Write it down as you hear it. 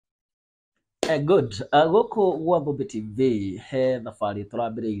Good. Gũkũ gwa Thũmbĩ TV he thabarĩ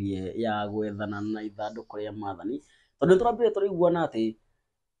tũrambĩrĩirie ya gwethana na ithandũkũ rĩa Maathani. Tondũ nĩtũrambĩrĩirie tũraiguana atĩ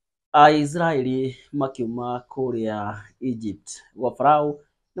Aisraeli makiuma kũrĩa Egypt gwa Pharaoh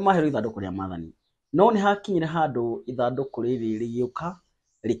nĩmaheirwo ithandũkũ rĩa Maathani. No nĩhakinyire handũ ithandũkũ rĩrĩ rĩgĩũka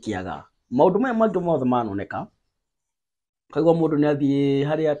rĩkĩaga. Maũndũ maya mangĩ mothe manoneka. Ũkaigua mũndũ nĩathiĩ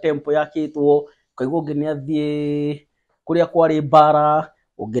harĩa temple yakĩtwo, ũkaigua ũngĩ nĩathiĩ kũrĩa kwarĩ mbara,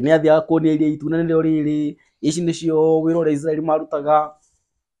 ũngĩ nĩathiaga kuonia iria itune nĩrĩo rĩrĩ. Ici nĩcio wĩra ũrĩa Israeli marutaga,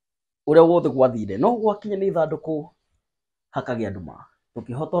 ũrĩa wothe gwathire. No gwakinya nĩ ithandũkũ hakagĩa nduma,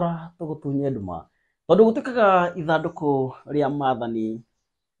 tũkĩhotora tũgũtunye nduma. Tondũ gũtuĩkaga ithandũkũ rĩa Maathani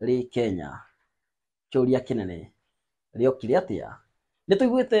rĩ Kenya, kĩũria kĩnene rĩokire atĩa?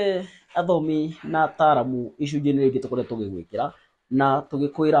 Nĩtũiguĩte athomi na ataaramu icunjĩ-inĩ rĩngĩ tũkoretwo tũgĩgwĩkĩra na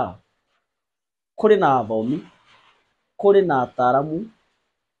tũgĩkwĩra kũrĩ na athomi, kũrĩ na ataaramu,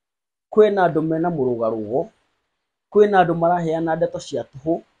 kwĩna andũ mena mũrũgarũgo, kwĩna andũ maraheana ndeto cia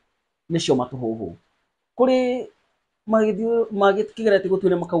tũhũ, nĩcio matũhũhũ. Kũrĩ magĩkĩgeretie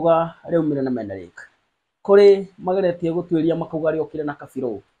gũtuĩria makauga rĩaumire na Menelik, kũrĩ mageretie gũtuĩria makauga rĩokire na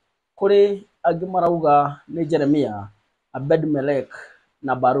Kabirũ, kũrĩ angĩ marauga nĩ Jeremia, Abed-Melek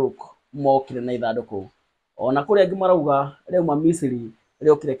na Baruk mokire na ithandũkũ. Ona kũrĩ angĩ marauga rĩauma Misiri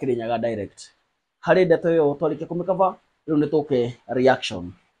rĩokire Kìrìnyaga direct. Harĩ ndeto ĩyo twarĩkia kũmĩkaba, rĩu nĩtũke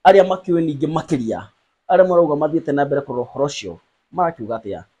reaction. Arĩa makĩũĩ ningĩ makĩria, arĩa marauga mathiĩte na mbere kũrora ũhoro ũcio marakiuga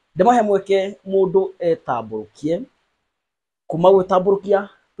atĩa. Ndĩmahe mweke mũndũ etambũrũkie, kuma gwĩtambũrũkia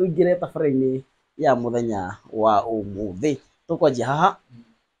tũingĩre thabarĩ-inĩ ya mũthenya wa ũmũthĩ. Tũkwanjia haha,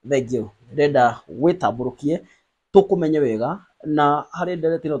 thengiũ, ndĩrenda gwĩtambũrũkie tũkũmenye wega, na harĩ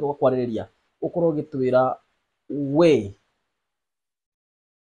ndereti ĩno tũgakwarĩrĩria ũkorwo ũgĩtwĩra we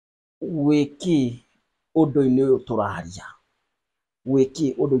wĩkĩ ũndũ-inĩ ũyũ tũraria,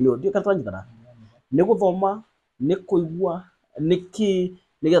 wĩkĩ ũndũ-inĩ ũyũ. Ndiũĩ kana tũranyitana, nĩ gũthoma, nĩ kũigua, nĩkĩ,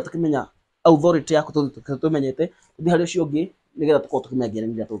 nĩgetha tũkĩmenya authority yaku tũmenyete, tũthiĩ harĩ ũcio ũngĩ nĩgetha tũkorwo tũkĩmenya nginya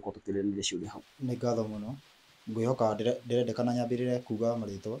rĩrĩa tũgũkorwo tũkĩrĩrĩria ciũria hau. Nĩ ngatho mũno, ngwĩhoka ndĩrendekana nyambĩrĩre kuga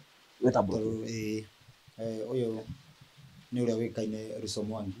marĩtwa. Wĩtambũrũkie. Ũyũ nĩ ũrĩa wĩkaine Ruco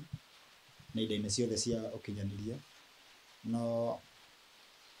Mwangi na indo-inĩ ciothe cia ũkinyanĩria, no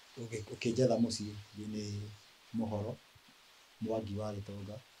ũkĩnjetha mũciĩ nĩ mũhoro Mwangi wa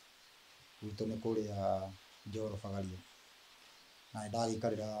Gĩtonga, gwitũ nĩ kũrĩa Njoro Bagaria, na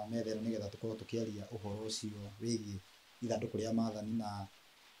ndagĩikarĩra metha ĩno nĩgetha tũkorwo tũkĩaria ũhoro ũcio wĩgiĩ ithandũkũ rĩa Maathani, na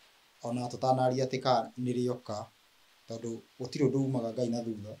ona tũtanaria atĩ kana nĩrĩoka, tondũ gũtirĩ ũndũ umaga Ngai na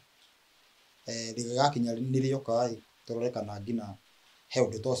thutha. Rĩgakinya nĩrĩoka tũrore kana nginya he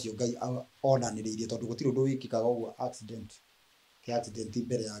ũndũ ta ũcio Ngai onanĩrĩirie, tondũ gũtirĩ ũndũ wĩkĩkaga ũguo accident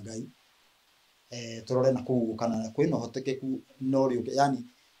mbere ya Ngai. Tũrore na kũu kana kwĩna ũhotekeku no rĩũke, yani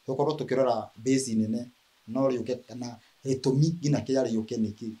tũkorwo tũkĩrora base nene no rĩũke, kana gĩtũmi nginya kĩa rĩũke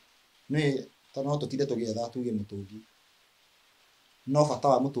nĩkĩ. Nĩ tondũ no tũtinde tũgĩetha tuge mũtũngi, no bata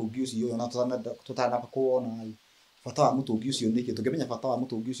wa mũtũngi ũcio ona tũtanamba kuona bata wa mũtũngi ũcio nĩkĩ. Tũngĩmenya bata wa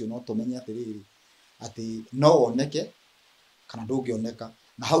mũtũngi ũcio no tũmenye atĩrĩrĩ, atĩ no woneke kana ndũngĩoneka,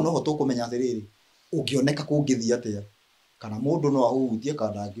 na hau noho tũkũmenya atĩrĩrĩ ũngĩoneka kũngĩthiĩ atĩa, kana mũndũ no ahũhutie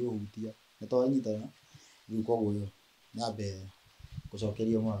kana ndangĩũhutia. Nĩtwanyitana rĩu, koguo nyambe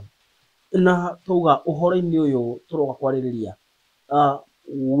gũcokeria mwana. Na tuga ũhoro-inĩ ũyũ tũroka kwarĩrĩria,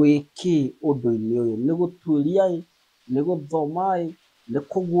 wĩkĩ ũndũ-inĩ ũyũ, nĩ gũtuĩria, nĩ gũthoma, nĩ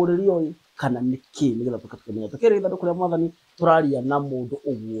kũguũrĩrio, kana nĩkĩ, nĩgetha tũkĩmenya. Tũkĩaria ithandũkũ rĩa Maathani tũraria na mũndũ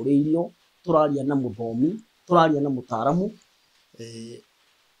ũguũrĩirio, tũraria na mũthomi, tũraria na mũtaaramu.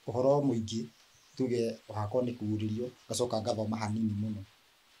 Ũhoro mũingĩ tuge hakwa nĩ kũguũrĩrio, ngacoka ngathoma hanini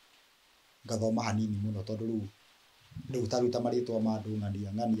mũno, tondũ rĩu taruta marĩtwa ma andũ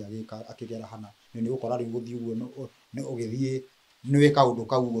ng'ania akĩgera hana, nĩ ũgũkora rĩu gũthiĩ ũguo ũgĩthiĩ nĩ kaũndũ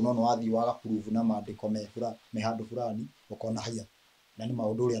kau ũguo, no wathiĩ waga proof na maandĩko me handũ fulani, ũkona haya na nĩ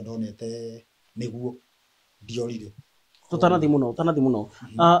maũndũ ũrĩa ndonete nĩguo ndiorire. Tũtanathiĩ mũno,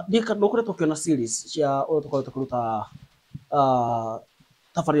 nĩũkoretwo ũkĩona series cia ũrĩa tũkoretwo tũkĩruta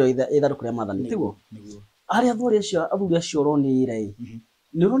thabarĩ ĩyo ithandũkũ rĩa Maathani, tiguo? Harĩa athuri acio ũronire,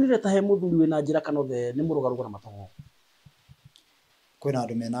 nĩ ũronire ta he mũthuri wĩna njĩra kana othe nĩ mũrũgarũgo na matũhũ? Kwĩna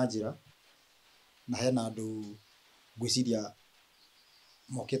andũ mena njĩra na hena andũ ngwĩciria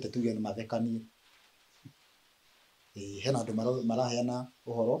mokĩte tuge nĩ mathekanie. Hena andũ maraheana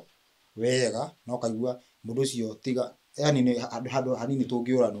ũhoro wega, no kaigua mũndũ ũcio tiga, yani nĩ handũ hanini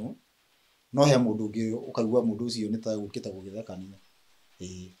tũngĩũranwo, no he mũndũ ũngĩ ũkaigua mũndũ ũcio nĩ ta gũkĩte gũgĩthekania.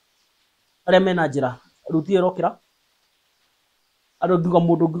 Arĩa mena njĩra ruti ĩrokĩra, andũ ngiuga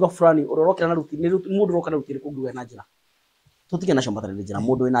mũndũ ngiuga fulani ũrĩa ũrokĩra na ruti, mũndũ ũroka na ruti ĩrĩkũ ngiuga na njĩra? tutige nacio mathanini njira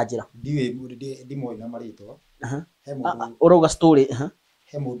mundu wina njira ndimoi na marĩtwa he urauga story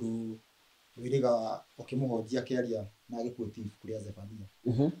he mũndũ wĩrĩga ũkĩmũhonjia kĩaria na gĩkuĩti kũrĩa Zefania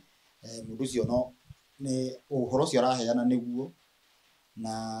mũndũ ũcio no nĩ ũhoro ũcio araheana nĩguo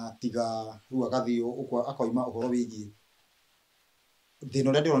na tiga rĩu agathiĩ akoima ũhoro wĩgiĩ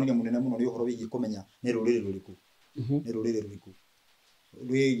thĩna ũrĩa ndĩronire mũnene mũno nĩ ũhoro wĩgiĩ kũmenya nĩ rũrĩrĩ rũrĩkũ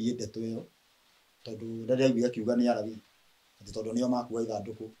rwĩgiĩ ndeto ĩyo tondũ rĩrĩa aiguire akiuga nĩ arabi atĩ tondũ nĩo makua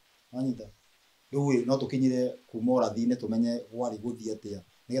ithandũkũ wanyita rĩu no tũkinyire kuma ũrathi-inĩ tũmenye gwarĩ gũthiĩ atĩa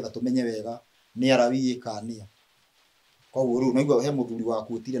nĩgetha tũmenye wega nĩ arabi ĩkanĩa koguo rĩu naigua he mũthuri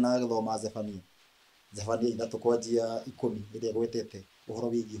wakuĩtire na agĩthoma Zefania 3:10 ĩrĩa gwetete ũhoro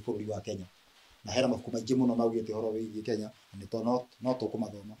wĩgiĩ bũrũri wa Kenya na hena mabuku maingĩ mũno maugĩte ũhoro wĩgiĩ Kenya no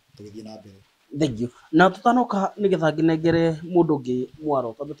tũkũmathoma tũgĩthiĩ na mbere. Thank you. Na tutanoka nigetha nginengere mundu ngi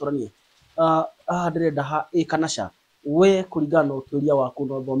mwaro tondu turanie aha ndirenda ikanaca we kuringana na uturia waku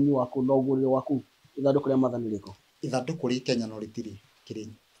na uthomi waku na ugurire waku ithanduku ria mathani riko ithanduku ri Kenya no ritiri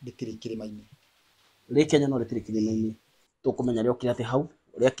kĩrĩma-inĩ ri Kenya no ritiri kĩrĩma-inĩ tukumenya riokire ati hau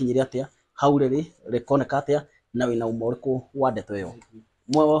riakinyire atia hau riri rikoneka atia na wina uma uriku wa ndeto iyo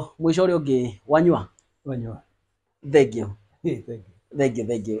mwisho uri ungi wanyua thank you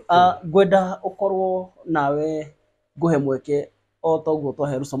thank you ngwenda ukorwo nawe nguhe mweke o toguo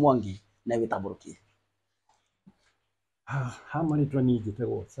twahe Ruco Mwangi na witamburukie marĩtwa niĩ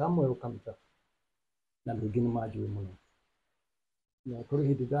njĩtagwo Samwel Kamitha na andũ aingĩ nĩ manjũĩ mũno na kũrĩ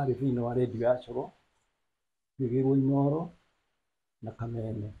hĩndĩ ndarĩ thĩinĩ wa redio ya Coro ngĩgĩrwo Inooro na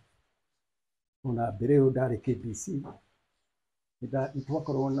Kameme ona mbere ĩyo ndarĩ KBC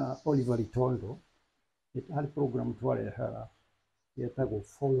nĩtwakorwo na Oliver Itondo nĩ program twarehaga yetagwo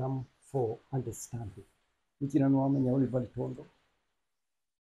Forum for Understanding nĩkĩra nĩ wamenya Oliver Itondo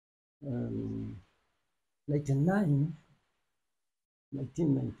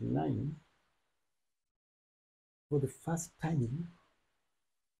 1999 for the first time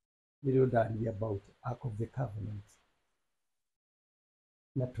nĩrĩo ndarĩria about Ark of the Covenant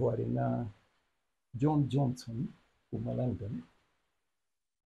na twarĩ na John Johnson kuma London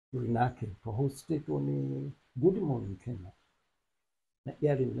tũrĩ nake tũhostetwo nĩ Good Morning Kenya na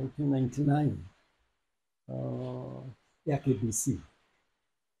yarĩ 1999 ya KBC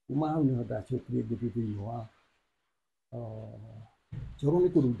kuma hau nĩho ndacokire ngĩthiĩ thĩinĩ wa Coro nĩ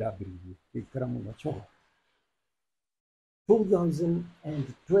kũrĩa ndambĩrĩirie gũikara mũno Coro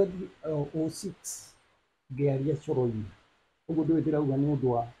 2006 ngĩaria Coro-inĩ ũguo ndũĩ ndĩrauga nĩ ũndũ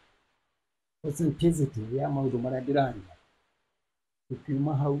wa authenticity ya maũndũ marĩa ndĩraria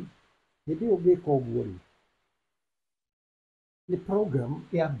tukiuma hau hĩndĩ ĩyo ngĩka ũguo rĩ nĩ program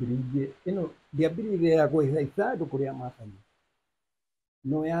yambĩrĩirie ĩno ndĩambĩrĩirie ya gwetha ithandũkũ rĩa mathani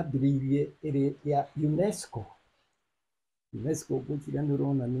no yambĩrĩirie ĩrĩ ya UNESCO ngwĩciria nĩ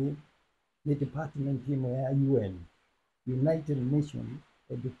ũrona nĩ department ĩno ya UN United Nations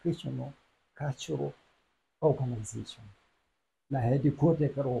Educational Cultural Organization na headquarter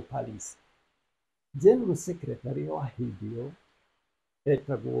ĩkoragwo Paris. General Secretary wa hĩndĩ ĩyo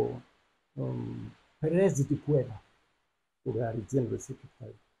etagwo President Kwera ũrarĩ General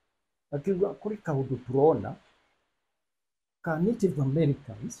Secretary akiuga kũrĩ kaũndũ tũrona ka Native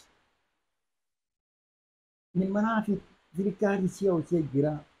Americans nĩ marathiĩ thirikari ciao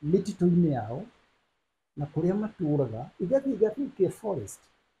ciaingĩra mĩtitũ-inĩ yao na kũrĩa matũraga igathiĩ forest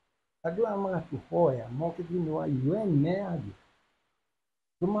andũ aya magatũhoya moke thĩinĩ wa UN meyathi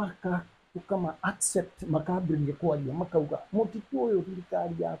tũkama accept makambĩrĩria kwaria makauga mũtitũ ũyũ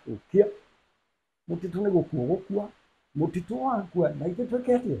thirikari yathũkia mũtitũ nĩ gũkua gũkua mũtitũ wakua na ithuĩ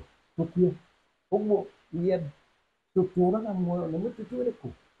twĩke atĩa tũkue ũguo tũtũraga muoyo nĩ mĩtitũ ĩrĩkũ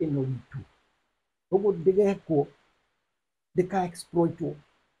ĩno itũ ũguo ndĩka exploitwo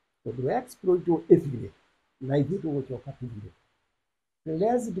tondũ exploitwo ĩthire na ithuĩ tũgũcoka tũthire.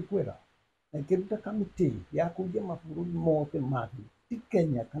 President Kwera akĩruta kamĩtĩ ya kũingĩ mabũrũri mothe mathĩ ti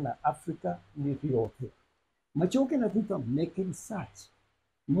Kenya kana Africa nĩ thĩ yothe macoke na thutha make research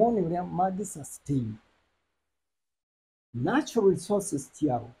mone ũrĩa mangĩ sustain natural resources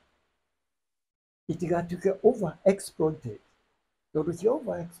ciao itigatuĩke over exploited tondũ cia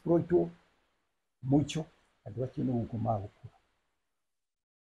over exploitwo mũico andũ acio nĩ gũkũ magũkua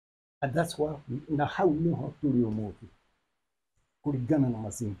and that's why na hau nĩho tũrĩ ũmũthĩ kũringana na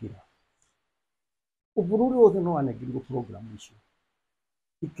mazingira ũbũrũri wothe no wanengerirwo program icio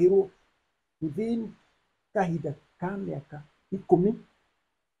ikĩrwo within kahinda ka mĩaka 10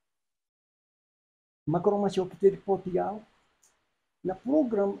 makorwo macokete riboti yao na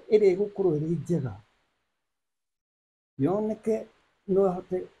program ĩrĩa ĩgũkorwo ĩrĩ njega yoneke no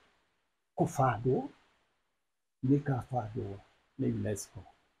ĩhote kũbandwo gĩkabandwo nĩ UNESCO.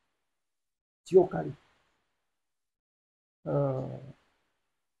 Ciũka-rĩ,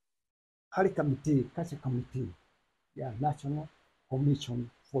 harĩ kamĩtĩ ya National Commission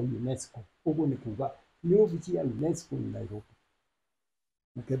for UNESCO. Ũguo nĩ kuga nĩ obici ya UNESCO in Nairobi.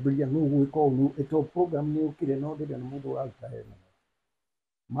 Makĩambĩrĩria nũ gwĩka ũũ, ĩto program nĩ yũkire no ndĩrĩ na mũndũ ũraruta wĩra.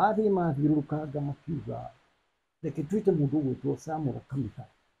 Mathiũrũrũkanga makiuga reke twĩte mũndũ ũgwĩtwo Samwel Kamitha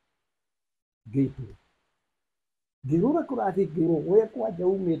ngĩtwo. Ngĩrũra kũrathiĩ ngĩrwo ũrĩa kwanja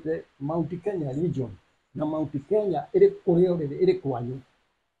umĩte Mount Kenya region na Mount Kenya ĩrĩ kũrĩa ũrĩrĩ ĩrĩ kwanyu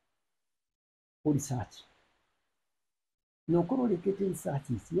research. Na ũkorwo rĩkĩtie research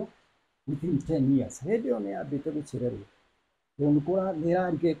icio within 10 years. Hĩndĩ ĩyo nĩ yambĩte gũcererwo. Tondũ nĩ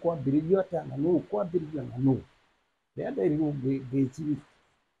ĩrarigĩ kwambĩrĩrio atĩa na nũ kwambĩrĩrio na nũ. Rĩrĩa nderirwo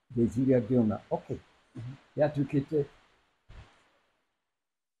ngĩciria ngĩona okay, yatuĩkĩte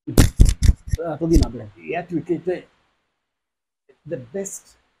tũthiĩ na mbere. Yatuĩkĩte the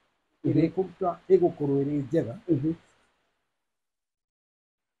best ĩrĩa ĩgũkorwo ĩrĩ njega.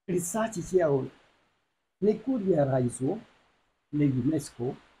 Research ciao nĩ kũrealizwo nĩ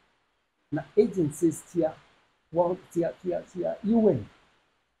UNESCO na agencies cia UN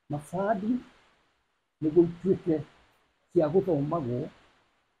mabandi nĩguo ituĩke cia gũthomagwo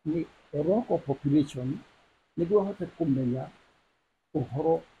nĩ local population nĩguo ahote kũmenya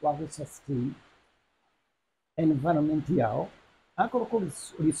ũhoro wa gũsustain environment yao. Akorwo kũ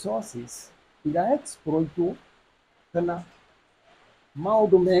resources ira-exploitwo kana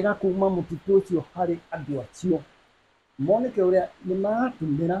maũndũ mega kuma mũtitũ ũcio harĩ andũ acio moneke ũrĩa nĩ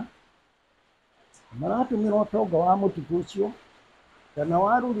maratũmĩra ũtonga wa mũtitũ ũcio kana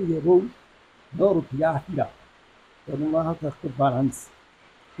wa rũrĩrĩ rũu no rũtirathira, tondũ marahota kũ-balance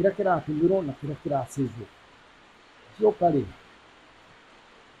kĩrĩa kĩratũmĩrwo na kĩrĩa kĩra-save. Cioka-rĩ,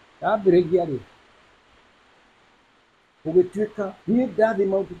 yambĩrĩria-rĩ, gũgĩtuĩka niĩ ndathiĩ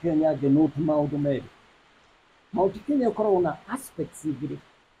Mount Kenya ngĩnote maũndũ merĩ. Mount Kenya ũkoragwo na aspects igĩrĩ.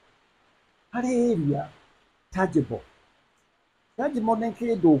 Harĩ area tangible. Tangible nĩ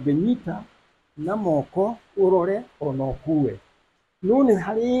kĩndũ ũngĩnyita na moko ũrore ona ũkue. No nĩ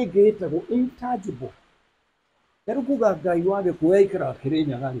harĩ ĩngĩ ĩtagwo intangible. Rĩu kuga Ngai wa Gĩkũyũ aikaraga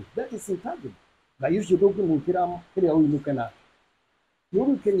Kìrìnyaga-rĩ, that is intangible. Ngai ũcio ndũngĩmwĩkĩra kĩrĩa ũinũke nakĩo.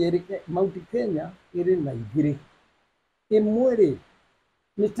 Rĩu Kenya Mount Kenya ĩrĩ na igĩrĩ. Ĩmwe-rĩ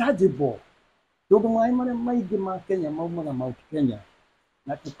nĩ tangible. Tondũ maĩ marĩa maingĩ ma Kenya maumaga Mount Kenya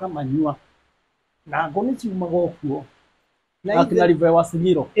na tũkamanyua. Na ngo nĩ ciumaga okuo. Akina river wa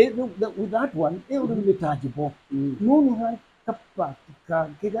Sigiro. With that one, ĩyo rĩu nĩ tangible. No nĩ harĩ kabati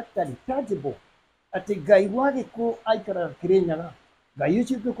kangĩ gatarĩ tangible. Atĩ Ngai wa Gĩkũyũ aikaraga Kìrìnyaga. Ngai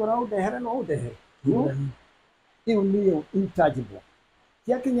ũcio ũngĩkora ũndehere no ũndehere. Ĩyo nĩyo intangible.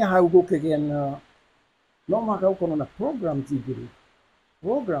 Ciakinya hau gũkĩgĩa na no mũhaka gũkorwo na programs igĩrĩ.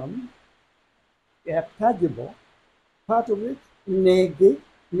 Program ya tangible, part of it, nĩngĩ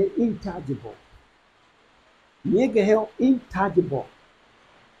nĩ intangible. Niĩ ngĩheo intangible.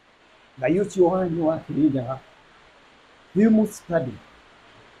 Ngai ũcio wanyu wa Kìrìnyaga. Film study.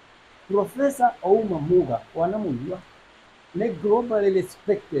 Professor Ouma Muga wanamũigua nĩ globally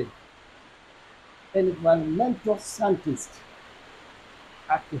respected environmental scientist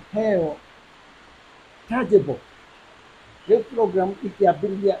akĩheo tangible. Rĩu program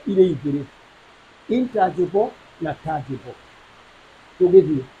ikĩambĩrĩria irĩ igĩrĩ, intangible na tangible.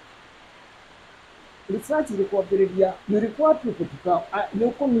 Tũgĩthiĩ research ĩrĩ kwambĩrĩria nĩ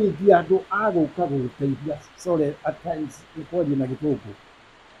ũkũnyitia andũ a gũka gũgũteithia. Sorry, at times nĩ kwaria na Gĩthũngũ.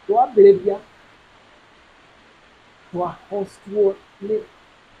 Twambĩrĩria hostwo nĩ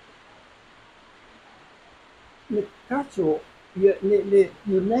cultural nĩ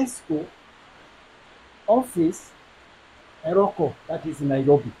UNESCO office Ruco, that is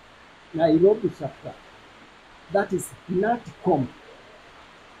Nairobi chapter, that is NATCOM.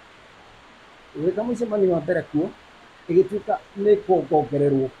 Wĩka mũcemanio wa mbere kuo ĩgĩtuĩka nĩ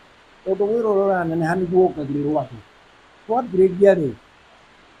kuongererwo tondũ wĩra ũrĩa ũraneneha nĩguo wongagĩrĩrwo andũ. Twambĩrĩria-rĩ,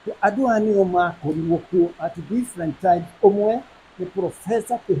 andũ aya nĩo makorirwo kuo at different times. Ũmwe nĩ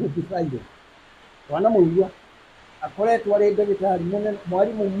Professor Kĩhũbi-Bairũ wanamũigua, akoretwo arĩ ndagĩtarĩ mũnene,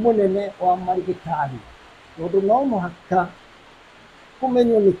 mwarimũ mũnene wa marigĩtarĩ, tondũ no mũhaka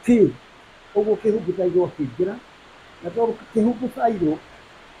kũmenywo nĩ kĩĩ. Ũguo Kĩhũbi-Bairũ akĩingĩra, na tondũ Kĩhũbi-Bairũ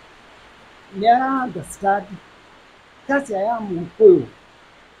nĩ ara-understand culture ya Mũgĩkũyũ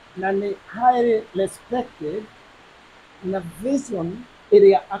na nĩ highly respected na vision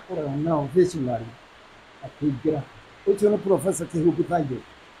ĩrĩa akoragwo nao visionary akĩingĩra. Ũcio nĩ Professor Kĩhũbi-Bairũ.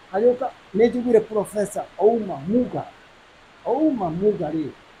 Agĩũka nĩ njiguire Professor Ouma Muga-rĩ,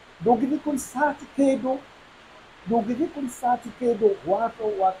 ndũngĩthiĩ kũ research kĩndũ ndũngĩthiĩ kũresearch kĩndũ watho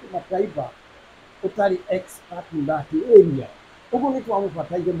wa kĩmataifa ũtarĩ expert in that area. Ũguo nĩ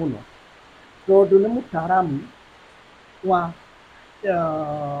twamũbataire mũno tondũ nĩ mũtaaramu wa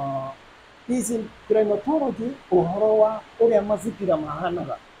hizi climatology, ũhoro wa ũrĩa mazingira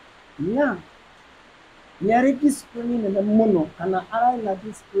mahanaga, na nĩ arĩ discipline nene mũno, kana arĩ na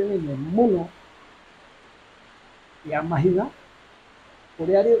discipline nene mũno ya mahiga,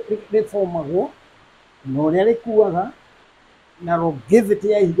 ũrĩa rĩbomagwo na ũrĩa rĩkuaga na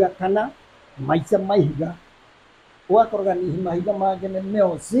longevity ya ihiga kana maica ma ihiga. Ũgakoraga nĩ mahiga mangĩ nĩ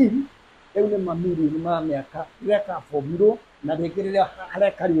meosil, rĩu nĩ mamirioni ma mĩaka rĩrĩa kabomirwo na rĩngĩ rĩrĩa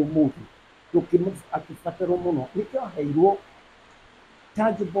harĩa karĩ ũmũthĩ akĩbatarwo mũno, nĩkĩo aheirwo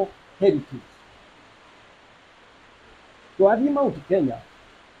tangible heritage. Twathiĩ Mount Kenya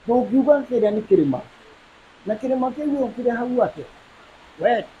ndũngiuga kĩrĩa nĩ kĩrĩma, na kĩrĩma kĩu kĩrĩ hau atĩ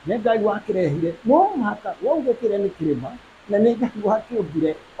we nĩ Ngai wakĩrehire, no mũhaka wauge kĩrĩa nĩ kĩrĩma na nĩ Ngai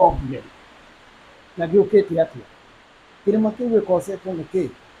wakĩũmbire ombire, na gĩũkĩte atĩa. Kĩrĩma kĩu gĩkocetwo nĩ kĩ?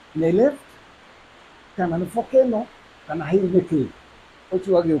 Nĩ lift kana nĩ volcano kana hihi nĩ kĩ?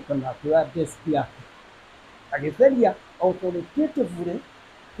 Ũcio agĩũka na akĩoya desk yake agĩtheria authoritatively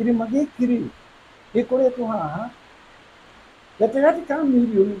kĩrĩma gĩkĩ rĩ gĩkoretwo haha gatagatĩ ka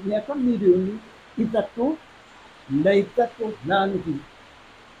mĩaka mirioni 3.3 na nuthu.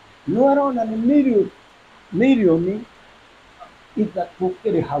 No arona nĩ mirioni 3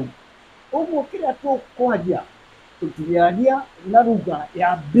 kĩrĩ hau. Ũguo kĩrĩa tũkwaria tũkĩaria na lugha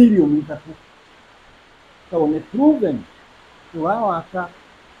ya bilioni 3, tondũ nĩ proven tũrawaka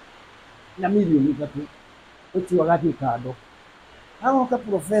na mirioni 3. Ũcio agathiĩ kando. Agoka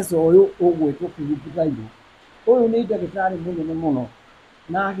professor ũyũ ũgwĩtwo Kìrìnyaga, ũyũ nĩ ndagĩtarĩ mũnene mũno,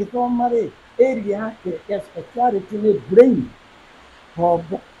 na agĩthoma rĩ area yake ya speciality nĩ brain,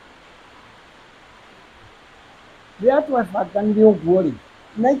 tombo. Rĩrĩa twabanganire ũguo rĩ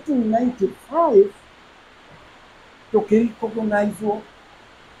 1995 tũkĩrecognizewo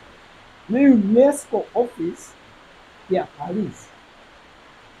nĩ UNESCO office ya Paris.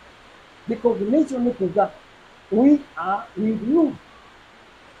 Recognition nĩ kuga we are with you.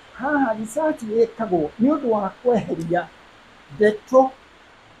 Haha research ĩkagwo nĩ ũndũ wa kweheria ndeto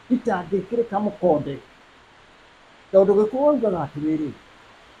itangĩkĩrĩka mũkonde, tondũ Gĩkũyũ oigaga atĩrĩrĩ,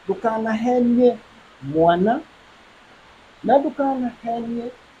 ndũkanahenie mwana na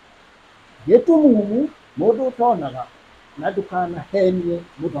ndũkanahenie gĩtumumu mũndũ ũtonaga, na ndũkanahenie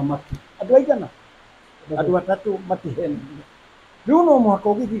mũthamaki. Andũ aigana? Andũ atatũ matihenire. Rĩu no mũhaka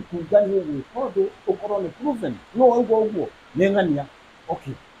ũgĩthiĩ kuga nĩ ũgwĩka ũndũ ũkorwo nĩ proven. No wauga ũguo nĩ ng'ania.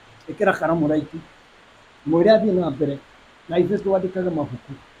 Okay, ĩkĩra karamu raiti mwĩre athiĩ na mbere na ithuĩ twandĩkage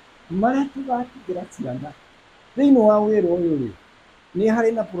mabuku marĩa tũgatigĩra ciana. Thĩinĩ wa wĩra ũyũ rĩ nĩ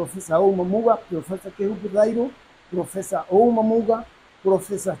harĩ na Profesa Ouma Muga, Profesa Kĩhumbũthairũ, Profesa Ouma Muga,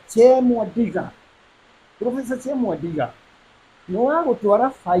 Profesa Chemwandiga. Profesa Chemwandiga nĩ wa gũtwara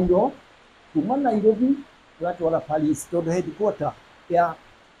fairo kuma Nairobi ũgatwara Paris, tondũ headquarter ya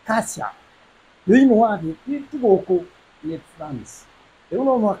Kasha thĩinĩ wa thĩ ti gũkũ nĩ France. Rĩu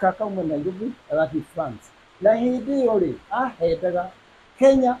no mũhaka akauma Nairobi agathiĩ France, na hĩndĩ ĩyo rĩ ahendaga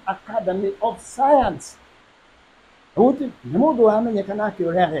Kenya Academy of Science. Nĩ mũndũ wamenyekana atĩ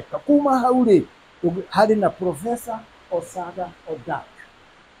ũrĩa areka. Kuma hau rĩ harĩ na Profesa Osaga Odak.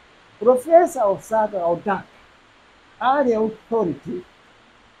 Profesa Osaga Odak arĩ authority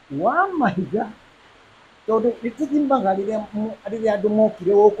wa mahiga, tondũ nĩtũthimaga rĩrĩa andũ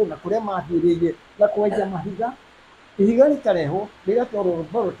mokire gũkũ na kũrĩa mathĩrĩire na kwenja mahiga, ihiga rĩkarehwo rĩgatwarwo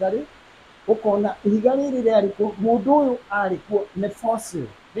laboratory, ũkona ihiga rĩrĩ rĩarĩ kuo, mũndũ ũyũ arĩ kuo nĩ fossil,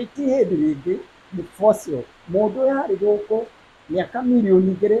 rĩti hĩndĩ rĩngĩ nĩ fossil. Mũndũ ũyũ arĩ gũkũ mĩaka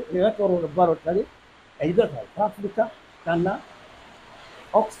mirioni 2, rĩgatwarwo laboratory either South Africa kana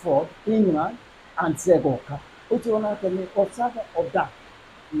Oxford, England, and Segoka. Ũcio nake nĩ Osaga Odak.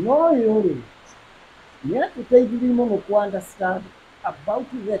 No ũyũ rĩ nĩ atũteithirie mũno ku understand about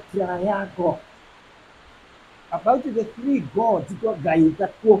the triangle, about the 3 gods, Ngai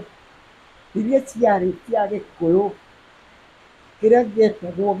ithatũ iria ciarĩ cia Gĩkũyũ, kĩrĩa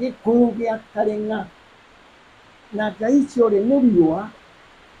gĩetagwo Gĩkũyũ gĩa Karĩng'a, na Ngai icio rĩ nĩ riũa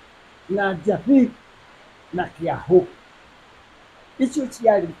na njabi na kĩahũ. Icio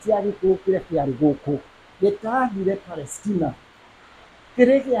ciarĩ cia Gĩkũyũ kĩrĩa kĩarĩ gũkũ gĩtathire Palestina,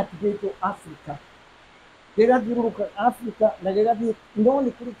 kĩrĩa gĩatigĩtwo Africa, gĩgathiũrũrũka Africa na gĩgathiĩ, no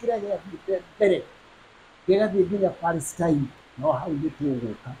nĩ kũrĩ kĩrĩa gĩathiĩte mbere gĩgathiĩ nginya Palestine. No hau nĩ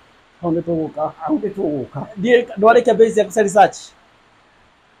tũgũka, hau nĩ tũgũka, hau nĩ tũgũka. Ndwarĩkia base ya research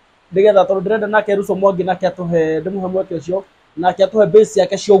nĩgetha tondũ ndĩrenda nake Ruco Mwangi nake atũhe ndĩmũhe mweke ũcio nake atuhe base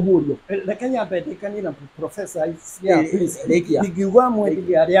yake cia ũguũrio. Reke nyambe ndĩkanie na Professor Rĩkia. ingiuga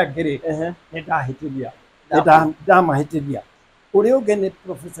mwenderia arĩa angĩ nĩ ndahĩtĩria ndamahĩtĩria. Ũrĩa ũngĩ nĩ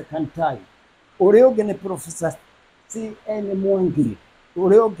Professor Kantai, ũrĩa ũngĩ nĩ Professor CN Mwangi,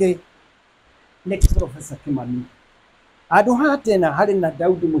 ũrĩa ũngĩ nĩ Professor Kimani. Andũ haha tena harĩ na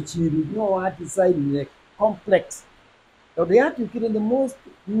Daudi Muchiri no wa design complex. Tondũ yatuĩkire the most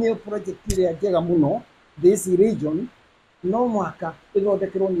new project ĩrĩa njega mũno this region, no mwaka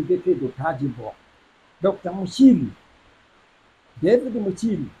ĩthondekerwo ningĩ kĩndũ tangible. Dr. Muchiri, David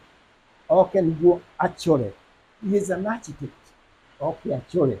Muchiri, oke nĩguo acore. He is an architect. Oke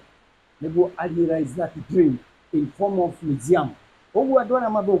acore nĩguo realize that dream in form of museum. Ũguo andũ arĩa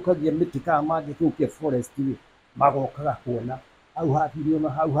mathũkagia mĩtĩ kana mangĩthũkia forest magokaga kuona hau hathire ona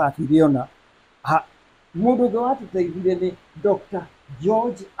hau hathire ona. Mũndũ ũngĩ watũteithirie nĩ Dr.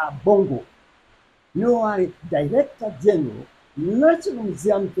 George Abongo, nĩwe warĩ Director General National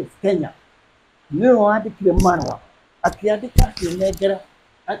Museums of Kenya. Nĩwe wandĩkire marũa akĩandĩka akĩnengera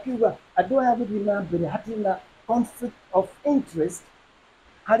akiuga andũ aya gũthiĩ na mbere hatirĩ na conflict of interest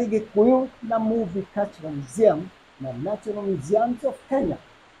harĩ Gĩkũyũ na Movie Cultural Museum na National Museums of Kenya.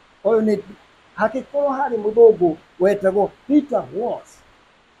 Ũyũ nĩ hagĩkorwo harĩ mũthũngũ wetagwo Peter Walsh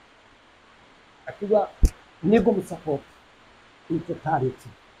akiuga nĩngũmũsupport in totality.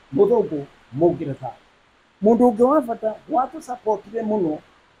 Mũthũngũ Mũngeretha. Mũndũ ũngĩ wa bata watũsupportire mũno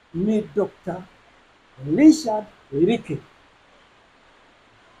nĩ Dr. Richard Riri.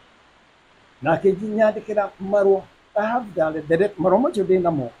 Nake nyandĩkĩra marũa I have the marũa macio ndĩ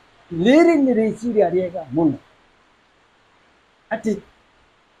namo. Rĩrĩ nĩ rĩciria rĩega mũno atĩ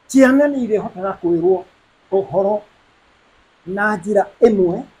ciana nĩ irĩhotaga kwĩrwo ũhoro na njĩra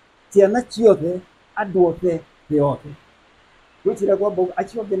ĩmwe, ciana ciothe andũ othe thĩ yothe. Gwĩtira kwamba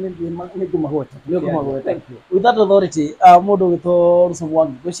acio angĩ nĩ ngũmagweta. With that authority, mũndũ ũgĩtwo Ruco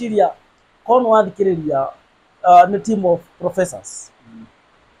Mwangi, ngwĩciria korwo nĩ wathikĩrĩria nĩ team of professors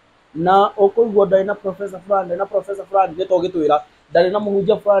na ũkũigua ndarĩ na professor fulani na professor fulani nĩ tũgĩtwĩra ndarĩ na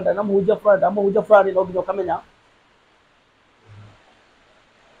mũhunjia fulani ndarĩ na mũhunjia fulani ndarĩ na mũhunjia fulani, no nginya ũkamenya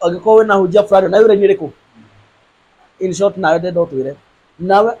angĩkorwo wĩna hunjia fulani na wĩra-inĩ rĩkũ. In short, nawe ndenda ũtwĩre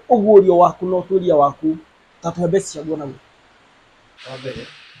nawe ũguũrio waku na ũtuĩria waku ta tũhe mbeca ciaguo naguo. Wa mbere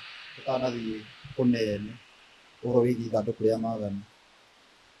tũtanathiĩ kũnene ũhoro wĩgiĩ ithandũkũ rĩa maathani,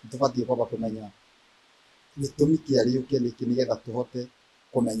 nĩtũbatiĩ kwamba kũmenya gĩtũmi kĩa rĩũke nĩkĩ nĩgetha tũhote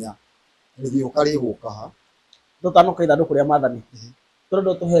kũmenya rĩgĩũka rĩgũka ha. Tũtanoka ithandũkũ rĩa maathani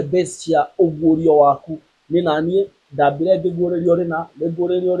tũrenda tũhe mbeca cia ũguũrio waku. Nĩ naniĩ ndambire ngĩguũrĩrio rĩna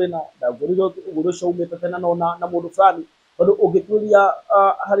ngĩguũrĩrio rĩna ndagũrĩrio ũguũrio ũcio umĩte tene na mũndũ fulani. Tondũ ũngĩtuĩria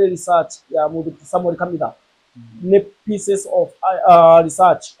harĩ research ya mũndũ Samwel Kamitha nĩ pieces of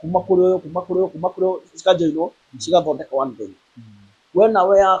research kuma kũrĩ ũyũ cikanjoinwo cigathondeka one thing. We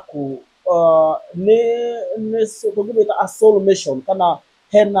nawe yaku nĩ tũngĩmĩta a soul mission kana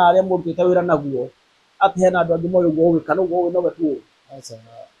hena arĩa mũrutĩte wĩra naguo atĩ hena andũ angĩ moĩ ũguo ũĩ kana ũguo ũĩ nowe tu. Aca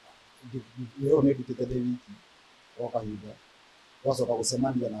wĩra ũyũ nĩndutĩte ndĩ wiki gwa kahinda, twacoka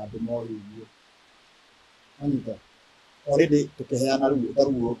gũcemania na andũ moĩ ũguo anyita already tũkĩheana rĩu ta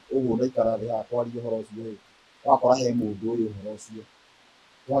rĩu ũguo ndaikara thĩ haha twarie ũhoro ũcio wakora he mũndũ ũyũ ũhoro ũcio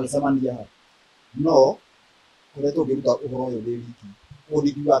twagĩcemania ha no kũrĩa tũngĩruta ũhoro ũyũ ndĩ wiki. Ũguo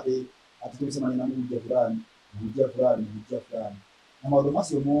ndingiuga atĩ tũgĩcemania na mũhunjia fulani na maũndũ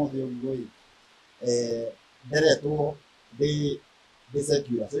macio mothe ũguo nderetwo ndĩ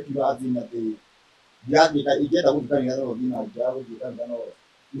secular azin atĩ ingĩenda gũthikania no thiĩ na njĩra ya gũthikania no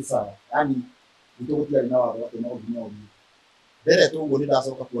nĩ sawa, yani itũ gũtiarĩ na watho atĩ no nginya ũthiĩ. Nderetwo ũguo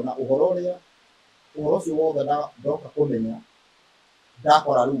nĩndacoka kuona ũhoro ũcio wothe ndoka kũmenya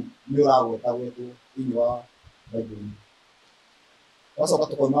ndakora rĩu nĩ ũragwetagwetwo thĩinĩ wa Bible-inĩ. Twacoka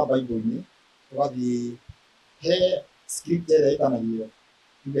tũkoima Bible-inĩ tũgathiĩ he scripture ĩrĩa ĩtanagio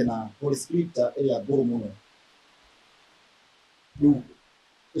tuge na kũrĩ scripture ĩrĩa ngũrũ mũno rĩu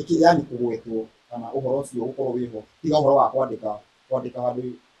ĩkĩyani kũgwetwo kana ũhoro ũcio ũkorwo wĩho, tiga ũhoro wa kwandĩka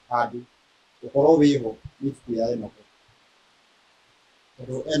handũ ũkorwo wĩho nĩ ibuku rĩa Enoko.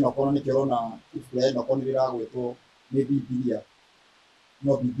 Tondũ Enoko nĩkĩo ũrona ibuku rĩa Enoko nĩ rĩragwetwo nĩ Bibilia,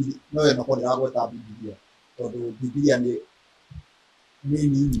 no Enoko ndĩragweta Bibilia tondũ Bibilia nĩ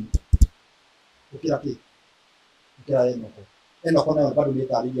nini gũkĩra Enoko. Enoko nayo bado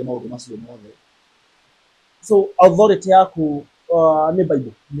nĩĩtarĩirie maũndũ macio mothe. So authority yaku nĩ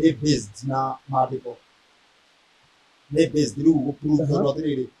Bible nĩ based na maandĩko, nĩ based rĩu gũprove tondũ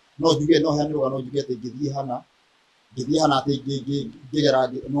atĩrĩrĩ no njuge no heane rũgano njuge atĩ ngĩthiĩ hana atĩ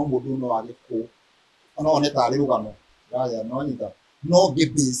ngĩgera no mũndũ no agĩkũ no one tarĩ rũgano raya no nyita no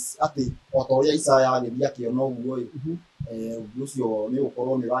gibis ati otoria Isaya agithia kiona uguo uguo cio ni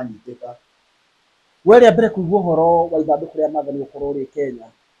ukorwo ni ranyiteka Wewe mbere kuigua uhoro wa ithandũkũ rĩa mathani ukorwo ri Kenya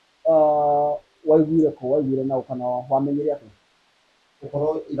waiguire ko waiguire na kana wamenyire atĩa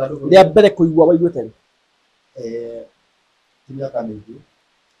ukorwo ithandũkũ rĩa mbere kuigua waiguĩte Kìrìnyaga mĩingĩ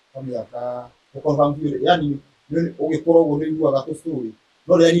kamĩaka ukorwo yani ugikorwo uguo nĩiguaga tu story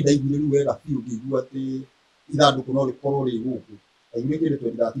no rĩrĩa ni ndaiguire rĩu wega biũ ngĩigua atĩ ithandũkũ no rĩkorwo rĩ gũkũ ndaiguire kĩndũ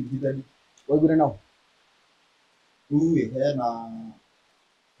 2013 waiguire naũ rĩu hena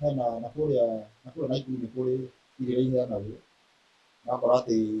na kũrĩa Naikuru nĩ kũrĩ irĩra iheanagwo nakora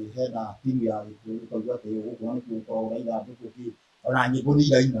atĩ hena timu ya gĩkũyũ ũkaigua atĩ gũkũ no nĩkuo gũkoragwo na ithandũkũ ona nyĩmbo nĩ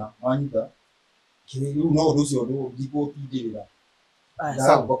iraina wanyita rĩu no ũndũ ũcio ndigũtindĩrĩra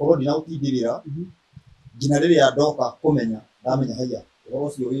ngakorwo ndinaũtindĩrĩra nginya rĩrĩa ndoka kũmenya ndamenya haiya ũhoro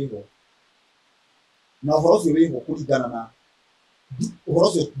ũcio wĩho na ũhoro ũcio wĩho kũringana na ũhoro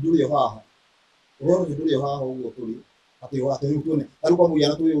ũcio ndũrĩ o haha ũguo tũrĩ atĩ rĩu tuone tarĩu kwa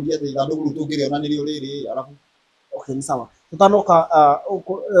mũhiano twĩyũria atĩ ithandũkũ rĩu tũngĩrĩona nĩrĩo rĩrĩ arabu okay ni sawa tutanoka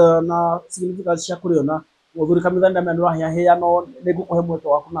na significance cia kuriona Mũthuri Kamitha ndamenya nĩũrahĩa no nĩngũkũhe mweke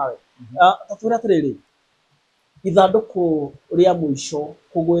waku nawe tatwĩra atĩrĩrĩ ithandũkũ rĩa mũico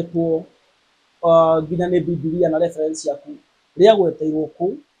kũgwĩtwo nginya nĩ Biblia na reference yaku rĩagweteirwo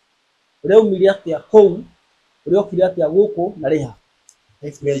kũu rĩaumire atĩa kũu rĩokire atĩa gũkũ na rĩha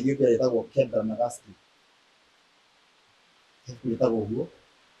Explain Ethiopia yetagwo Kìrìnyaga yetagwo ũguo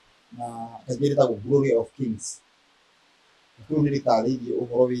na kaingĩ yetagwo Glory of Kings rĩu nĩ rĩtarĩirie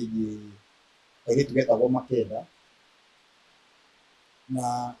ũhoro wĩgiĩ kairĩtu getagwo Makeda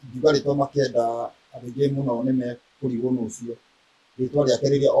na ngiuga rĩtwa Makeda andũ aingĩ mũno nĩ mekũrigwo nĩ ũcio rĩtwa rĩake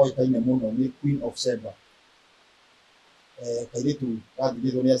rĩrĩa oĩkaine mũno nĩ Queen of Sheba kairĩtu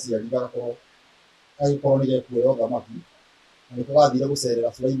gathirĩtwo nĩ aciari gagĩkorwo nĩ gekuoya ũthamaki na nĩko gathire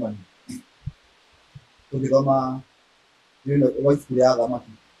gũcerera Sulaimani tũngĩthoma ibuku rĩa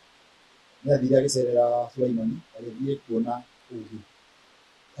athamaki nĩ athire agĩcerera Sulaimani agĩthiĩ kuona ũũgĩ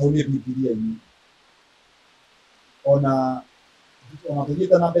hau nĩ Bibilia-inĩ ona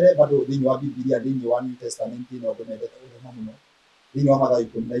tũthiĩte na mbere bado thĩinĩ wa Bibilia thĩinĩ wa New Testament na ũndũ mendete gũthoma mũno thĩinĩ wa Mathayo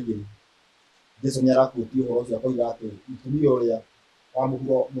 12 Jesũ nĩ arakuotia ũhoro ũcio akoiga atĩ mũtumia ũrĩa wa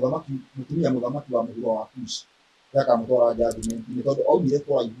mũthamaki wa mũhuro wa Kushi ndakamũtwara judgment nĩ tondũ oimire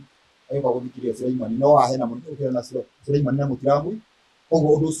kũraihu agĩũka gũthikĩrĩria Sulaimani no haha hena mũndũ ũkĩra na Sulaimani na mũtiramwĩ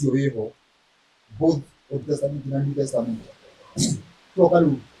koguo ũndũ ũcio wĩho both Old Testament na New Testament tũoka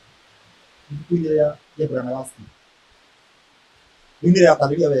rĩu ibuku-inĩ rĩa Kìrìnyaga rĩu nĩ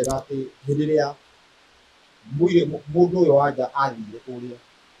rĩratarĩria wega atĩ hĩndĩ ĩrĩa mũndũ ũyũ wa nja athire kũrĩa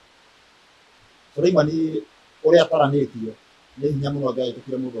Sulaimani ũrĩa ataranĩtio nĩ hinya mũno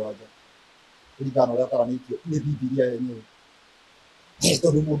angĩahĩtũkire mũndũ wa nja kũringana na ũrĩa ataranĩtio nĩ Bibilia yenyewe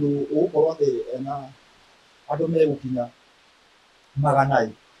tondũ mũndũ ũgũkorwo atĩ ena andũ megũkinya magana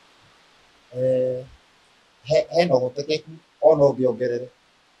hena ũhotekeku ona ũngĩongerere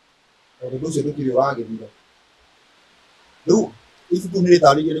tondũ ũndũ ũcio ndũkĩrĩ ũragĩthira rĩu ibuku nĩ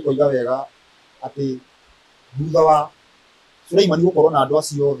rĩtarĩirie rĩkoiga wega atĩ thutha wa Sulaimani gũkorwo na andũ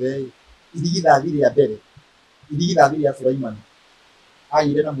acio othe irigithathi rĩa mbere irigithathi rĩa Sulaimani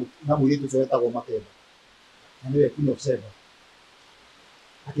agĩire na mũirĩtu ũcio wetagwo Makeda na nĩwe Queen of Sheba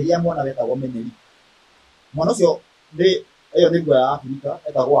akĩgĩa mwana wetagwo Meneri mwana ũcio ĩyo nĩ nguo ya Afrika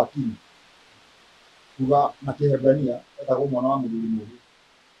etagwo Akini kuga na Kĩhĩbrania etagwo mwana wa mũthuri mũgĩ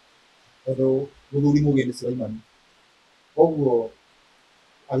tondũ mũthuri mũgĩ nĩ Sulaimani koguo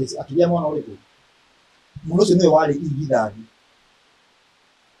akĩgĩa mwana ũrĩkũ mwana ũcio nĩwe warĩ irigithathi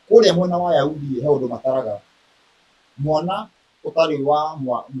kũrĩa mwena wa Ayahudi he ũndũ mataraga mwana ũtarĩ wa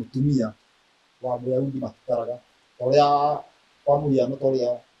mũtumia wa Mũyahudi matitaraga ta ũrĩa kwa mũhiano ta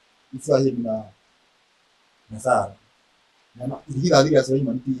ũrĩa Ibrahim na Sara irigithathi rĩa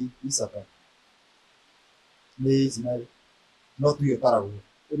Sulaimani ti Isaka nĩ Ismaeli no tu ĩtaragwo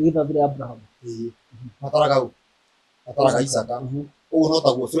irigithathi rĩa Abraham mataraga Isaka ũguo no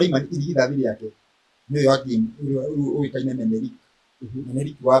taguo Sulaimani irigithathi rĩake nĩwe ũĩkaine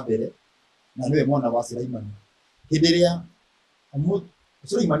Menelik wa mbere na nĩwe mwana wa Sulaimani hĩndĩ ĩrĩa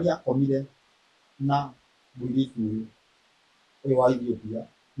Sulaimani akomire na mũirĩtu ũyũ wa Ethiopia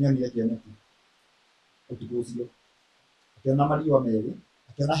nĩonire kĩoneki ũtukũ ũcio akĩona mariũa merĩ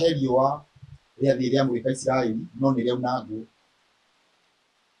akĩona he riũa rĩathiĩ rĩamũrĩka Isiraeli no nĩ rĩauna ngũ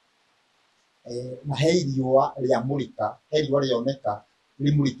na he riũa rĩamũrĩka he riũa rĩoneka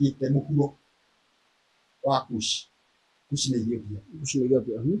rĩmũrĩkĩte mũhuro wa Kushi nĩ Ethiopia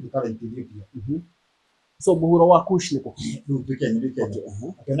Ethiopia so mũhuro wa Kushi nĩkũ rĩu twĩkenye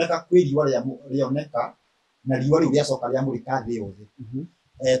akĩoneka kwĩ riũa rĩoneka na riũa rĩu rĩacoka rĩamũrĩka thĩ yothe.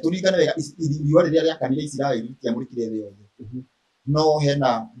 Tũringane wega riũa rĩrĩa rĩakanire Isiraeli rĩtiamũrĩkire thĩ yothe. No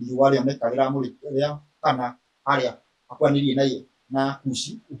hena riũa rĩoneka rĩa kana haria akwanĩrie na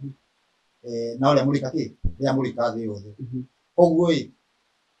Kushi, na rĩamũrĩka kĩ rĩamũrĩka thĩ yothe. Koguo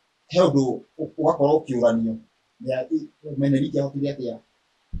he ũndũ ũgakorwo ũkĩũranio Menerike ahotire atĩa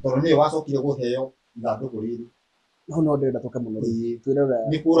tondũ nĩwe wacokire gũheo ithandũkũ rĩrĩ. Hau no ndĩrenda tũke mũno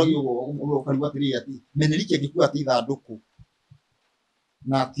nĩ kũragio ũguo ũkarigwo atĩrĩrĩ atĩ Menerike angĩkua atĩ ithandũkũ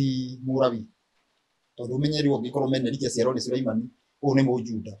na ti Mũrabi, tondũ ũmenyerwo ũngĩkorwo Menerike aciarwo nĩ Sulaimani, ũyũ nĩ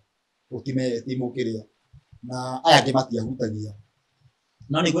Mũjuda ti Mũkĩrĩa, na aya angĩ matiahutagia.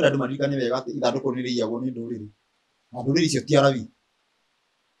 No nĩ ngwenda andũ maririkane wega atĩ ithandũkũ nĩ rĩiyagwo nĩ ndũrĩrĩ, na ndũrĩrĩ icio ti Arabi.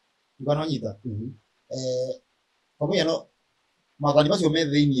 Ũkananyita kwa mũhiano maathani macio me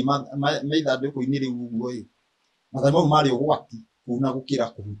thĩiniĩ me ithandũkũ-inĩ rĩu ũguo maathani mau marĩ ũgwati kuna gũkĩra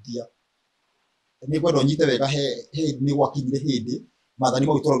kũhutia. Nĩ ngwenda ũnyite wega nĩ gwakinyire hĩndĩ maathani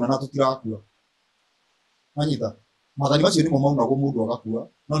mau tũrauna na tũtirakua. Wanyita maathani macio nĩmo maunagwo mũndũ agakua,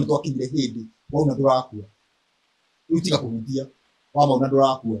 no nĩ twakinyire hĩndĩ wauna ndũrakua. Rĩu tiga kũhutia wamauna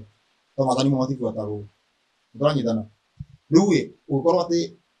ndũrakua tondũ maathani mau matibuatagwo. Nĩtũranyitana rĩu ũgĩkorwo atĩ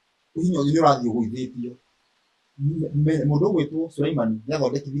hinya ũyũ nĩ ũrathiĩ ũgũithĩtio. Mũndũ ũgwĩtwo Sulaimani nĩ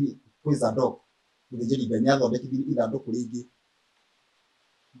athondekithirie kwĩ Zadok mũthĩnjĩri Ngai, nĩ athondekithirie ithandũkũ rĩngĩ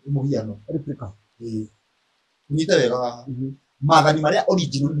mũhiano replica. Unyite wega haha maathani marĩa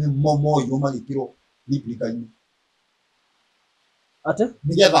original nĩmo moirwo magĩkĩrwo replica-inĩ atĩ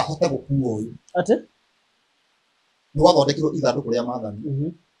nĩgetha ahote gũkua ũyũ atĩ nĩ gwathondekirwo ithandũkũ rĩa maathani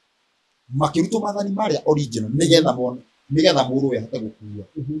makĩrutwo maathani marĩa original nĩgetha mũndũ we ahote gũkua.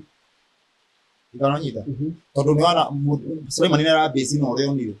 Nĩkananyita tondũ nĩ wana Sulaimani nĩ arabĩci na ũrĩa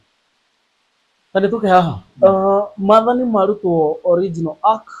onire. Tandĩ tũke haha maathani marutwo original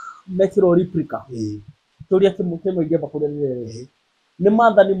ark mekĩrwo replica. Tũria kĩmwe ingĩamba kũrĩa rĩrĩ nĩ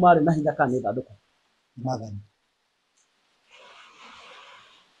maathani marĩ na hinya kana nĩ ithandũkũ? Maathani.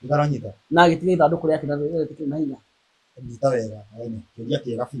 Nĩkananyita na gĩtiga ithandũkũ rĩake na hinya. Nyita wega kĩũria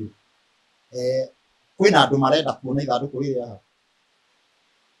kĩega biũ. Kwĩna andũ marenda kuona ithandũkũ rĩrĩ haha.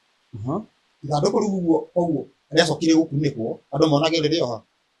 Ithandũkũ rĩu ũguo rĩacokire gũkunĩkwo andũ monage rĩrĩ haha.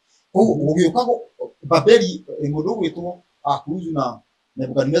 Koguo gũgĩũka Babeli mũndũ ũgwĩtwo Akuzu na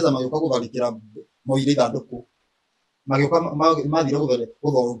Nebukadneza magĩũka gũtharĩkĩra moire ithandũkũ, magĩũka mathire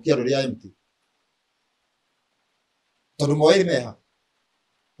gũthũkia rĩrĩa empty tondũ moĩ meha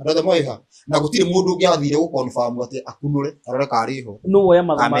andũ othe moĩ ha na gũtirĩ mũndũ ũngĩathire gũconfirm atĩ akunũre arore kana rĩho. Nũ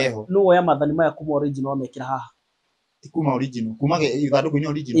woya maathani maya kuma original amekĩra haha? Ti kuma original, kuma ithandũkũ-inĩ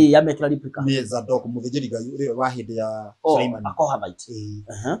original amekĩra replica. Nĩ Zadok mũthĩnjĩri Ngai ũrĩa wa hĩndĩ ya Sulaimani. Akohathite.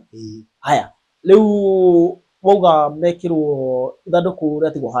 Haya rĩu wauga mekĩrwo ithandũkũ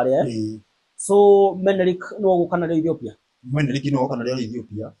rĩatigwo harĩa so Menelik nĩwe gũka narĩo Ethiopia? Menelik nĩwe gũka narĩo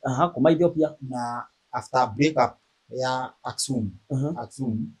Ethiopia kuma Ethiopia na after break up ya Aksum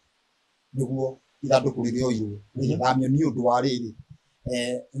nĩguo ithandũkũ rĩrĩoirwo rĩgĩthamio nĩ ũndũ wa rĩrĩ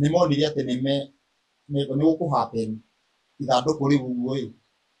nĩ monire atĩ nĩ gũkũhappen ithandũkũ rĩu ũguo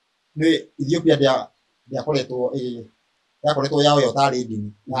nĩ Ethiopia ndĩakoretwo yao yo tarĩ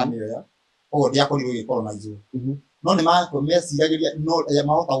ndini yamĩoya, koguo ndĩakorirwo ĩgĩcolonizwo. No nĩ meciragĩria no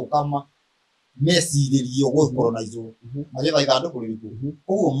mahota gũkama mecirĩrio gũcolonizwo magetha ithandũkũ rĩrĩkũ.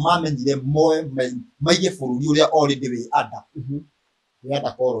 Koguo mamenyire moe maige bũrũri ũrĩa already wĩ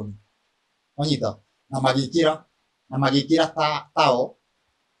under colony. Wanyita na magĩkĩra tao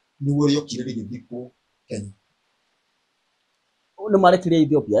nĩguo rĩokire rĩgĩthikwo Kenya. Nĩ marekire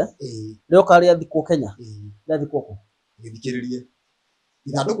Ethiopia rĩoka rĩathikwo Kenya? Rĩathikwo kũ? Gĩthikĩrĩrie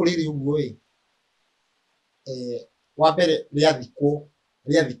ithandũkũ rĩrĩ ũguo wa mbere rĩathikwo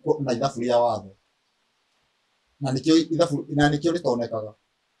na ithabu rĩa watho, na nĩkĩo rĩtonekaga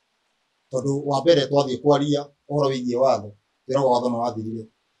tondũ wa mbere twathiĩ kwaria ũhoro wĩgiĩ watho twĩragwo watho nĩ wathirire.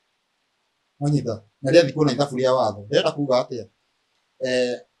 Wanyita na rĩathikwo na ithabu rĩa watho rĩrenda kuga atĩa?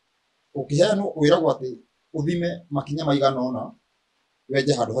 Ũkĩheanwo wĩragwo atĩ ũthime makinya maigana ũna,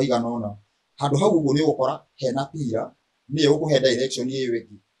 wenje handũ haigana ũna, handũ hau ũguo nĩ ũgũkora hena pira nĩyo ũkũhe direction ĩyo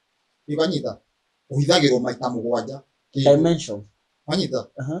ĩngĩ. Ũkanyita ũhithagĩrwo maita mũgwanja dimension. Wanyita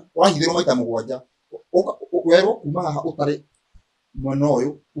ũrahithĩrwo maita mũgwanja werwo kuma haha ũtarĩ mwena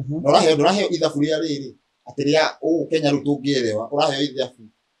ũyũ na ndũraheo ithabu rĩa rĩrĩ atĩ rĩa Kenya rĩu tũngĩelewa, ũraheo ithabu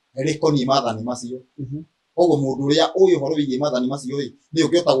rĩkoniĩ maathani macio. Koguo mũndũ ũrĩa ũĩ ũhoro wĩgiĩ maathani macio nĩ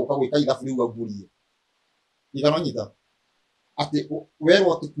ũngĩhota gũka gwĩka ithabu rĩu aumbũrie. Nĩkananyita atĩ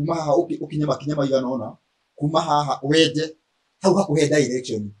werwo atĩ kuma haha ũkinye makinya maigana ũna, kuma haha wenje hau hakuhe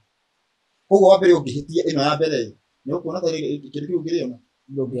direction. Koguo wa mbere ũngĩhĩtia ĩno ya mbere nĩ ũkuona ta kĩndũ kĩu ũngĩrĩona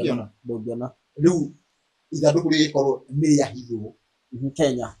ndũngĩona. Rĩu ithanduku rigikorwo nĩ rĩahithwo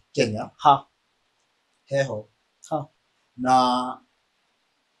Kenya heho na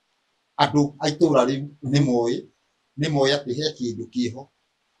andũ a itũra rĩu nĩ moĩ atĩ he kĩndũ kĩho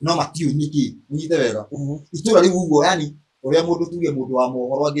no matiũĩ nĩkĩ ũnyite wega itũra rĩu uguo yani ũrĩa mũndũ tuge mũndũ wa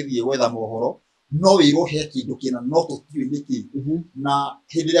mohoro angĩthiĩ gwetha mohoro no wĩrwo he kĩndũ kĩna no tũtiũĩ nĩkĩ na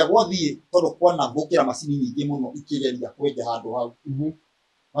hĩndĩ ĩrĩa gwathiĩ tondũ kwanathũkĩra macini nyingĩ mũno ikĩgeria kwenja handũ hau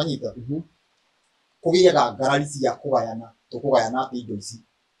wanyita kũgĩaga ngarari cia kũgayana tũkũgayana atĩ indo ici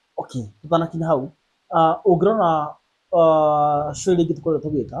tutanakinya hau ũngĩrora show rĩngĩ tũkoretwo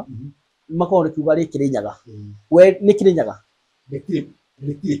tũgĩka makorwo nĩkiuga rĩ Kìrìnyaga we nĩ Kìrìnyaga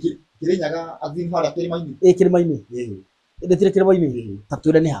Kìrìnyaga athini harĩa kĩrĩma-inĩ kĩrĩma-inĩ ndĩtire kĩrĩma-inĩ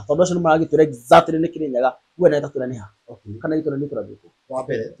tatwĩre nĩ ha tondũ acio nĩ maragĩtwĩra exactly nĩ Kìrìnyaga we nawe tatwĩre nĩ ha kana itũra nĩ itũra rĩrĩkũ wa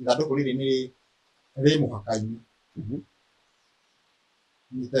mbere ithandũkũ rĩrĩ nĩ rĩ mũhaka-inĩ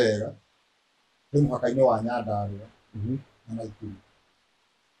nyita wega rĩ mũhaka-inĩ wa Nyandarua na Naikuru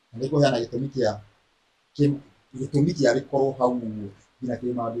na nĩkũheana gĩtũmi kĩa rĩkorwo hau ũguo nginya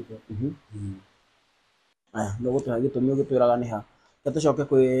kĩrĩmandĩko aya nĩ ũgũtũhe gĩtũmi ũgĩtwĩraga nĩ ha tũcoke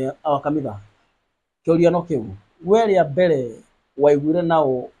kwĩ Kamitha kĩũria no kĩu we rĩa mbere waiguire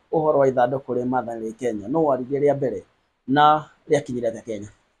naũ ũhoro wa ithandũkũ rĩa maathani rĩ Kenya no waririe rĩa mbere na rĩakinyire atĩa Kenya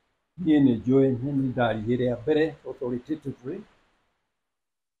niĩ nĩ njũĩ nĩ ndaririe rĩa mbere authoritatively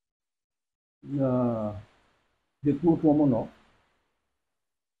na ngĩtuĩtwo mũno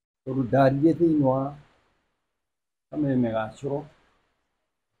tondũ ndaririe thĩinĩ wa kameme gacũro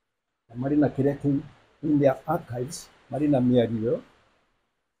na marĩ na kĩrĩa kĩu in their archives marĩ na mĩario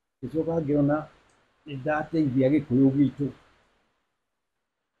ngĩcoka ngĩona nĩ ndateithia gĩkũyũ gitũ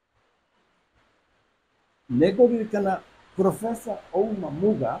nĩ ngũririkana Professor Ouma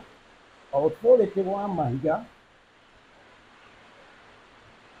Muga authority wa Mahiga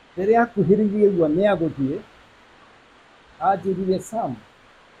rĩrĩa akuhĩrĩirie igua nĩ agũthiĩ anjĩrire Sam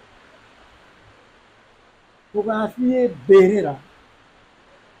tũgathiĩ mbĩrĩra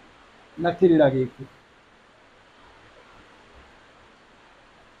na kĩrĩra gĩkĩ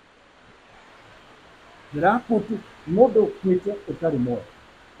ndĩrakũtu mũndũ ũkuĩte ũtarĩ muoyo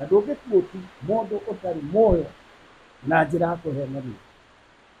na ndũngĩkũtu mũndũ ũtarĩ muoyo na njĩra ya kũhenania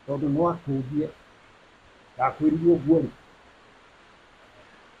tondũ no akũndie ndakwĩrire ũguo rĩ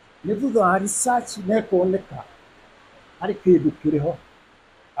nĩ thutha wa research nekoneka harĩ kĩndũ kĩrĩho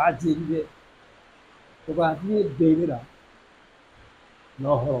anjĩrire tũgathiĩ mbĩrĩra na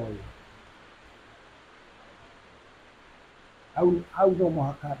ũhoro ũyũ hau no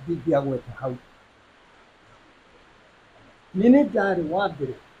mũhaka ndingĩagweta hau niĩ nĩ ndarĩ wa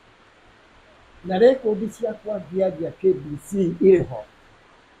mbere na rekondi ciakwa ngĩaria KBC ĩrĩho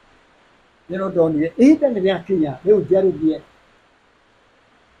nĩno ndonire ihinda nĩ rĩakinya rĩu njarĩrie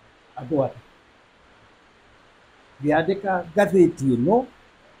andũ aya ngĩandĩka ngathĩti ĩno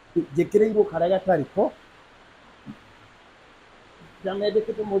njĩkĩrĩirwo karĩa gatarĩ ko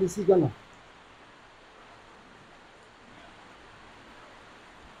ndamendĩkĩte mũri cigana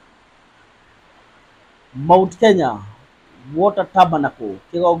Mount Kenya Water Tabernacle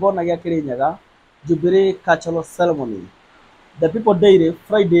kĩgongona gĩa Kìrìnyaga Jubilee Cultural Ceremony the People Daily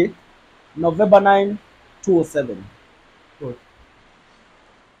Friday November 9 2007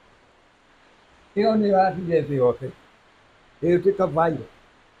 ĩyo nĩ yathire thĩ yothe ĩgĩtuĩka viral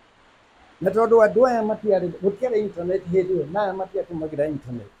na tondũ andũ aya matiarĩ gũtiarĩ internet hĩndĩ ĩyo na aya matiatũmagĩra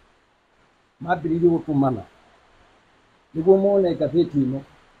internet mambĩrĩirie gũtũmana nĩguo mone ngathĩti ĩno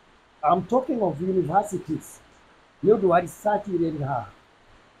I'm talking of universities nĩ ũndũ wa research ĩrĩa ĩrĩ haha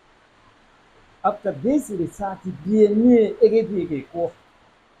after this research DNA ĩgĩthiĩ ĩgĩkwo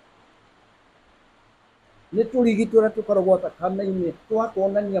nĩ tũrigi tũrĩa tũkoragwo thakame-inĩ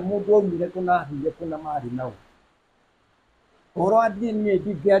twakonania mũndũ aumire kũna ahire kũna marĩ nau ũhoro wa DNA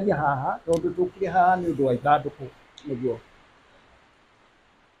ndingĩaria haha tondũ tũkire haha nĩ ũndũ wa ithandũkũ nĩguo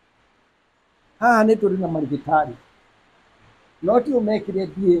haha nĩ tũrĩ na marigĩtarĩ no ti ũmekĩre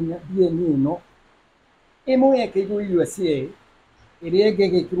DNA ĩno ĩmwe ĩkĩigwo USA ĩrĩa ĩngĩ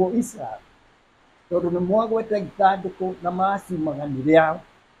ĩgĩkĩrwo Israel tondũ nĩ mwagweta ithandũkũ na maciumaga nĩ rĩao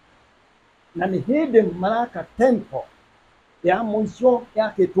na nĩ hĩndĩ maraka temple ya mũico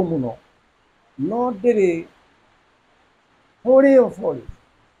yakĩtwo mũno no ndĩrĩ Holy of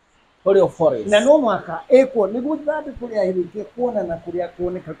Forest na no mwaka ĩkwo nĩguo ithandũkũ rĩahĩrĩkie kuonana kũrĩa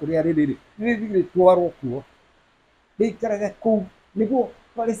kuoneka kũrĩa rĩrĩ rĩtwarwo kuo rĩikaraga kũu nĩguo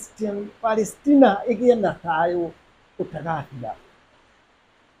Palestina ĩgĩe na thayũ ũtagathira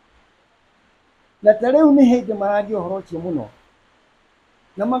na ta rĩu nĩ hĩndĩ maragia ũhoro ũcio mũno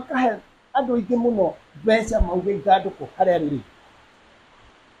na makahe andũ aingĩ mũno mbeca mauge ithandũkũ harĩa rĩrĩ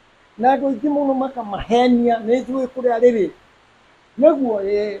na andũ aingĩ mũno makamahenia nĩ njũĩ kũrĩa rĩrĩ nĩguo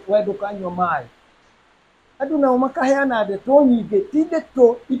wendo kanyua maĩ. Andũ nao makaheana ndeto nyingĩ, ti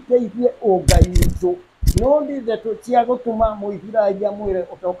ndeto iteithie ũngai witũ, no nĩ ndeto cia gũtũma mũithĩraeli amwĩre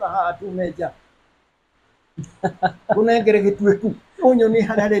ũtoka haha tume nja ũnengere gĩtue tu ũnyonie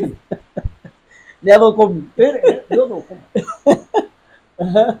harĩa rĩrĩ nĩ athũkũmi ndũthũkũma.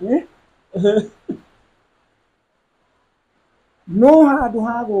 No handũ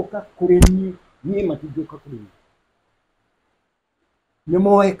ha gũka kũrĩ niĩ matingĩũka kũrĩ niĩ, nĩ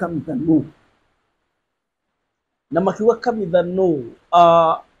moe Kamitha nũ na makiuga Kamitha nũ.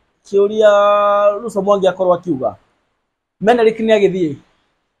 Kĩũria Ruco Mwangi akorwo akiuga Menelik nĩ agĩthiĩ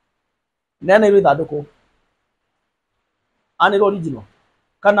neanĩirwo ithandũkũ, anĩrwo original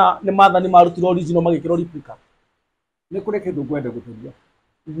kana nĩ maathani marutirwo original magĩkĩrwo replica. nĩ kũrĩ kĩndũ ngwenda gũtũria.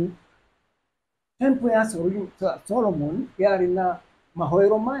 Temple ya Solomon yarĩ na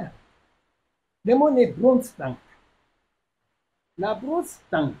mahoero maya, rĩmwe nĩ bronze tank, na bronze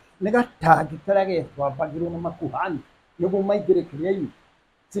tank nĩ gatangi karĩa getwambagĩrwo na makuhani nĩguo maingĩre kĩrĩa-inĩ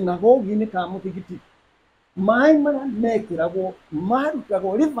sinagogi-inĩ ka mũthigiti. Maĩ marĩa mekĩragwo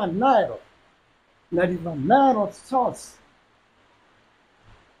marutagwo River Nile, na River Nile source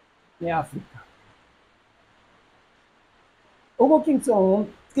nĩ Africa. Ũguo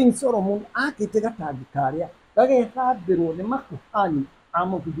King Solomon akĩte gatangi karĩa gagethambĩrwo nĩ makuhani a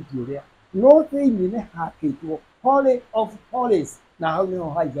mũthigiti ũrĩa, no thĩinĩ nĩ hakĩtwo Holy of Holies, na hau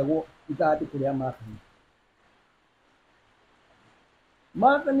nĩho haigagwo ithandũkũ rĩa mathani.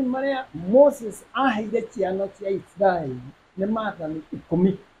 Mathani marĩa Moses aheire ciana cia Israeli nĩ mathani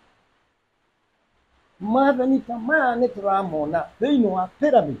 10. Mathani ta maya nĩ tũramona thĩinĩ wa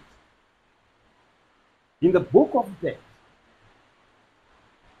pyramid in the book of death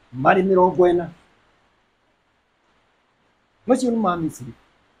marĩ 40. Macio nĩ ma Misiri,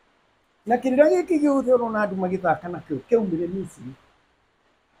 na kĩrĩra gĩkĩ gĩothe ũrona andũ magĩthaka nakĩo kĩaumire Misiri.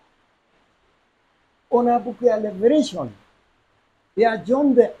 Ona mbuku ya Revelation ya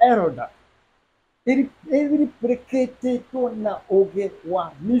John the Elder ĩreplicatĩtwo na ũgĩ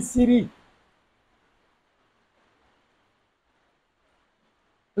wa Misiri.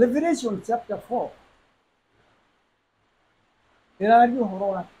 Revelation chapter 4 ĩraria ũhoro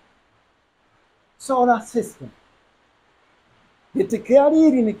wa solar system. Gĩtĩ kĩa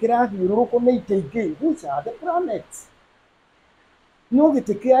riri nĩ kĩrathiũrũrũkwo nĩ itĩ ingĩ, which are the planets. No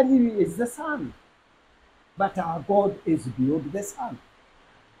gĩtĩ kĩa riri is the sun, but our God is beyond the sun.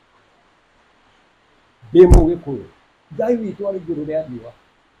 Ndĩ Mũgĩkũyũ, Ngai witũ arĩ igũrũ rĩa riũa,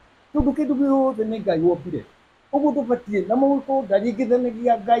 tondũ kĩndũ gĩothe nĩ Ngai wombire. Ũguo ndũbatiĩ na Mũgĩkũyũ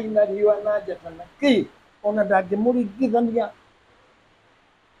ndaringithanagia Ngai na riũa na njata na kĩ, ona ndangĩmũringithania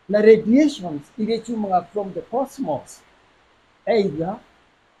na radiations iria ciumaga from the cosmos, either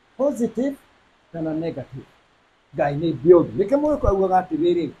positive kana negative. Ngai nĩ beyond. Nĩkĩ Mũgĩkũyũ augaga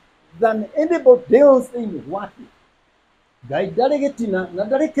atĩrĩrĩ, than anybody else in what? Ngai ndarĩ gĩtina na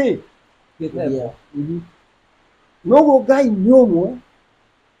ndarĩ kĩ gĩthemba. Noguo Ngai nĩ ũmwe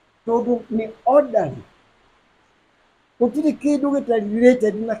tondũ nĩ orderly. Gũtirĩ kĩndũ gĩtarĩ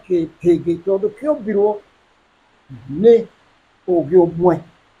related na kĩngĩ tondũ kĩombirwo nĩ ũgĩ ũmwe.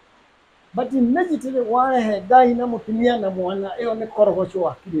 But immediately warehe Ngai na mũtumia na mwana, ĩyo nĩ korogoco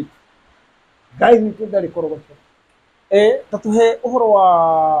wakirĩte. Ngai witũ ndarĩ korogoco. Ta tũhe ũhoro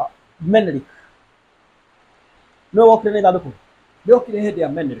wa Menelik. Nĩwe wokire na ithandũkũ? Ndĩokire hĩndĩ ya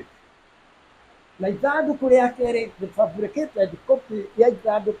Menelik. Na ithandũkũ rĩa kerĩ, the fabricated copy ya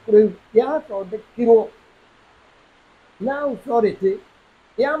ithandũkũ rĩu yathondekirwo na authority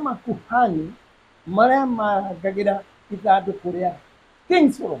ya makuhani marĩa marangagĩra ithandũkũ rĩa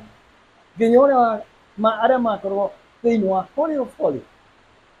King Solomon, nginya ũrĩa arĩa makorwo thĩinĩ wa Holy of Holies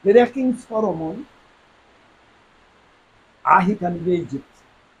rĩrĩa King Solomon ahikanire Egypt,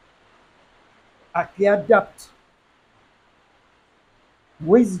 akiadapt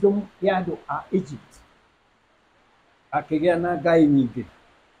wisdom ya andũ a Egypt, akĩgĩa na ngai nyingĩ.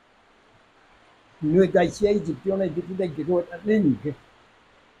 Nĩ ngai cia Egypt ona ingĩ ndaingĩgweta nĩ nyingĩ.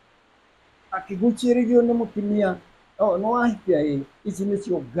 Akĩgucĩrĩrio nĩ mũtumia, nĩ wahikia ici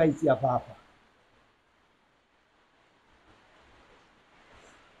nĩcio ngai cia baba.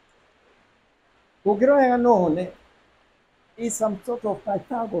 Ũngĩrora no one is some sort of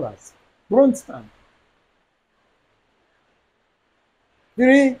Pythagoras, bronze stand.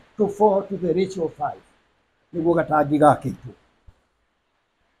 3 to 4 to the ratio of 5. Nĩguo gatangi gakĩtwo.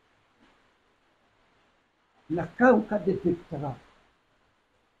 Na kau kadepictaga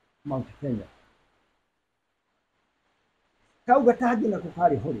Mount Kenya. Kau gatangi nako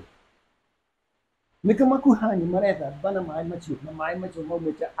karĩ hori. nä kä makuhani maretha bana maä macio na maä macio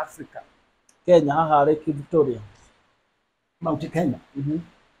maumä te Africa Kenya haha Lake Victoria. Mount Kenya.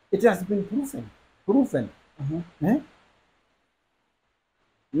 It has been proven.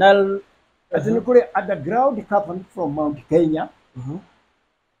 Nile. Ati nä kå rä underground cavern from Mount Kenya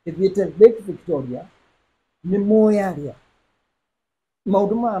ithiäte Lake Victoria nä moyaria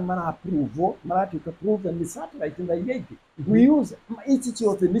maundu maya marapruvwo maratuika proven ni satellite na iria ingĩ we use ici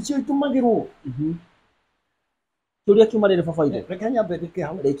ciothe nĩcio itumagĩrwo Turia kiuma rĩrĩ baba-inĩ reke nyambe ndĩke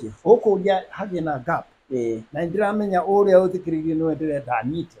hau rĩkia ũkũria hagie na gap na ndiramenya ũrĩa ũthikĩrĩirie nĩwe ndĩrenda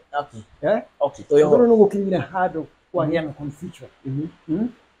nyite okay tondũ nĩ gũkinyire handũ kwagĩa na confusion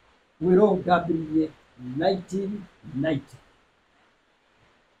wĩra ũyũ ndambĩrĩirie 1990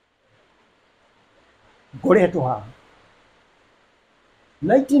 ngoretwo haha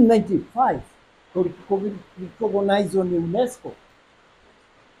 1995 recognize ni UNESCO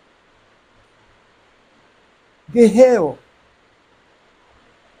ngĩheo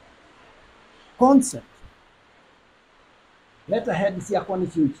concept letterhead ciakwa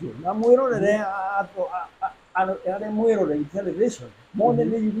nĩcio icio na mwĩrorere arĩa mwĩrorere television mone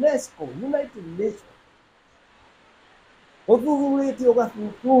nĩ UNESCO United Nations ũthuthurĩtie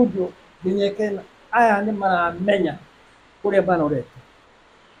ũgathuthurio nginya aya nĩ maramenya kũrĩa manorete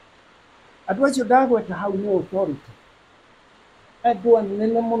andũ acio ndagweta hau nĩ authority andũ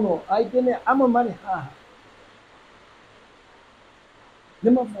anene mũno aingĩ nĩ amwe marĩ haha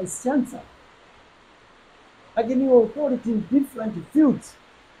nĩ ma vice chancellor angĩ nĩ authority in different fields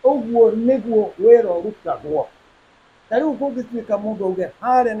ũguo nĩguo wĩra ũrutagwo ta rĩu kũngĩtuĩka mũndũ auge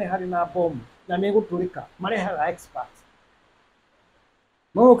harĩa nĩ harĩ na bomu na nĩ gũtũrĩka marehaga experts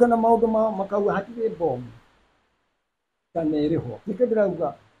maũka na maũndũ mao makauga hatirĩ bomu kana ĩrĩ ho nĩkĩo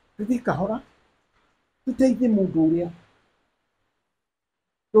ndĩrauga tũthiĩ kahora tũteithie mũndũ ũrĩa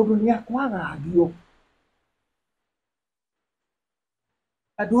tondũ nĩ akwagagio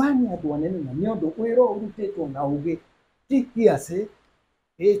andũ aya nĩ andũ anene na nĩ ũndũ wĩra ũrutĩtwo na ũgĩ ti kiaci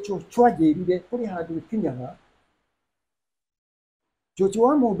ĩcũcwanjĩrire kũrĩ handũ ĩkinyaga cũcũ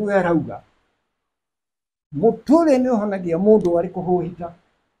wa mũndũ ũyũ arauga mũtũrĩ nĩ ũhonagia mũndũ arĩ kũhũhita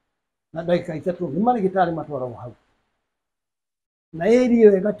na ndagĩka ithatũ nĩ marĩgĩtarĩ matwaragwo hau na area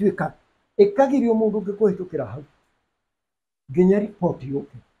ĩyo ĩgatuĩka ĩkagirio mũndũ ũngĩ kũhĩtũkĩra hau nginya riboti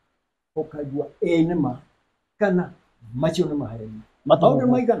yũke ũkaigua nĩ ma kana macio nĩ maheni maũndũ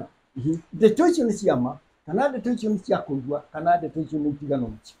maigana ndeto icio nĩ ciama kana ndeto icio nĩ cia kũigua kana ndeto icio nĩ itigano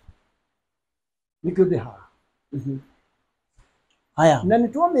nacio nĩkĩo ndĩ haha haya na nĩ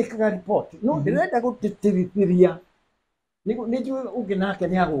twamĩkaga riboti no ndĩrenda gũtĩtĩrithĩria nĩ njũĩ ũngĩ nake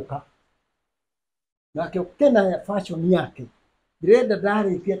nĩ agũka nake ũkena fashion yake ndĩrenda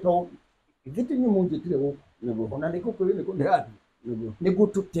ndarĩkia to gĩtũmi mũnjĩtire gũkũ ona nĩ gũkũ nĩ ndĩrathiĩ nĩguo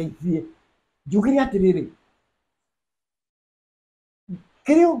tũteithie njugire atĩrĩrĩ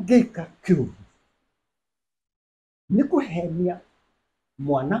kĩrĩa ũngĩka kĩũru nĩ kũhenia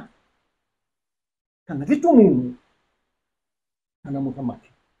mwana kana gĩtumumu kana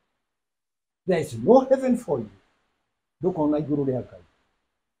mũthamaki there is no heaven for you ndũkona igũrũ rĩa Ngai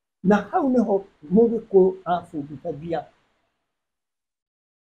na hau nĩho mũgĩkũyũ abundithagia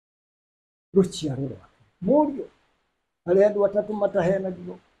rũciaro rwake mũriũ harĩ andũ atatũ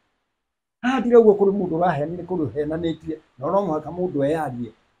matahenagio haha ndirauga kũrĩ mũndũ ũrahenire kũrĩ ũhenanĩtie na no mũhaka mũndũ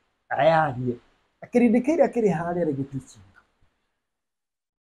ayarie akĩrĩndĩ kĩrĩa kĩrĩ harĩa rĩgĩtucinga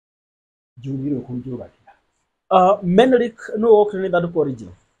njũgire kũnjũragia Menelik nĩ wokire nĩ ithandũkũ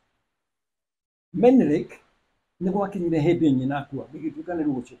original Menelik nĩ gwakinyire hĩndĩ nyina akua gĩgĩtuĩka nĩ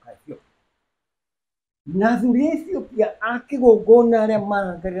rũgũcoka Ethiopia na athuri a Ethiopia a kĩgongona arĩa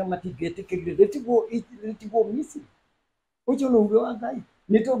marangarĩra matingĩetĩkĩrire rĩtigwo Misiri ũcio nĩ uge wa Ngai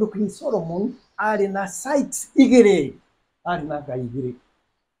nĩ tondũ King Solomon arĩ na sites igĩrĩ arĩ na Ngai igĩrĩ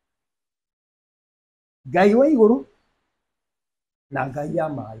Ngai wa igũrũ na Ngai ya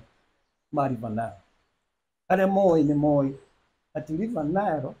maĩ ma River Nile arĩa moĩ nĩ moĩ atĩ River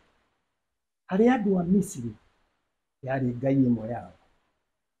Nile harĩ andũ a Misiri yarĩ Ngai ĩmwe yao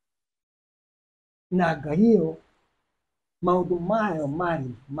na Ngai ĩyo maũndũ mayo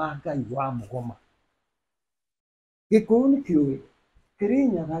marĩ ma Ngai wa mũgoma Gĩkũyũ nĩ kĩũĩ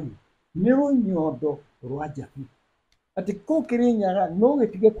Kìrìnyaga nĩ rũnyondo rwa njati atĩ kũu Kìrìnyaga no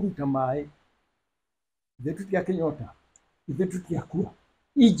gĩtige kũruta maĩ ithuĩ tũtiakĩnyota ithuĩ tũtiakua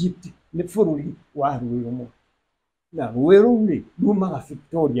Egypt nĩ bũrũri wa rũĩ rũmwe na rũĩ rũu rĩ rumaga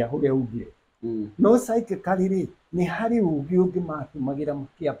Victoria ũrĩa ugire no psychically nĩ harĩ ũgĩ ũngĩ matũmagĩra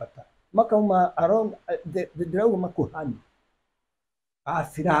makĩambata makauma around ndĩrauga makuhani a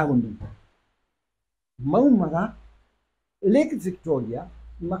Firaũni maumaga Lake Victoria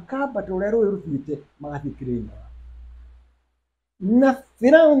makamba tore rũĩ rũthiĩte magathiĩ Kìrìnyaga. Na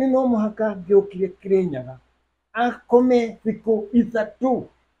Firaũni no mũhaka angĩũkire Kìrìnyaga akome thikũ ithatũ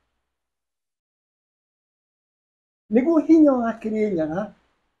nĩguo hinya wa Kìrìnyaga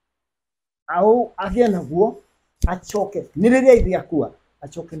agĩe naguo acoke nĩ rĩrĩa ithe akua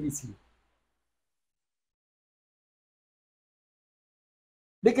acoke Misiri.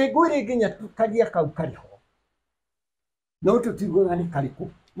 Reke ngwĩre nginya kagia kau kariho no tũtiugaga nĩ karĩkũ.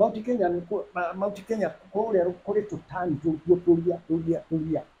 Mount Kenya kũrĩa kũrĩ tũtani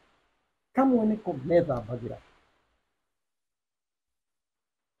tũria kamwe nĩko methambagĩra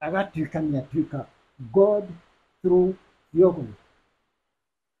agatuĩka nĩatuĩka God through Yahweh.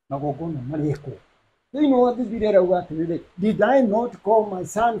 Magongona marĩkwo thĩinĩ wa Bibilia ĩrauga atĩrĩrĩ, did I not call my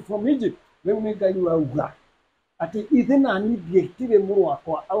son from Egypt? Rĩu nĩ Ngai urauga atĩ ithe nani ndiĩtire mũrũ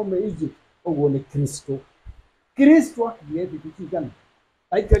wakwa aume Egypt. Ũguo nĩ Kristo. Kristo akire thikũ cigana?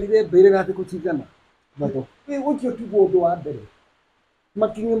 Aikarire mbĩrĩra thikũ cigana? Matho ũcio tiguo ũndũ wa mbere.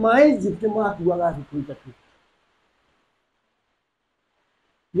 Makinya ma Egypt makuaga thikũ ithatũ.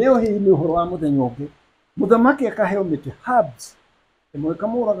 Leo hii nĩ ũhoro wa mũthenya ũngĩ. Mũthamaki akaheo mĩtĩ herbs ĩmwe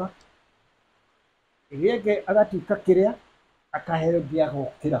ĩkamũraga, ĩrĩa ĩngĩ agatuĩka kĩrĩa akaheo ĩngĩ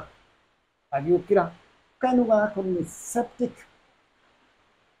agokĩra. Agĩũkĩra kanua gake nĩ septic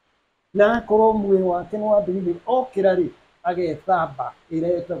na akorwo mwĩrĩ wake nĩ wambĩrĩirie okĩra rĩ agethamba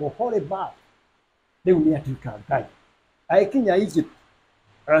ĩrĩa ĩtagwo holy bath. Rĩu nĩ atuĩka Ngai. Agĩkinya Egypt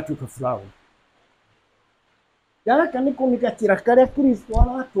agatuĩka Firaũni. Gaka nĩ kũnĩgatĩra karĩa Kristo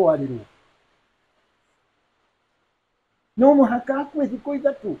aratwarĩrwo. No mũhaka akue thikũ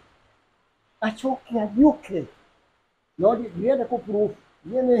ithatũ acoke agĩũke. No ndĩrenda kũ-proof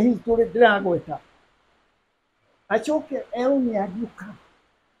niĩ nĩ history ndĩragweta. Acoke nĩ agĩũka.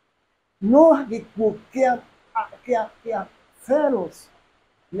 No gĩkuũ kĩa Pharaohs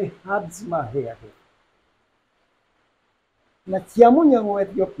nĩ herbs maheagwo. Na ciamunyagwo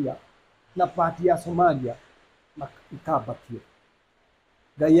Ethiopia na pati ya Somalia ikambatio.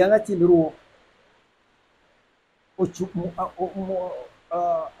 Ngai agacinĩrwo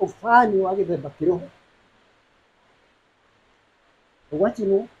ũbani wa gĩthemba kĩrĩho.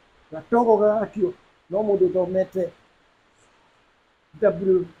 Ũgacinwo gatogo gagakio. No mũndũ ũthomete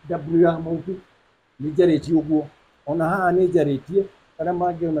W ya mũndũ nĩ njarĩtie ũguo. Ona haha nĩ njarĩtie arĩa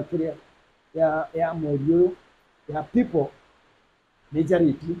mangĩona kĩrĩa ya mweri ũyũ ya people nĩ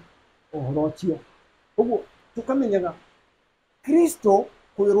njarĩtie ũhoro ũcio. Ũguo tũkamenyaga Kristo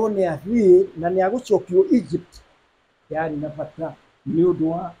kwĩrwo nĩ athiĩ na nĩ agũcokio Egypt yarĩ na bata nĩ ũndũ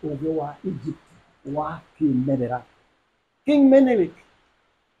wa ũũgĩ wa Egypt wa kĩmerera. King Menelik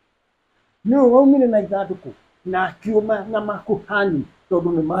nĩwe waumire na ithandũkũ na akiuma na makuhani tondũ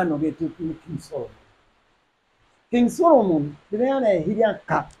nĩ manogetio nĩ King Solomon. King Solomon rĩrĩa arehire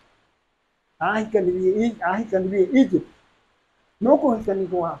aka ahikanirie Egypt. No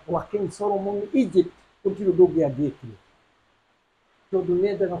kũhikania gwa King Solomon Egypt gũtirĩ ũndũ ũngĩ angĩkire tondũ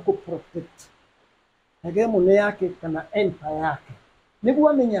nĩendaga kũ-protect hegemony yake kana empire yake nĩguo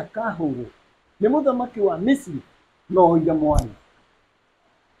amenya akahũrwo nĩ mũthamaki wa Misiri no oire Mwangi.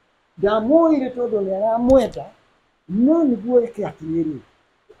 Ndamuoire tondũ nĩ aramwenda no nĩguo eke atĩrĩrĩ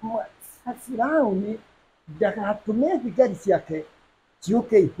Firaũni ndagatũme thigari ciake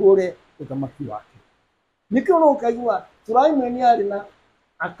ciũke ihũre ũthamaki wake. Nĩkĩo no ũkaigua Sulaimani arĩ na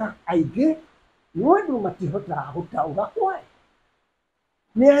aka aingĩ no andũ matihotaga gũtaũra why.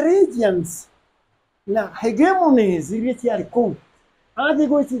 Nĩ Arabians na hegemonies iria ciarĩ kũu. Athiĩ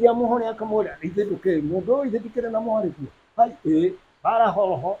gwĩciria mũhore akamwĩra ithe ndũkĩrĩ mũndũ ũyũ ithe ndikĩrĩ na mũhore kuo. Hai bara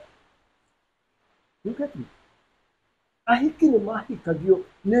hoho. Nĩkĩo ahikire mahikagio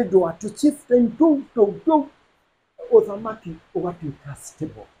nĩ ũndũ wa chieftain tũu ũthamaki ũgatuĩka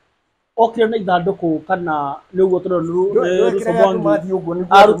stable. Okire na ithandũkũ kana nĩ ũguo tondũ nĩ Ruco Mwangi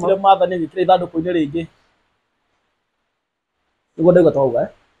arutire mathani gĩkĩra ithandũkũ-inĩ rĩngĩ. Nĩguo ndaigua twauga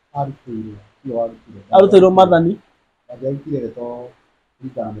arutĩirwo mathani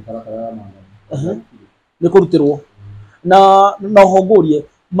nĩ kũrutĩrwo na ho ngũrie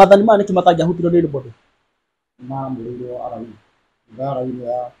mathani maya nĩkĩ matangĩahutirwo nĩ mũndũ. Mamũrĩirwo Arabi. Arabi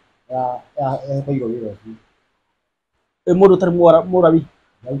ya koiro wĩra ũcio. Mũndũ ũtarĩ Mũrabi.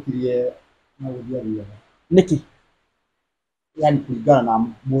 Yautirie na gũthiathiaga. Nĩkĩ? Yani kũringana na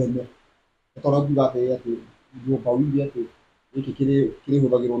mwene. Tondũ ngiuga atĩ nyũmba wĩirie atĩ gĩkĩ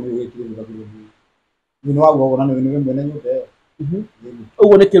kĩrĩhũthagĩrwo nĩ ũyũ kĩrĩhũthagĩrwo nĩ ũyũ. Nĩ waguo ona nĩ mwene nyũmba ĩyo.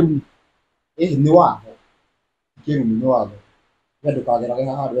 Ũguo nĩ kĩrumi. Nĩ watho. Kĩrumi nĩ watho. Wee ndũkagerage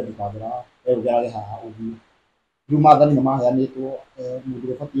haha wee ndũkagera haha wee ũgerage haha ũthiĩ. Rĩu mathani nĩ maheanĩtwo mũndũ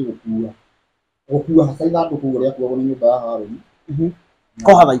ũrĩa ũbatiĩ gũkua haca ithandũkũ ũguo rĩakuagwo nĩ nyũmba ya Harũni.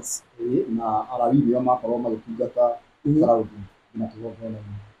 Kohathites na arawiri makorwo magĩtungata Firaũni na kĩgongona.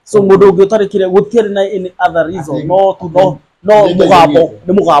 so mũndũ ũngĩ ũtarĩkire gũtiarĩ na any other reason no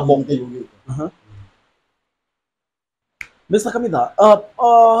mũgambo. Mr. Kamitha,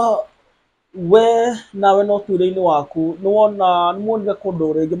 we nawe no tuĩre-inĩ waku nĩ muonire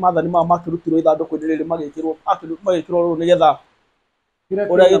kũndũ rĩngĩ maathani maya makĩrutirwo ithandũkũ-inĩ rĩrĩ magĩkĩrwo rũũ nĩgetha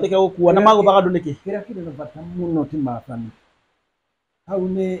ũrĩa gĩtĩkĩra gũkua na magũthaga andũ nĩkĩ? Kĩrĩa kĩrĩ na bata mũno ti maathani. Hau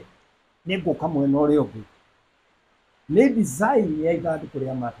nĩ ngũka mwena ũrĩa ũngĩ. Nĩ design ya ithandũkũ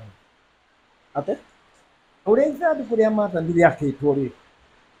rĩa maathani. Ate? Ũrĩa ithandũkũ rĩa maathani rĩakĩtwo rĩ,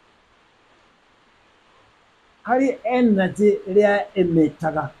 harĩ energy ĩrĩa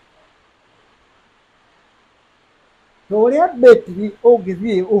ĩmĩtaga. Ta ũrĩa betri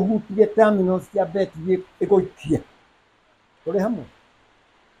ũngĩthiĩ ũhutie terminals cia betri ĩgũikia. Tũrĩ hamwe?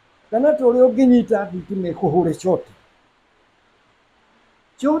 Kana ta ũrĩa ũngĩnyita thitima ĩkũhũre short.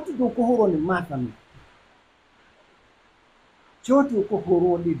 Short ndũkũhũrwo nĩ maathani. Short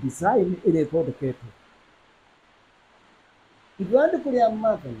ũkũhũrwo nĩ design ĩrĩa ĩthondeketwo. Ithandũkũ rĩa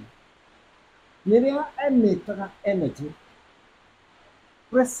maathani nĩrĩa emĩtaga energy.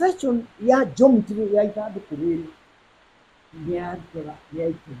 Precision ya geometry ya ithandũkũ rĩrĩ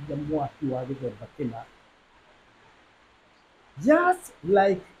nĩyaitĩrĩria mwaki wa gĩthemba kĩna. Just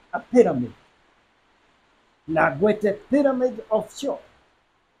like a pyramid. Na gwete pyramid of shore.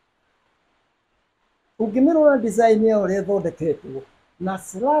 Ũngĩmĩrora design ya ũrĩa ĩthondeketwo na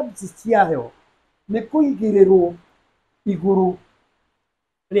slabs ciayo nĩ kũigĩrĩrwo igũrũ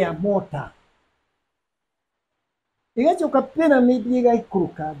rĩa mortar. Igacoka pyramid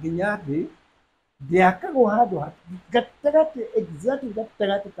ĩgaikũrũka nginya thĩ, ndĩakagwo handũ gatagatĩ, exactly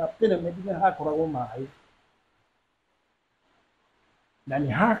gatagatĩ ka pyramid nĩ hakoragwo maĩ. Na nĩ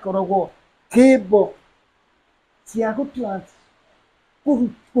hakoragwo cable cia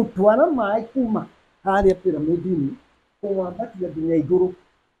gũtwara maĩ kuma harĩa pyramid-inĩ kũmwambatia nginya igũrũ.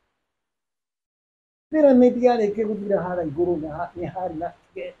 Pyramid yarĩkia gũthira harĩa igũrũ nĩ harĩ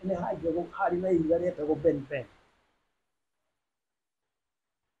na ihiga rĩetagwo Ben.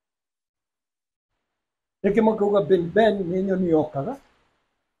 Rĩngĩ makauga Ben nĩ nyoni yokaga,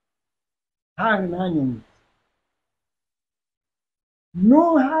 harĩ na nyoni. No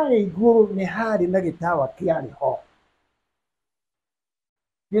harĩa igũrũ nĩ harĩ na gĩtawa kĩarĩ ho.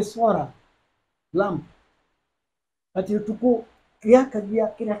 Gĩcora lamp. Atĩ ũtukũ gĩakagia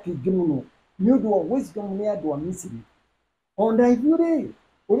kĩrĩa kĩingĩ mũno nĩ ũndũ wa wisdom nĩ andũ a Misiri. Ona ithuĩ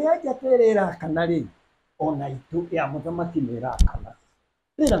ũrĩa njata ĩrĩa ĩrakana rĩ, ona itũ ya mũthamaki nĩ ĩrakana.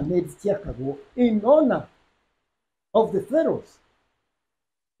 Pyramid ciakagwo in honor of the pharaohs.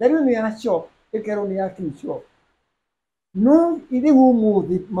 Rĩu nĩ ya shop, ĩkerwo nĩ ya king shop. No rĩu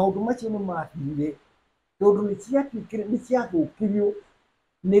ũmũthĩ maũndũ macio nĩ mathirire tondũ nĩ ciathũkirio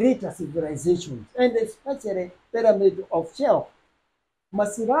nĩ later civilizations and especially pyramid of shell.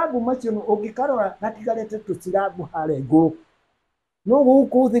 Masirabu macio ũngĩkarora gatigarĩte tũcirabu harĩa igũrũ. No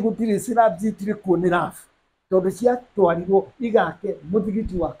gũkũ thĩ gũtirĩ slabs itirĩ kuo nĩ rabu tondũ ciatwarirwo igake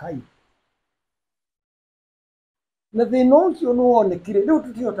mũthigiti wa Kairo. Na thĩna ũcio nĩ wonekire, rĩu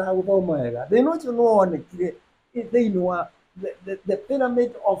tũtihotaga gũthoma wega, thĩna ũcio nĩ wonekire thĩinĩ wa the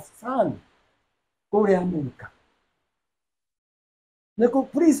pyramid of sun kũrĩa Amerika. Nĩkũ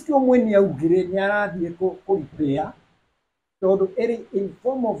priest ũmwe nĩ augire nĩ arathiĩ kũrepair tondũ ĩrĩ in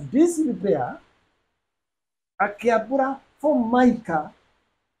form of disrepair, akĩambũra formica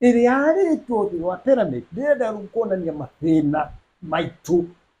ĩrĩa yarĩtwo thĩ wa pyramid. Ndĩrenda rĩu kuonania mathĩna maitũ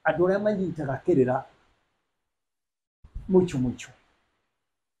andũ arĩa manyitaga kĩrĩra mũico.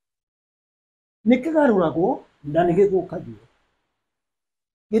 Nĩ kĩgarũragwo na nĩ gĩthũkagio.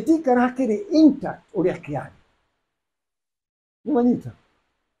 Gĩtikara kĩrĩ intact ũrĩa kĩarĩ. Nĩ wanyita?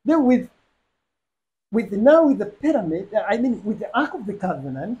 Then with the pyramid, I mean with the Ark of the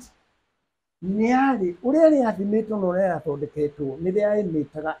Covenant, nĩ yarĩ ũrĩa rĩathimĩtwo na ũrĩa yathondeketwo nĩ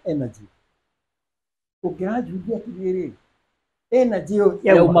rĩaĩmĩtaga energy. Ũngĩranjuithia atĩrĩrĩ, energy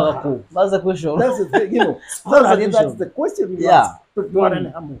yaumaga kũ? That's the question. That's the thing, you know. That's the question we ask. Tutwarane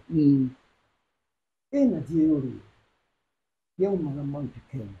hamwe. Energy ĩyo yaumaga Mount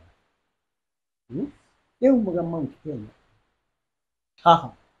Kenya. Yaumaga Mount Kenya.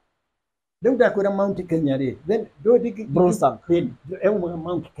 Haha. Rĩu ndakwĩra Mount Kenya rĩ, then yaumaga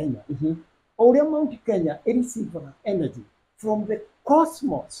Mount Kenya. O ũrĩa Mount Kenya ĩrecivaga energy from the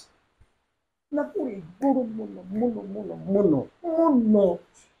cosmos. Na kũrĩ igũrũ mũno.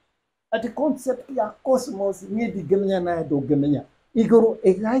 Atĩ concept ya cosmos niĩ ndingĩmenya nawe ndũngĩmenya. Igũrũ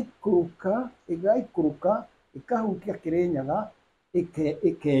ĩgaikũrũka ĩkahutia Kìrìnyaga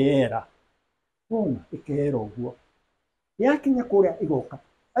ĩkeyera. Wona ĩkeyera ũguo. yakinya kuria igoka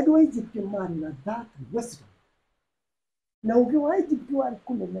andu a Egypt mari na that wisdom na ugi wa Egypt wari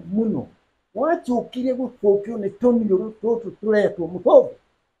kunene muno wachukire guthukio ni tumiro tutu turetwo mutobe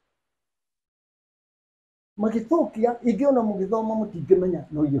magithukia ingiona mugithoma mutingimenya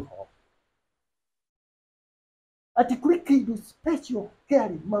no iho ati kuri kindu special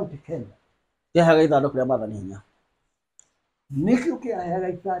kari Mount Kenya Kĩaheaga ithandũkũ rĩa mathani hinya. nikio kĩaheaga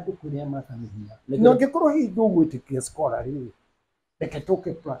ithandũkũ rĩa mathani hinya na ngĩkorwo hihi ndũgwĩtĩkia scholar rĩ reke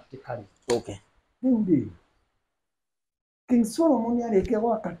tũke practically. Okay. Rĩu King Solomon arĩkia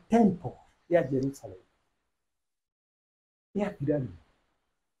gwaka temple ya Jerusalem yathira rĩ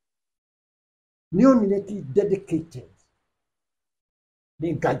nĩonire ti dedicated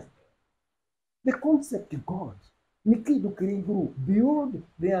nĩ Ngai. The concept of God ni kindu kiri iguru beyond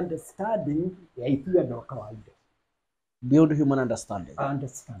the understanding ya ithuĩ andũ a kawaida. Beyond human understanding.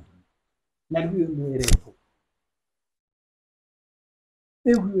 Na rĩu nĩeretwo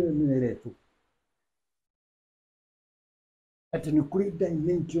atĩ nĩ kũrĩ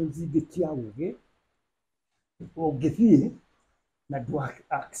dimensions ingĩ cia ũgĩ ũngĩthiĩ na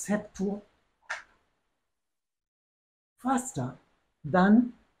acceptwo faster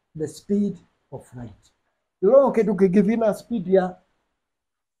than the speed of light. You're kindu kĩngĩthiĩ na speed ya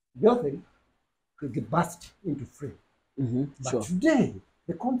gĩothe kĩngĩburst into flame. But today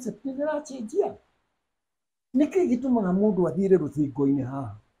the concept is ĩrachenjia. Nĩkĩ gĩtũmaga mũndũ athiĩre rũthingo-inĩ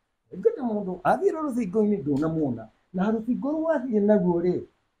haha? Ngĩta mũndũ athiĩre rũthingo-inĩ ndũnamuona na rũthingo rũu athiĩ naruo rĩ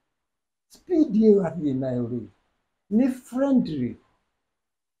speed ĩyo athiĩ nayo rĩ nĩ friendly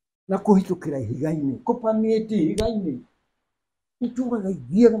na kũhĩtũkĩra ihiga-inĩ kũpamĩte ihiga-inĩ itũraga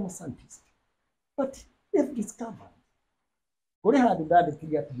ithiaga ma scientist. But if discovered kũrĩ handũ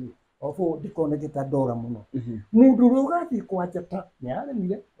ndandĩkire atĩ ofo ndikoneketa ndora mũno mũndũ ũrĩa ũgathiĩ kwa njata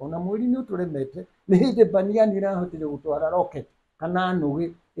nĩaremire ona mweri nĩ ũtũremete nĩ hĩndĩ baniani ĩrahotire gũtwara rocket kana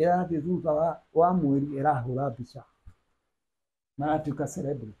nũgĩ ĩrathiĩ thutha wa mweri ĩrahũra mbica na atuĩka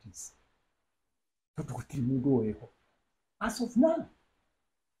celebrities tondũ gũtirĩ mũndũ ũĩho as of now.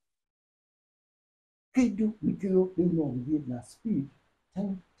 Kĩndũ nĩkĩo rĩu no gĩthiĩ na speed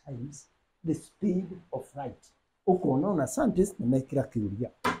 10 times the speed of light. Ũkona ona scientists nĩmekĩra kĩũria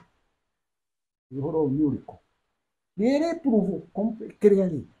ũhoro ũyũ nĩ ũrĩkũ nĩrĩ prove kĩrĩa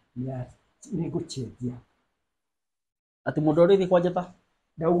rĩ nĩ gũcenjia atĩ mũndũ ũrĩa ũrĩthiĩ kwa njata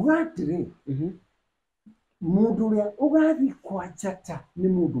ndauga atĩrĩ mũndũ ũrĩa ũgathiĩ kwa njata nĩ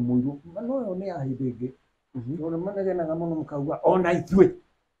mũndũ mũirũ no ĩyo nĩ ya hĩndĩ ĩngĩ tondũ manegenaga mũno mũkauga ona ithuĩ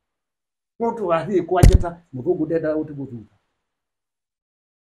no tũgathiĩ kwa njata mũthũngũ ndendaga gũtigwo thutha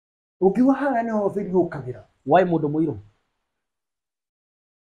ũkiuga haha nĩho ũtheri ũkagĩra. Why mũndũ mũirũ?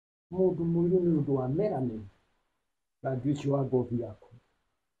 Mũndũ mũirũ nĩ ũndũ wa melanin rangi ũcio wa ngothi yaku.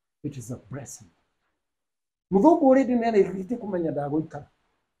 It is a blessing. Mũthũngũ already nĩarĩkĩtie kũmenya ndagũikara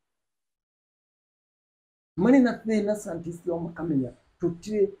marĩ na thĩna scientist o makamenya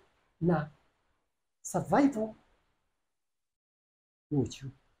tũtirĩ na survival ũcio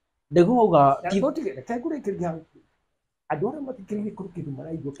ndĩgũga reke ngũrĩkĩria andũ arĩa matikĩrĩire kũrĩ kĩndũ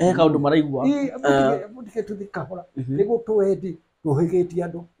maraigua kaũndũ maraigua mũtike tũthiĩ kahora nĩguo tũwendi tũhĩgĩtie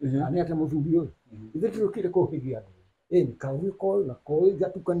andũ na nĩ atĩ mũthuri ũyũ ithuĩ tũrũkĩire kũhĩgia andũ nĩ kaũĩ koĩ na koĩ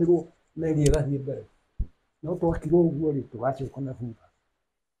gatukanĩrwo na ĩrĩa ĩgathiĩ mbere no twakirwo ũguo rĩ tũgacoka na thutha.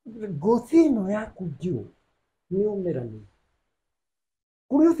 Ngothi ĩno yaku njirũ nĩ ũmerani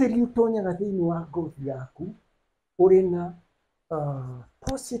kũrĩ ũtheri ũtonyaga thĩinĩ wa ngothi yaku ũrĩ na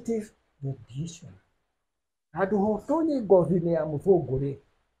positive radiation. Handũ ha ũtonye ngothi-inĩ ya mũthũngũ rĩ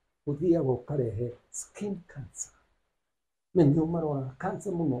ũthiaga ũkarehe skin cancer. Nĩo marona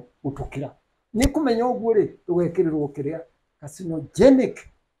cancer mũno gũtũkĩra. Nĩ kũmenya ũguo rĩ tũgekĩrĩrwo kĩrĩa carcinogenic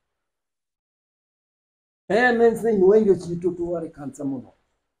elements thĩinĩ wa irio citũ tũrarĩ cancer mũno.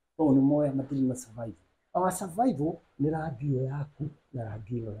 Tondũ nĩ moya matirĩ na survival. Our survival nĩ rangi ũyũ yaku na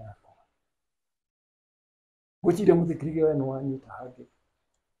rangi ũyũ yakwa. Gwĩciria mũthikĩrĩria we nĩ wanyita hangĩ.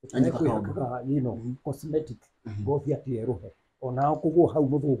 Kwĩhakaga cosmetic ngothi atĩ yerũhe ona kũgũa hau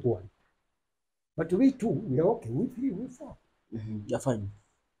mũthũngũ arĩ. But we too, we are okay, we 3, we 4. You're fine.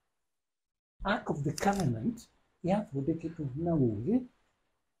 Ark of the Covenant yathondeketwo na ũgĩ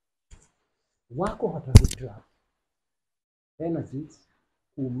wa kũhota gũtrap energies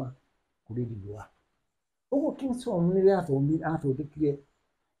kuma kũrĩ riũa. Ũguo King Solomon rĩrĩa athondekire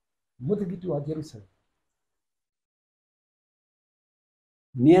mũthigiti wa Jerusalem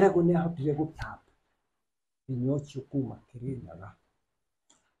nĩeragwo nĩahotire gũtap hinya ũcio kuma Kìrìnyaga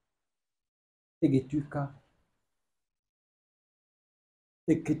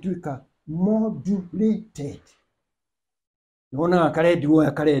ĩgĩtuĩka modulated. Nĩwonaga karendi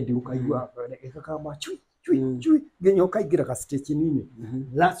woya karendi ũkaigua gĩkakamba chui chui nginya ukaingira ka stage nini.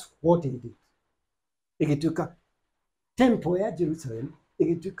 That's what it did. Igituika temple ya Jerusalem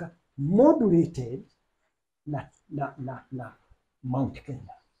igituika modulated na Mount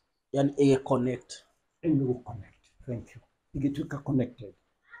Kenya. Yani ige connect. Connect. Thank you. Igituika connected.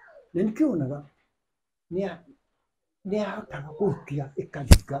 Nikiona ni ahota gukia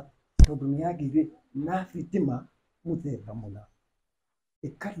ikariga tondu ni agire na thitima muthemba muna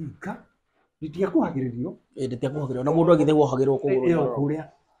ikariga ritia kuhagiririo na mundu agithe kuhagirwo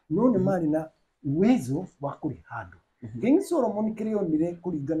kuria no ni mari na uwezo wa kuri handu. King Solomon kirionire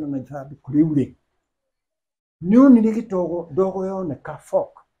kuringana na ithandũkũ riu ri ni onire gitogo ndogo yoneka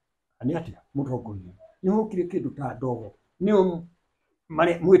fork ani atia mutongoria ni hokire kindu ta ndogo ni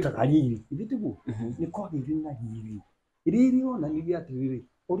mare mwitaga riri ithitugu ni kwagiri na riri ona ni atiriri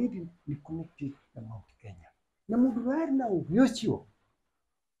already ni connected na Mount Kenya na mundu wari na ubiocio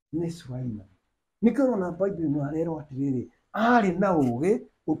ni Swaina nikoro na Bible no arero atiriri ari na uge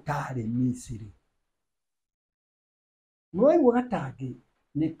utari Misiri no gatangi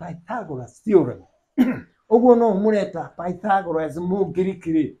ni Pythagoras theorem oguo no mureta Pythagoras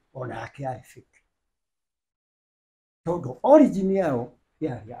mungirikiri ona ake arifik todo origin yao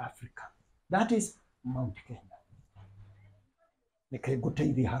ya Africa, that is Mount Kenya.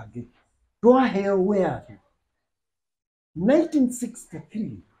 Nikaiguteithia hangi twaheo weathi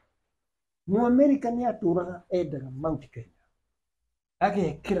 1963 Mũamerika ni atũraga endaga Mount Kenya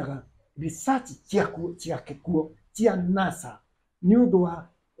agekiraga research ciake kuo cia NASA ni undu wa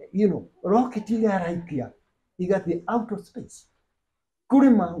rocket ile araikia igathi out of space kuri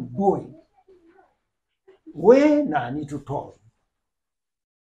maboy we na ni tuto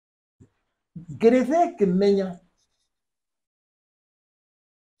gerethe kimenya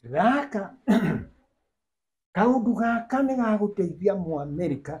raka kaundu gaka ni gaguteithia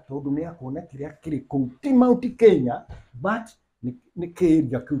Mũamerika tondu ni akona kiria kiri kuu ti Mount Kenya but ni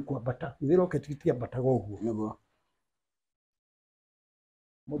kiria kiu kwa bata rocket itia bata goguo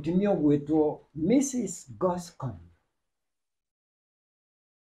mutimia gwetwo Mrs. Goscon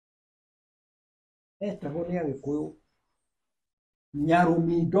etagwo ni agikuyu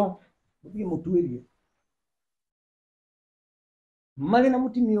Nyarumindo uthi mutuirie mari na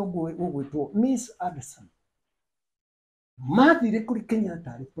mutimia gwetwo Miss Addison mathire kuri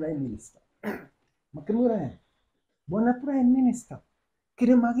Kenyatta ari prime minister makimura bwana prime minister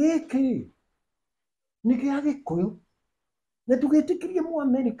kirima giki ni kia gikuyu na tugitikirie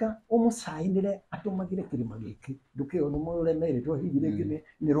Mũamerika umusainire atumagire kirima giki ndukio no mure meritwo higire ngine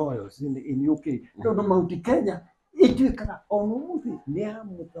ni royals in UK tondu Mount Kenya ituikaga ono muthi ni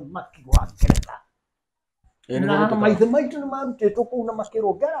amuthamaki wa Ngeretha na maithe maitu ni marutitwo kuu na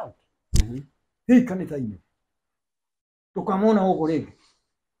makirwo get out hii kanitha-ini tukamona ugu ringi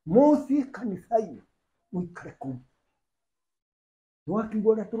muthi kanitha-ini muikare kuu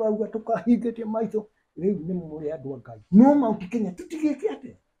twakigora turauga tukahingitie maitho riu ni muri andu Ngai no Mount Kenya tutigike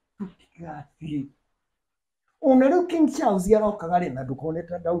ate tutigati ona riu King Charles arokaga ri na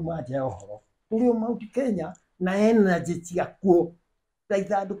ndukoneta ndauma nja ohoro turi Mount Kenya na energy ciakuo ta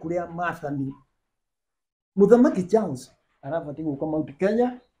ithandũkũ ria mathani muthamaki Charles arabati guka Mount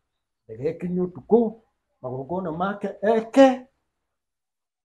Kenya ndegekinyo tuku magogona make eke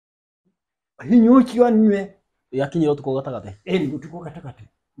hinyo ucio anwe yakinyira utuko gatagate ni utuko gatagate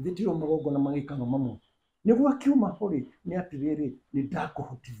thitiro magogona magikano mamwe niguo akiuma hori ni atiriri ni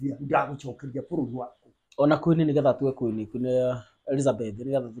ndakuhotithia ndagucokeria bururi waku ona kwini ni getha tuwe kwini Elizabeth ni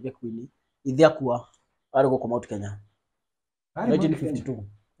getha tuwe kwini ithia kwa ari guko Mount Kenya 1952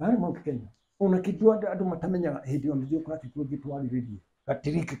 ari Mount Kenya ona kitu andu matamenya hindi yo ndio kwa kitu gitwariririe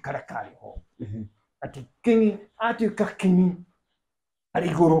gatiriki karakari ho ati kingi ati kakingi ari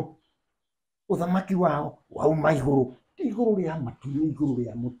iguru uthamaki wao wauma iguru iguru ria matuni iguru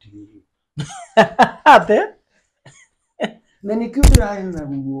ria muti ate na nikudira na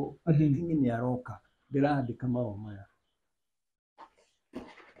ruo ati kingi ni aroka ndiraandika mao maya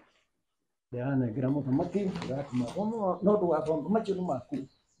ndana gramo tamaki ndatuma no ndo wapo machiru maku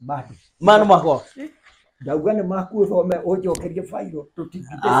bado manu mako daugane maku thome ojokerie failo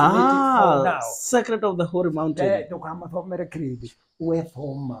tutigite secret of the holy mountain tukama thomere creed we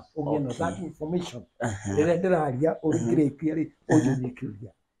forma ogeno that information ndiraria urikiriki ari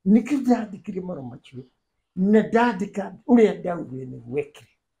ojukiria nikijandikire maro machiru na dadika uria ndauge ni wekire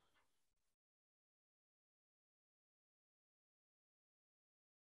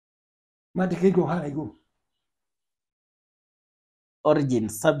madikego haraigo origin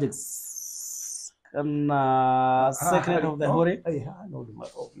subjects and secret of the holy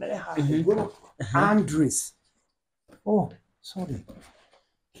Andres oh sorry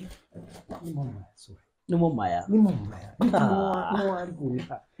Ni mumaya. Ni mumaya. No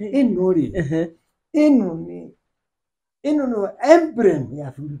arguita. Enori. Eno no emblem ya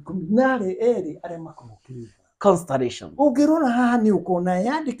Athuri nare eri arema kumukiriza. Constellation. Ugirona haha ni ukona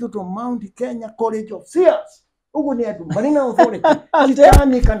yandikitwo Mount Kenya College of Science. Ugu ni andu marina authority.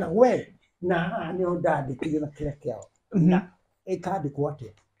 Titani kana we na haha ni ndandikire na kile kiao. Na ikandikwo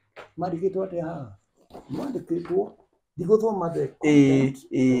ate. Marigitwo ate haha. Mwandikitwo ndiguthoma the content.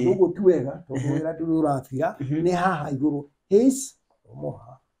 Ugu tuwega tumwira ndururathira ni haha iguru.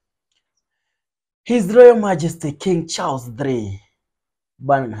 His Royal Majesty King Charles III,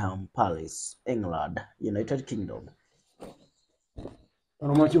 Buckingham Palace, England, United Kingdom.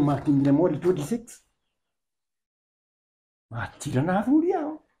 Romacho makinyire mweri 26. Matira na Athuri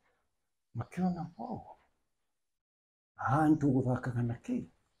ao. Makiona hantu guthakaga na ki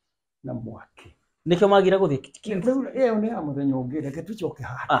na mwaki. Nikio magira guthi. Iyo ni amuthenya ungi reke tucoke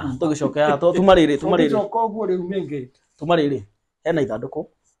haha. Tugicoke haha tumariri. Tugicoka uguo riu mingi. Tumariri. Hena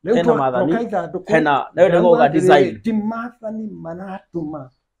ithanduku. Hena mathani. Hena nayo ga design. Ti mathani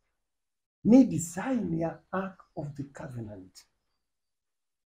manatuma. Ni design ya Ark of the Covenant.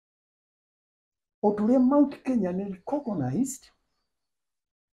 Oturia Mount Kenya ni recognized.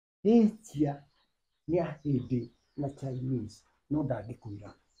 Asia ni ahindi na Chinese no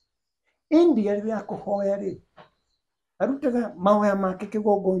ndangikuira. India ria kuhoya ri arutaga mahoya make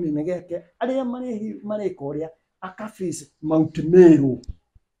kigongoni ne geke aria mareka uria akaface Mount Meru.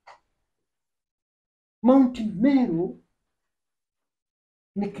 Mount Meru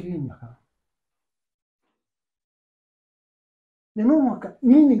ni Kìrìnyaga. Neno mwaka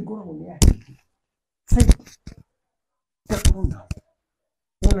nini ngoragwo ni ahindi. Takuna.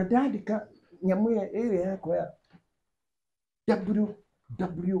 Ona ndandika nyamu ĩrĩa yakwa ya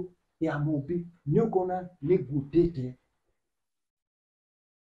WW ya Mumbi nĩ ũkona nĩ ngutĩte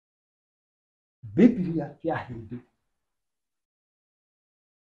Biblia ya hindi.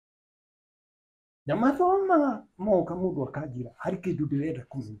 Na mathomaga moka mũndũ akanjĩra harĩ kĩndũ ndĩrenda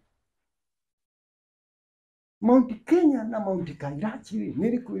kũmenya. Mount Kenya na Mount Kailachi nĩ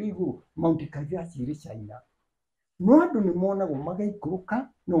rĩkũ igũrũ? Mount Kailachi rĩ China. No andũ nĩ monagwo magaikũrũka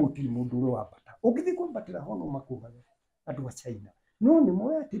no gũtirĩ mũndũ ũrĩa wambata. Ũngĩthiĩ kwambatĩra hono makugaga andũ a China. No nĩ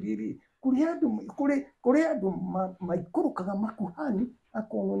moya atĩrĩrĩ kũrĩ andũ maikũrũkaga makuhani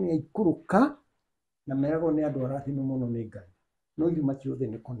akorwo nĩ aikũrũka na meragwo nĩ andũ arathimwo mũno nĩ Ngai. No irima ciothe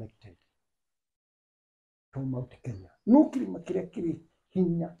nĩ connected to Mount Kenya. No kĩrĩma kĩrĩa kĩrĩ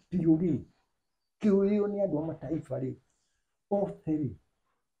hinya biũ rĩ kĩoywo nĩ andũ a mataifa rĩ othe rĩ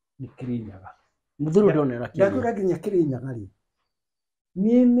nĩ Kìrìnyaga. Muthuru ndonera kĩrĩa. Ndakũra nginya Kìrìnyaga rĩ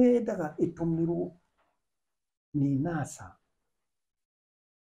niĩ nĩendaga ĩtũmĩrwo nĩ NASA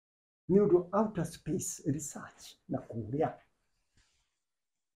nĩ ũndũ outer space research na kũrĩa.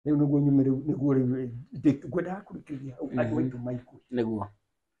 Rĩu nĩguo nyumĩrĩu nĩguo rĩu ngwendaga kũrĩkĩrĩria andũ aitũ maikũ. Nĩguo.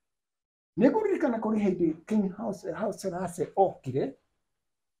 Nĩngũririkana kũrĩ hĩndĩ King Haile okire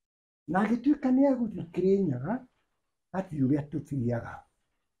na agĩtuĩka nĩ agũthiĩ Kìrìnyaga ati ũrĩa tũthiaga.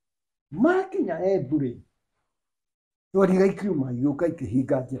 Makinya Embu-rĩ twariga ikiuma igĩũka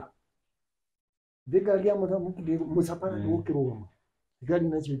ikĩhinga njĩra. Thigari ya mũthamaki mũcabara ndũgũkĩrũgama. Thigari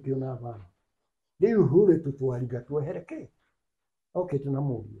nacio ikĩona bara. Rĩu hũre tũtwariga twehereke. Okĩte na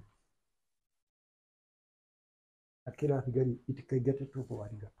mũriũ. Akĩra thigari itikaingate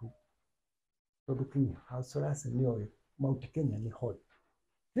tũtwariga tu. Tondũ King Haile nĩoĩ Mount Kenya nĩ holy.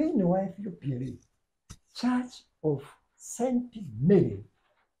 Thĩinĩ wa Ethiopia rĩ Church of Saint Mary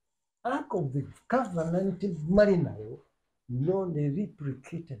Ark of the Covenant marĩ nayo no nĩ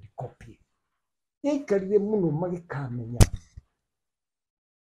replicated copy. Ĩikarire mũno magĩkamenya.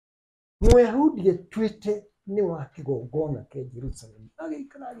 Mũyahudi atuĩte nĩ wa kĩgongona kĩa Jerusalem.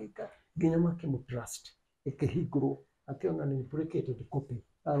 Agĩikara nginya makĩmũtrust. Ĩkĩhingũrwo akĩona nĩ replicated copy.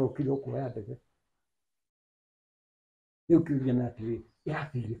 Arokire kuoya ndege. Rĩu kĩũria na atĩrĩ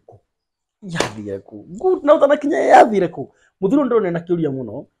yathire kũ? Yathire kũ? Na ũtanakinya yathire kũ? Muthuru ndonena kĩũria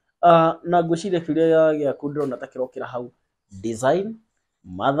mũno. Na ngwĩciria kĩũria gĩaku ndĩrona ta kĩrokĩra hau. Design,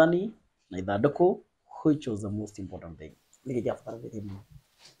 mathani, na ithandũkũ. Which was the most important thing? Nĩkĩ gĩabatarĩkĩte mũno?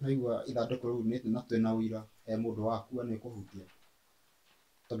 Naigua ithandũkũ rĩu nĩ twĩna ũira mũndũ wakua nĩ kũhutia.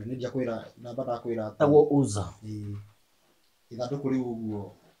 Tondũ nĩ ndiakwĩra namba ndakwĩra tagwo uza. Ithandũkũ rĩu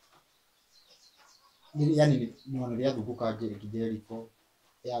ũguo yani mwana rĩa thũkũka Jeriko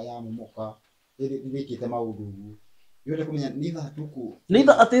ya momoka rĩkĩte maũndũ ũguo. Yule kumenya nĩ ithandũkũ.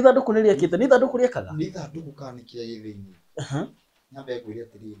 Atĩ ithandũkũ nĩ rĩakĩte, nĩ ithandũkũ rĩekaga? Nĩ ithandũkũ kana nĩ kĩrĩa gĩthĩinĩ. Nyambe ngwĩre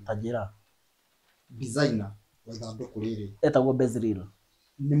atĩrĩrĩ. Tanjĩra. Designer wa ithandũkũ rĩrĩ etagwo Bezril.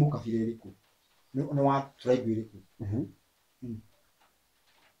 Nĩ mũkabira ĩrĩkũ? Nĩ wa tribe ĩrĩkũ?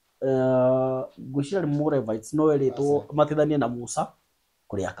 ngwĩciria nĩ Moravites no erĩtwo matithanie na Musa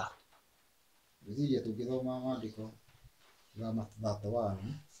kũrĩ aka. Gĩciria tũngĩthoma maandĩko ma marathathaura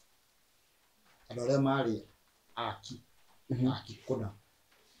andũ arĩa marĩ aki kũna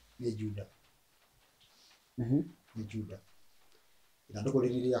nĩ Juda. Nĩ Juda. Ithandũkũ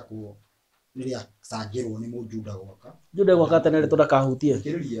rĩrĩ rĩakwo nĩrĩacangĩrwo nĩ Mũjuda gwaka. Juda gwaka tene rĩtũ ndakahutie.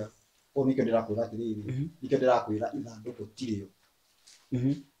 Kĩrĩria o nĩkĩo ndĩrakwĩra atĩrĩrĩ, nĩkĩo ndĩrakwĩra ithandũkũ tirĩo.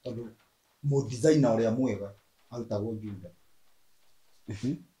 Tondũ mũdizaina ũrĩa mwega arutagwo Juda.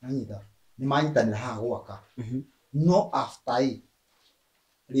 Anyita nĩ manyitanĩra haha gwaka. No after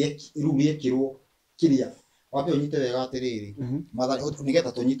rĩu rĩekĩrwo kĩrĩa wambe ũnyite wega atĩrĩrĩ,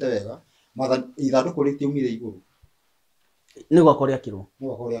 nĩgetha tũnyite wega ithandũkũ rĩtiaumire igũrũ. Nĩ gwakwo rĩakĩrwo. Nĩ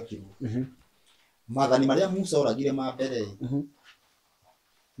gwakwo rĩakĩrwo. Maathani marĩa Musa oragire ma mbere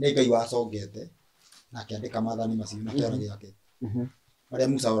nĩ Ngai wacongete na akĩandĩka maathani macio na kĩara gĩake marĩa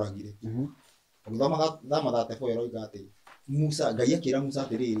Musa oragire. Ũgĩthoma marathathaura oiga atĩ Musa, Ngai akĩra Musa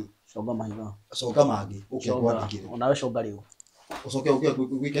atĩrĩrĩ, conga mahiga. Conga mangĩ ũke kwandĩkĩre. Onawe conga rĩu. Ũcoke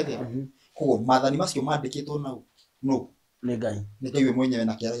gwĩke atĩa? Koguo maathani macio mandĩkĩtwo nau no nĩ Ngai. Nĩ Ngai we mwenyewe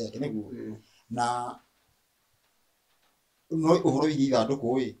na kĩara gĩake nĩguo. Na no ũhoro wĩgiĩ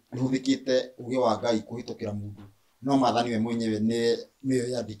ithandũkũ nĩhũthĩkĩte ũgĩ wa Ngai kũhĩtũkĩra mũndũ. No maathani we mwenyewe nĩyo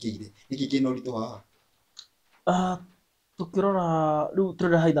yandĩkĩire. Nĩkĩ kĩna ũritũ haha? Tũkĩrora rĩu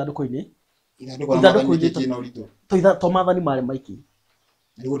tũrĩ ha ithandũkũ-inĩ. Ithandũkũ-inĩ kĩna ũritũ. To maathani marĩ maiki.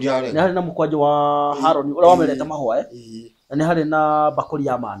 Nĩguo ndirarega. Nĩ harĩ na mũkwanjũ wa Haroni ũrĩa wamerete mahũa na nĩ harĩ na mbakũri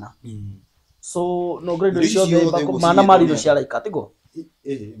ya mana. So no grade ciothe mana marĩ irio cia laika tigo?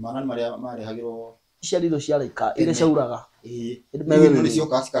 Mana marĩa marehagĩrwo ciarĩ irio cia laika iria ciauraga. Nĩ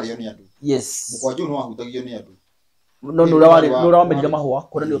ciokaga cikarĩo nĩ andũ. Yes. Mũkwanjũ no wahutagio nĩ andũ. No nĩ wamerire mahũa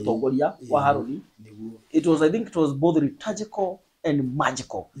kũrĩa nĩ ũtongoria wa Haroni. It was, I think it was both liturgical and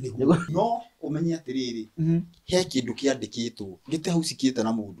magical. No umenye atĩrĩrĩ, he kĩndũ kĩandĩkĩtwo gĩte hau cikĩte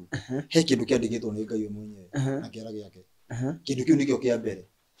na mũndũ. He kĩndũ kĩandĩkĩtwo nĩ Ngai we mwenyewe na kĩara gĩake. Kĩndũ kĩu nĩkĩo kĩa mbere.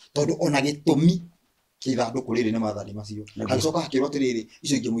 Tondũ ona gĩtũmi kĩa ithandũkũ rĩrĩ nĩ maathani macio. Hagĩcoka hakĩrwo atĩrĩrĩ,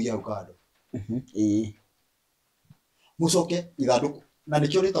 icio ingĩ mũige hau kando. Mũcoke ithandũkũ na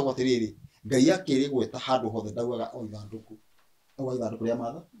nĩkĩo rĩtagwo atĩrĩrĩ, Ngai akĩrĩ gweta handũ hothe ndaugaga o ithandũkũ. Auga ithandũkũ rĩa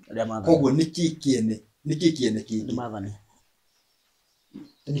maathani. Koguo nĩkĩ kĩene kĩngĩ? Nĩ maathani.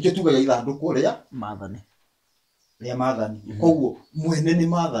 Nĩkĩo tugaga ithandũkũ rĩa maathani. Koguo mwene nĩ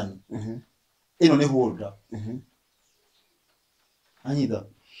maathani. Ĩno nĩ holder. Anyita.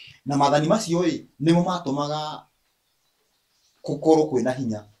 Na maathani macio nĩmo matũmaga gũkorwo kwĩna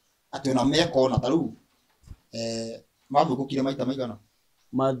hinya atĩ ona mekona ta rĩu mathũkũkire maita maigana?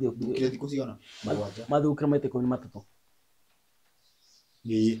 Mathũkũkire thikũ cigana? Mathũkũkire maita 13.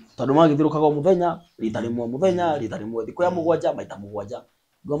 Tondũ magĩthirũkaga o mũthenya, rita rĩmwe mũthenya, rita rĩmwe thikũ ya mũgwanja maita mũgwanja.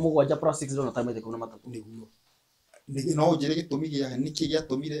 Ngwa mũgwanja plus 6 ndona ta maita 13. Nĩguo. No njĩre gĩtũmi gĩa nĩkĩ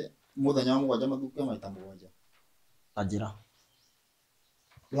gĩatũmire mũthenya wa mũgwanja mathũke maita mũgwanja? Anjĩra.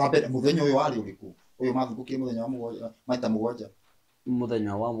 Wa mbere mũthenya ũyũ warĩ ũrĩkũ? Ũyũ mathũkũkire mũthenya wa mũgwanja maita mũgwanja.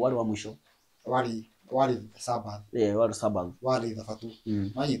 Mũthenya warĩ wa mũico. Warĩ Sabbath. Warĩ Sabbath. Warĩ Thabatũ.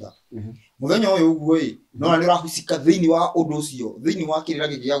 Manyita. Mũthenya ũyũ ũguo nona nĩ ũrahucika thĩinĩ wa ũndũ ũcio, thĩinĩ wa kĩrĩra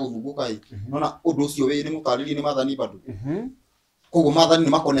gĩkĩ gĩa gũthũngũka nona ũndũ ũcio nĩ mũtarĩrie nĩ maathani bado. Koguo maathani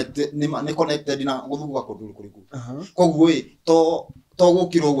nĩ connected na gũthũngũka kũndũ kũrĩkũ. Koguo to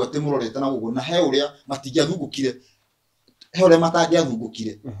gũkĩra ũguo atĩ mũrorete na ũguo na he ũrĩa matingĩathũngũkire, he ũrĩa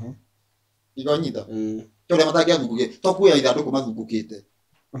matangĩathũngũkire. Igonyita. He ũrĩa matangĩathũngũkire, to kuoya ithandũkũ mathũngũkĩte.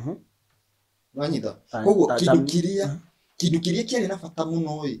 Wanyita. Koguo kĩndũ kĩrĩa kĩarĩ na bata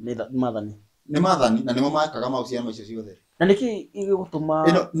mũno nĩ maathani. Nĩ maathani na nĩmo makaga maũciara macio ciothe. Na nĩkĩ gĩgũtũma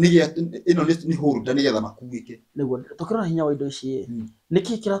ĩno nĩ holder nĩgetha makuĩke. Nĩguo tũkĩrora hinya wa indo ici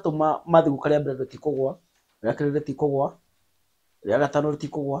nĩkĩ kĩratũma mathũgũka rĩa mbere rĩtikũgwa, rĩa kerĩ rĩtikũgwa, rĩa gatano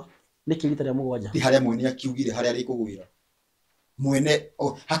rĩtikũgwa, nĩkĩ rita rĩa mũgwanja? Ti harĩa mwene akiugire harĩa rĩkũgwĩra. Mwene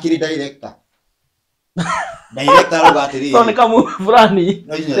hakĩrĩ director. Director arauga atĩrĩrĩ. Tondũ nĩ kamuvi fulani.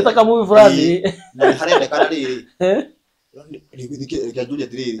 Nĩ kamuvi fulani. Na harendekana rĩrĩ. Rĩkĩa njũria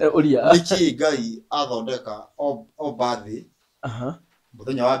atĩrĩrĩ. Uria. Nĩkĩ Ngai athondeka o bathĩ.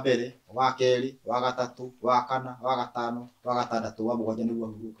 Mũthenya wa mbere, wa kerĩ, wa gatatũ, wa kana, wa gatano, wa gatandatũ, wa mũgwanja nĩguo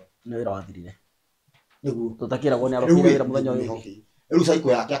ahurũka. Nĩ wĩra wathirire. Nĩguo. Tũtakĩragwo nĩ arutire wĩra mũthenya ũyũ. Rĩu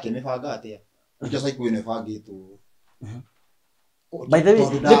cycle yake akĩmĩbanga atĩa? Nĩkĩo cycle ĩno ĩbangĩtwo. By the way,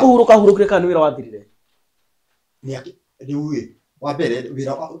 nĩ kũhurũka hurũkire kana nĩ wĩra wathirire? Rĩu wa mbere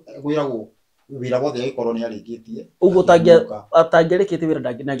wĩra wothe agĩkorwo nĩ arĩkĩtie. Ũguo atangĩarĩkĩtie wĩra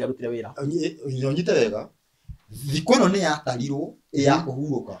ndangĩarutire wĩra. Nyonyite wega. Thikũ ĩno nĩ yatarirwo ya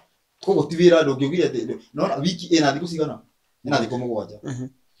kũhurũka. Koguo ti wĩra ndũngĩugire atĩ no wiki ĩna thikũ cigana? Ĩna thikũ mũgwanja.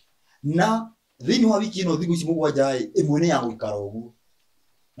 na thini wa wiki ino thigu ici mugwanja imwe ni ya guikara uguo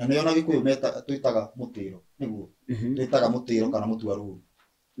na nä ona gä kå yå twätaga må tä ro nä guo twätaga må tä ro kana må tua rå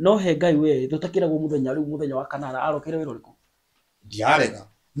no he Ngai we tå takä ragwo må thenya rä u må thenya wa kanana arokere wä ra å rä kå ndiarega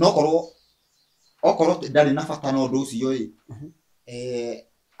no okorwo ndarä na bata na å ndå å cio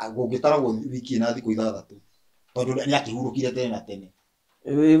gå ngä taragwo wiki na thikå ithathatå tondå nä akä hurå kire tene na tene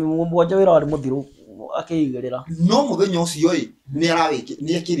mwanja wä ra warä må thirå akä igä rä ra no må thenya å cio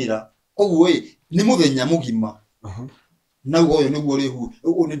nä ekä rä ra koguo nä må thenya må gima nauga å yå nä guo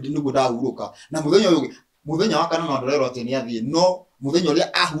nä guo ndahurå ka na må thenya å yå må thenya wa kana no ndärerwo atä nä athiä no må thenya å rä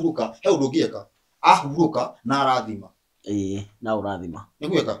a ahurå ka he å ndå å ngä eka ahurå ka na arathima na å rathima nä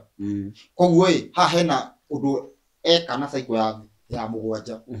gwä koguo haha hena å ndå eka na caiko ya må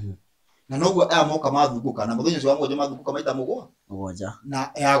gwanja na noguo aya moka mathungå ka na må thenya å cio wa må gwanja mathungå ka maita må gwanja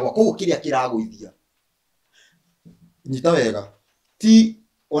na yagwa koguo kä rä a kä ragå ithia nyita wega ti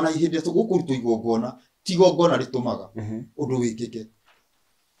ona ihä ndä gå kå rutwo igongona ti igongona rä tå maga å ndå wä kä ke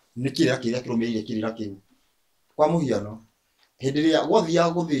nä kä rä ra kä rä a kä rå mä rä ire kä rä ra kä u kwa må hiano hä ndä ä rä a gwathiaga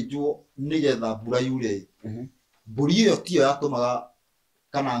gå thä njwo nä getha mbura yure mbåri ä yo tiyo yatå maga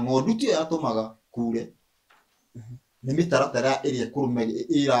kana ng'ondu tiyo yatå maga kure nä mä taratara ä rä a ä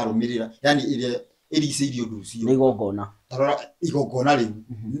rarå mä rä ra yani ä rä a ä ricä irie å ndå å cio nä igongona tarora igongona rä u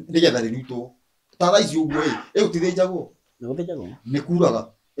nä getha rä rutwo ta thaa ici å guo ä gå tithä njagwo nä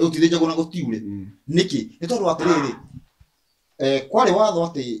kuraga ä gå tithä njagwo na gå tiure nä kä nä tondå atä rä rä kwarä watho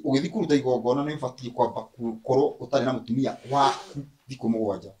atä å gä thiä kå ruta igongona nä batiä kwamba korwo å tarä na må tumia waku thikå må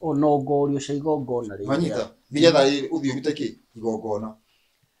gwanja nongorio cia igongona manyita nä getha å thiä å rute kä igongona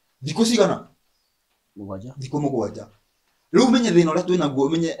thikå cigana thikå må gwanja rä u menye thä na å rä a twä naguo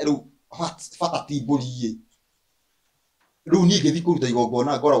menye rä u bata ti mbå ri rä u niä ngä thiä kå ruta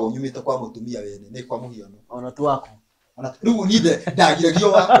igongona ngoragwo nyumä te kwa må tumia wene nä kwa må hiano ona tu waku rä u niä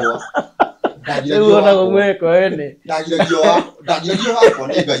ndagiragio wakwa ndagiragio wakwa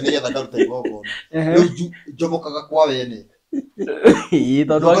nä Ngai nä getha ngaruta igongona rä u njomokaga kwa wene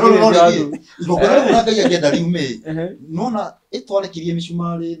igongona rä u na Ngai angĩenda riume nona ĩtwarekirie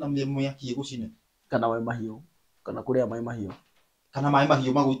mĩcumarĩ na mĩaki ĩgũcine kana maĩ mahiũ kana kũrĩa maĩ mahiũ kana maĩ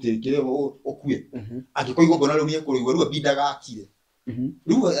mahiũ magũitĩrĩkĩre ũkue angĩkorwo igongona rĩu nĩ ekũrĩigua rĩu ambindaga akire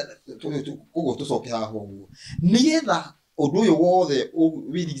rĩu koguo tũcoke haha ũguo nĩgetha ũndũ ũyũ wothe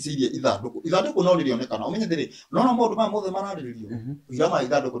wĩrigicĩirie ithandũkũ no rĩrĩonekana ũmenye atĩrĩ nona maũndũ maya mothe mararĩrĩrio ũira ma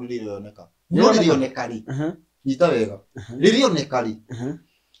ithandũkũ nĩ rĩrĩoneka no rĩrĩoneka rĩ nyita wega rĩrĩoneka rĩ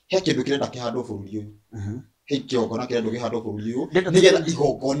he kĩndũ kĩrenda kĩhandwo bũrũri ũyũ he kĩgongona kĩrenda kĩhandwo bũrũri ũyũ nĩgetha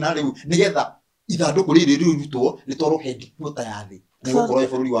igongona rĩu nĩgetha ithandũkũ rĩrĩ rĩrutwo rĩtwarwo headquarter ya thĩ nĩgũkorwo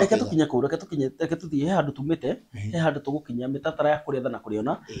bũrũri wa Kenya reke tũthiĩ he handũ tumĩte he handũ tũgũkinya mĩtaratara ya kũrĩetha na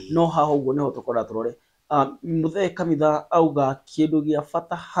kũrĩona no haha ũguo nĩho tũkorwo tũrore Mũthee Kamitha auga kĩndũ gĩa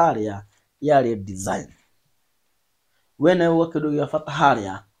bata harĩa yarĩ design wene uga kĩndũ gĩa bata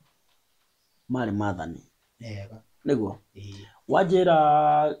harĩa marĩ maathani nĩguo wanjĩra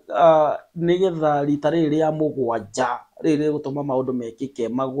nĩgetha rita rĩrĩ rĩa mũgwanja rĩrĩ rĩgũtũma maũndũ mekĩke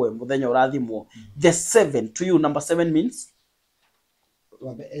magwe mũthenya ũrathimwo the 7 to you number 7 means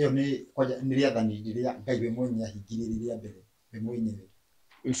ĩyo nĩ rĩathani rĩrĩa Ngai we mwenye ahingire rĩrĩa mbere we mwenyewe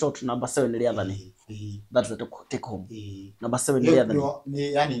in short number 7 nĩ rĩathani that's the take home number 7 nĩ rĩathani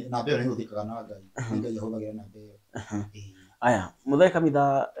nĩ yani namba ĩyo nĩ ĩhũthĩkaga na Ngai Ngai ahũthagĩra namba ĩyo aya Mũthee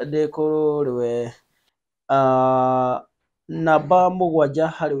Kamitha ndĩkũrĩwe namba mũgwanja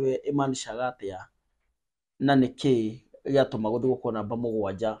harĩwe ĩmaanishaga atĩa na nĩkĩ gĩatũma gũthiĩ gũkorwo namba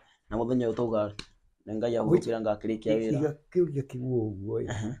mũgwanja na mũthenya ũyũ tauga nĩ Ngai ahũthĩra ngakĩrĩkia wĩra kĩũria kĩu ũguo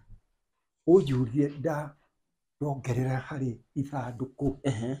ũnjũrie ndongerera harĩ ithandũkũ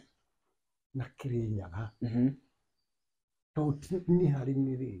na Kìrìnyaga tondũ nĩ harĩ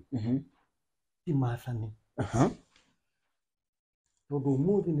nĩrĩ ti maathani tondũ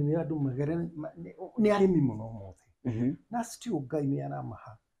ũmũthĩ nĩ andũ magere nĩ arĩmi mũno ũmũthĩ na still Ngai nĩ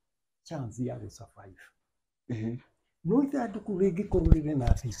aramaha chance ya gũsurvive no ithandũkũ rĩngĩkorwo rĩrĩ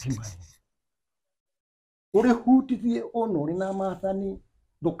na thitima ũrĩhutithie ona ũrĩ na maathani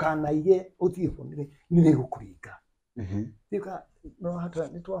ndũkanaige ũthiĩ ho nĩ rĩgũkũringa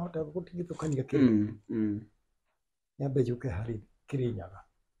nĩ twahota gũtigithũkania kĩndũ nyambe njũke harĩ Kìrìnyaga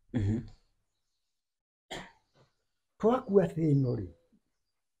twakua thĩ ĩno rĩ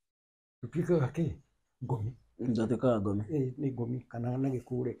tũtuĩkaga kĩ ngomi nĩ ngomi kana na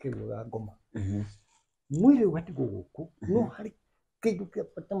gĩkũũre kĩugaga ngoma mwĩrĩ ũgatigwo gũkũ no harĩ kĩndũ kĩa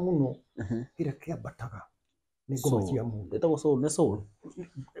bata mũno kĩrĩa kĩambataga nĩ ngoma cia mũndũ ĩtagwo soul nĩ soul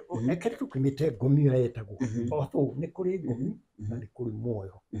reke tũkĩmĩte ngomi ĩyo yetagwo nĩ kũrĩ ngomi na nĩ kũrĩ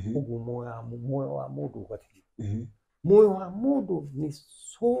muoyo ũguo muoyo wa mũndũ ũgathiĩ Moyo wa mundu ni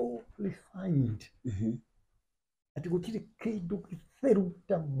so refined. Ati gutire kindu githeru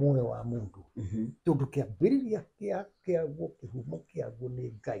ta moyo wa mundu. Tondu kiambiriria kiaguo kihumo kiaguo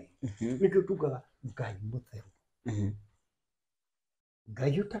ni Ngai. Nikio tugaga Ngai mutheru.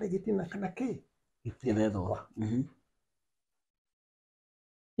 Ngai utari gitina kana ki githethwa.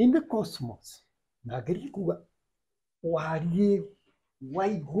 In the cosmos, na ngeri kuga warie wa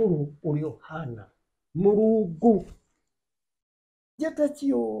iguru uri ohana Murungu njata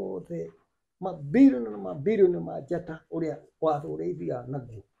ciothe mabilioni ma njata uria wathura ithiaga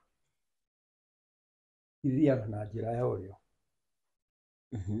naguo ithiaga na njira ya urio.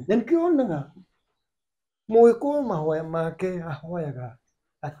 Na nikionaga Mũgĩkũyũ mahoya make ahoyaga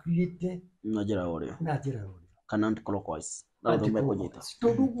athiĩte na njĩra urio kana anti-clockwise na thome kunyita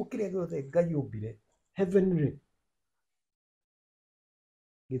tondu ũguo kĩrĩa gĩothe Ngai ũmbire heavenly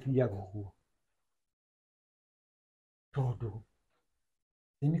gĩthiaga ũguo. Tondu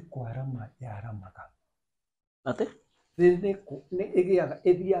nĩ kwarama yaramaga ate nĩ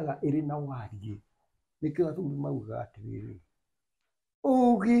ithiaga ĩrĩ na wariĩ. Nĩkĩo athuri maugaga atĩrĩrĩ,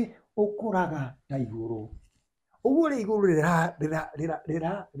 ũũgĩ ũkũraga ta igũrũ. Ũguo rĩ igũrũ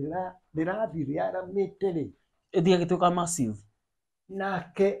rĩrathiĩ rĩaramĩte rĩ ĩthiaga gĩtuĩka massive.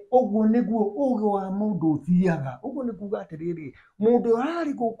 Nake ũguo nĩguo ũũgĩ wa mũndũ ũthiaga. Ũguo nĩ kuuga atĩrĩrĩ, mũndũ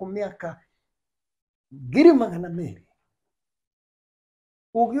ũrarĩ gũkũ mĩaka 200,000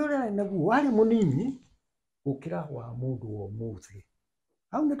 ũũgĩ ũrĩa arĩ naguo warĩ mũnini gũkĩra wa mũndũ wa ũmũthĩ.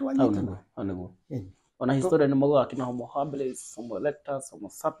 Hau nĩ twanyitana. Ona historia nĩ maugaga kina Homo habilis, Homo erectus, Homo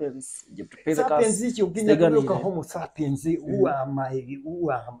sapiens, Sapiens icio nginya gũka Homo sapiens who are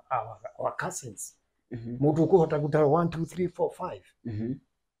our cousins. Mũndũ ũkũhota gũtara 1 2 3 4 5.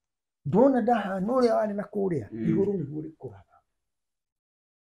 Ndona ndahana ũrĩa warĩ na kũrĩa igũrũ nĩguo rĩkũraga.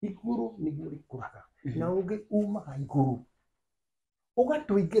 Igũrũ nĩguo rĩkũraga. Na ũngĩ umaga igũrũ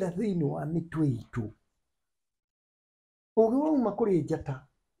ũgatũingĩra thĩinĩ wa mĩtwe itũ. Ũũgĩ wauma kũrĩ njata,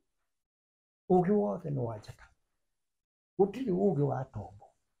 ũũgĩ wothe nĩ wa njata. Gũtirĩ ũũgĩ wa tombo.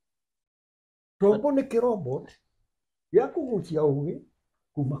 Tombo nĩ kĩrobot gĩa kũgucia ũũgĩ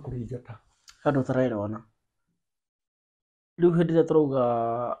kuma kũrĩ njata. Handũ taraelewana. Rĩu hĩndĩ ĩrĩa turauga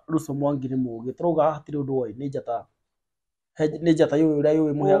Ruco Mwangi nĩ mũũgĩ, turauga hatirĩ ũndũ oĩ nĩ njata. Nĩ njata yũĩ ũrĩa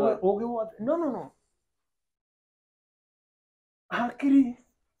yũĩ mũheaga ũũgĩ wothe. No. Hakiri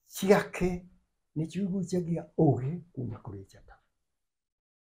ciake nĩ ciugucagia ũũgĩ kuma kũrĩ njata.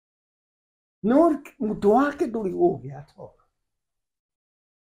 No mũtwe wake ndũrĩ ũũgĩ at all.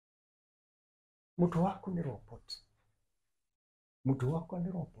 Mũtwe waku nĩ robot. Mũtwe wakwa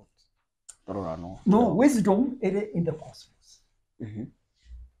nĩ robot. No, wisdom ĩrĩ in the cosmos.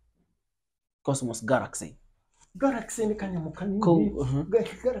 Cosmos galaxy. Galaxy nĩ kanyamũ kanini.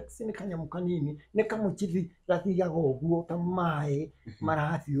 Galaxy nĩ kanyamũ kanini. Nĩ kamũcithi gathiaga ũguo ta maĩ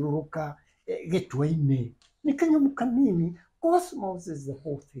marathiũrũrũka gĩtwe-inĩ. Nĩ kanyamũ kanini. Cosmos is the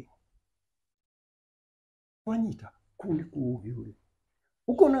whole thing. Wanyita kuu nĩ kũũgĩ ũrĩ.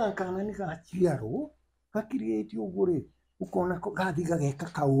 Ũkonaga kana nĩ gaciarwo gakirĩtio ũguo rĩ, ũkona gathi gageka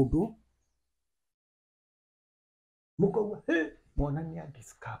kaũndũ. Mũkauga mwana nĩ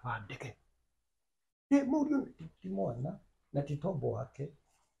discover ndege. Mũriũ ti mwana na ti tombo wake.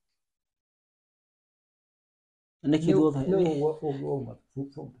 Nĩ kĩguo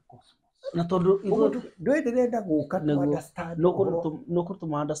na tondu ndĩrenda gũka to understand. No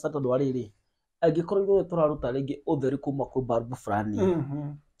kũrutuma understand tondu arĩrĩ angĩkorwo ithuĩ tũraruta rĩngĩ ũtheri kuma kwĩ bulb fulani.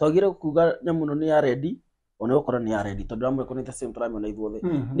 Twagĩrĩirwo kuga nyamũ ĩno nĩ ya red, ona ũkora nĩ ya red tondu amwe kũnĩ the same tũramĩona ithuothe.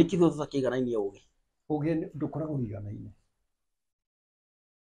 Nĩkĩ ithuothe tũtakĩiganainie ũũgĩ? Ũũgĩ ndũkoragwo ũiganaine.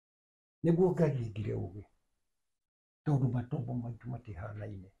 Nĩguo Ngai aingire ũũgĩ. Tondu matombo maitũ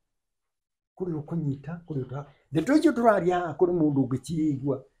matihanaine. Kũrĩ ũkũnyita, kũrĩ ũta. Ndeto icio tũraria haha kũrĩ mũndũ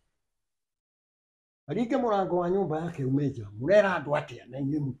ũngĩciigua. Aringe mũrango wa nyũmba yake ume nja. Mũrera andũ atĩa na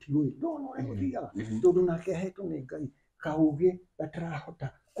inyuĩ mũtiũĩ. Ndona ũrĩa gũthiaga. Tondu nake ahetwo nĩ Ngai kaũũgĩ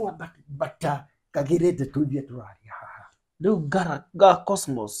gatarahota kwambata kagĩre ndeto iria tũraria haha. Rĩu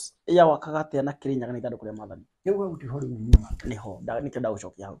cosmos yawakaga atĩa na Kìrìnyaga na ithandũkũ rĩa mathani? Rĩu hau tiho rĩu nyuma. Nĩho nĩkĩo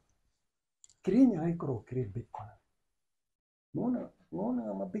ndagũcokia hau. Kìrìnyaga gĩkoragwo kĩrĩ beacon.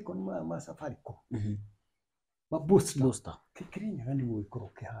 Muona mabeacon ma Safaricom. Booster. Kìrìnyaga nĩguo gĩkoragwo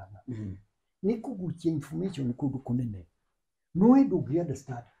kĩhana. Nĩ kũgucia information kũndũ kũnene. No ndũngĩ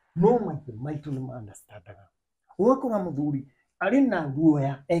understand. No maitũ nĩ understandaga. Ũgakora mũthuri arĩ na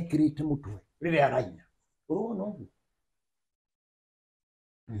guoya ekĩrĩte mũtwe rĩrĩa araina. Ũrona ũguo?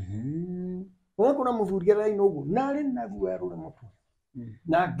 Ũgakora mũthuri araina ũguo na arĩ na guoya rũrĩ mũtwe.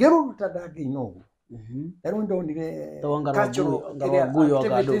 Na ngĩrũruta ndangĩina ũguo. Ero ndonire Tawangaro guyo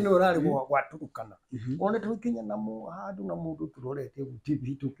activity no rari gwaturukana one twikinya na mu handu na mundu turorete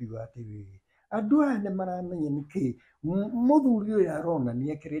TV tukiuga TV andu aya ne maramenya niki muthuri uyu arona ni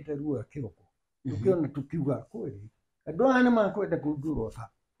ekirite ruo kiroko tukiona tukiuga kweli andu aya ne makwenda kundurota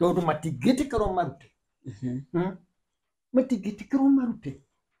tondu matigitikiro marute matigitikiro marute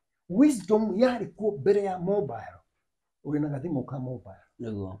wisdom yari ku mbere ya mobile wina gathimu ka mobile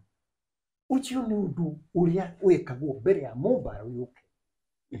Niguo. Ucio ni undu uria wikagwo mbere ya mobile yuke.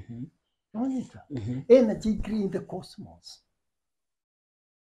 Nonyita. Energy green the cosmos.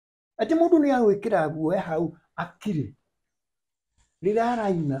 Ati mundu ni awikira guo hau akiri. Rira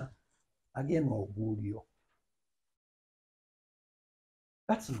araina again no gurio.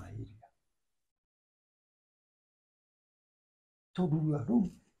 That's my area. So do you do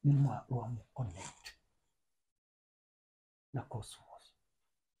ni mwa connect na cosmos.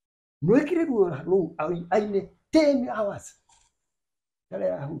 Nwekire ruo aine 10 hours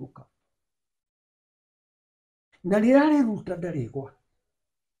tare ahuruka na rirare ruta ndaregwa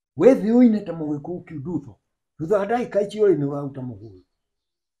wethi uine ta mugiku kiudutho thutha ndaika icio ni uruta muguyu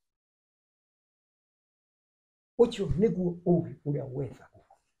ucio niguo ugi uria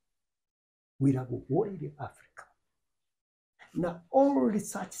wethagwo wiragwo woire Africa na all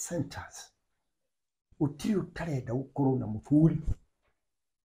research centers utiri utarenda ukorwo na muthuri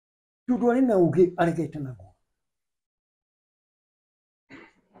tundu ari na ugi aregete naguo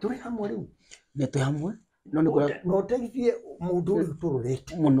turi hamwe riu Ne tu hamwe no teithie mundu uyu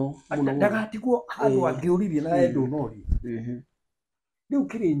turorete muno ndagatigwo handu angiurithie na endo nori riu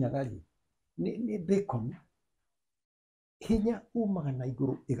Kìrìnyaga ri ni bacon hinya umaga na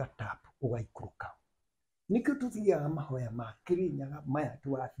iguru igatapu ugaikuruka nikio tuthiaga mahoya ma Kìrìnyaga maya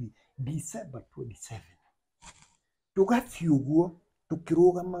twathi December 27 tugathi uguo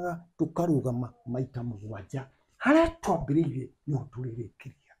tukirugamaga tukarugama maita mugwanja haria twambiririe no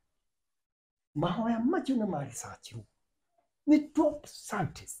turirikiria mahoya macio ni ma research ru ni top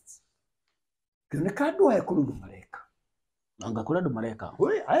scientists kioneka andu aya kurundu mareka anga kura andu mareka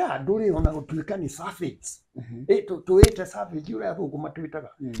we aya andu ri ona gutuika ni surface tuite surface uria thugu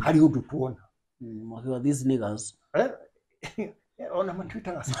matwitaga hari undu tuona makiwa these niggas ona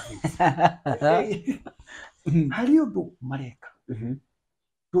matwitaga surface hari undu mareka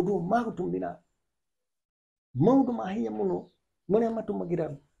tondu magutumira maundu mahinya muno maria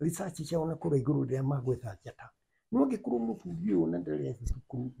matumagira research ciao na kura iguru ria magwetha njata no ngikuru muthuri uyu na ndere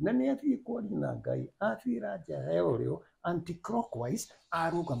thukuru na ni athie kwaria na Ngai athira nja heorio anti clockwise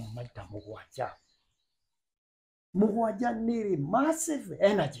aruga maita mugwanja niri massive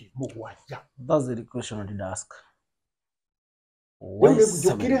energy mugwanja. That's the question I did ask. Wewe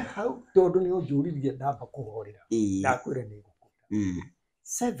kujokire hau tondu ni unjuririe ndamba kuhorera ndakwire ni gukunda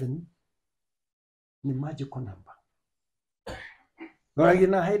 7 ni magical number. Noragi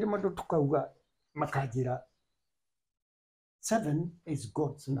na haidi matu tukauga makajira 7 is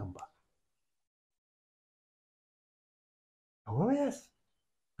God's number. Oh yes,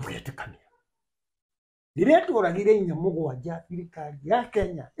 tugetukania. Dire turagire inya mugwanja thirikari ya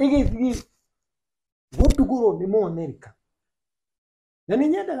Kenya igithii gutuguro ni mu America. Na ni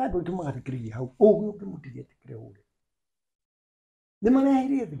nyendaga andu tumagathikiriria hau ugu ukimutigia tikire uri. Ni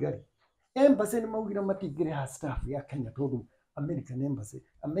marehirie thigari. Embassy ni maugira matigire ha staff ya Kenya tondu American embassy,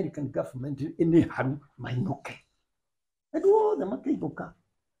 American government ini haru mainuke. Andu othe makainuka.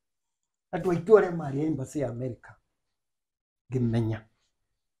 Andu aitu aria mari embassy ya America. Ngimenya.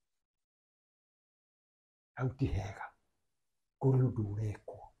 Auti hega. Kuri undu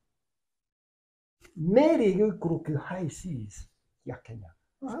urekwo. Meri igikuruki high seas ya Kenya.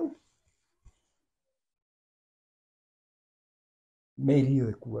 Meri iyo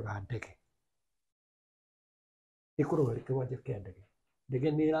ikuaga ndege. Ikurugari kiwanja kia ndege.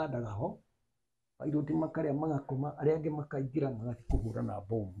 Ndege ni irandaga ho. Piloti makaria magakoma aria angi makaingira magathi kuhura na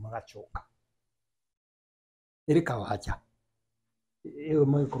bomu magacoka. Iri kawanja. Iyo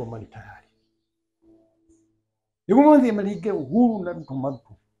magikoro mari tayari. Igu mwathi maringe uhuru na Ruco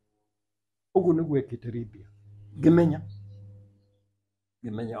marutu. Ugu niguo ekite Libya. Ngimenya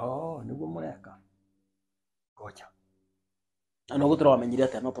niguo mureka. Goja. Ano gutura wamenyire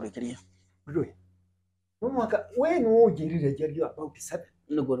ate no turikirie. Ndui. No mwaka we no ujirire jerio about 7.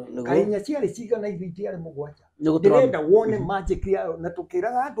 Niguo. Kainya ciari cigana ithiti ari mugwanja. Ndirenda wone magic ya na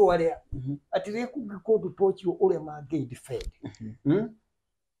tukiraga andu aria atire kungikundu tocio uria mangi defend.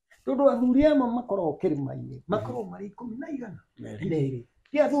 Tondu athuri ama makoro kirima-ini makoro mari 12 neri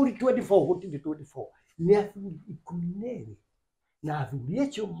ti athuri 24 gutindi 24 ni athuri 12 na athuri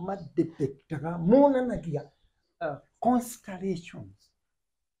echo madepectaga monanagia constellations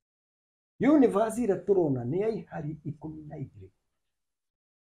universe ĩrĩa tũrona nĩ ya ihari 12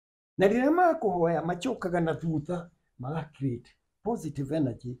 na rĩrĩa makuhoya macokaga na thutha maga create positive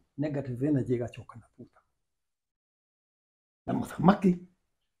energy, negative energy igacoka na thutha na mũthamaki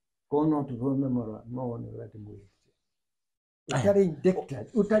kono tũthome mara no nĩ wende mwĩrĩ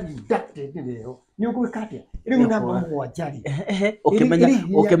utari inducted leo ni ũgwĩka atĩa rĩu namba 7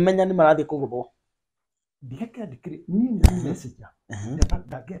 ukimenya ni marathi kuguthwo ndikandikire ni message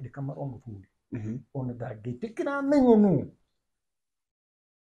ndangĩandĩka marũa mũthuri ona ndangĩtĩkĩra menyo nũ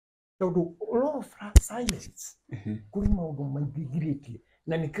tondũ law of silence kũrĩ maũndũ maingĩ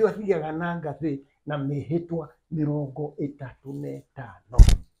na nĩkĩo athiaga na ngathĩ na mĩhĩtwa 35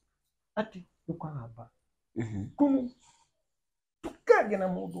 ati ndũkagamba kũu tukage na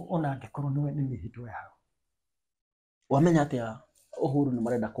mũndũ ona angĩkorwo nĩ mĩhĩtwa yao wamenya atĩa Uhuru nĩ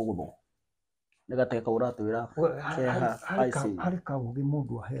marenda kuguthwo nĩgateka ũratwĩra harĩ kaũgĩ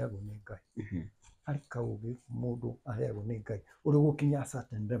mũndũ aheagwo nĩ Ngai harĩ kaũgĩ mũndũ aheagwo nĩ Ngai ũrĩ gũkinya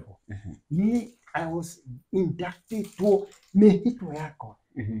certain level niĩ I was inducted to mĩhĩtwa yakwa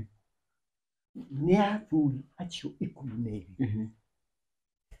nĩ athuri acio 12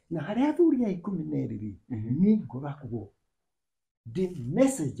 na harĩa athuri a 12 niĩ ngoragwo the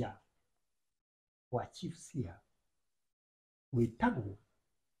messenger wa chief seer wĩtagwo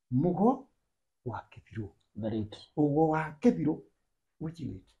Mũgo wa Kĩbirũ Ũgo wa Kĩbirũ which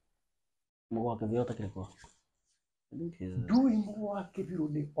is it Mũgo wa Kĩbirũ takĩrĩkwo ndui Mũgo wa Kĩbirũ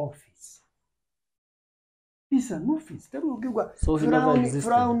nĩ office is an office tero ngiuga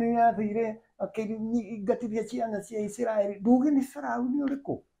Firauni yathire akĩingatithia ciana cia Israeli nduge nĩ Firauni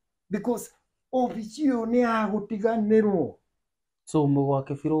ũrĩkũ because office ĩyo nĩ agũtiganĩrwo so Mũgo wa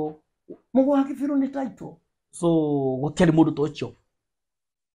Kĩbirũ nĩ title so gũtiarĩ mũndũ ta ũcio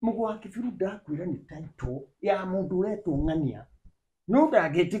Mũgo wa Kĩbirũ ndakwĩra nĩ title ya mũndũ ũretũng'ania no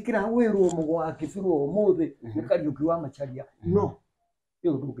ndangĩtĩkĩra wĩrwo Mũgo wa Kĩbirũ ũmũthĩ nĩ Kariũki wa Macharia no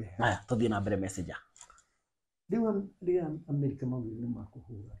ĩyo ndũngĩhe aya tũthiĩ na mbere messenger rĩu Amerika mawĩra nĩ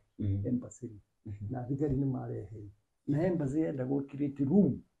makũhũra embassy na thigari nĩ marehe na embassy yenda gũkirĩte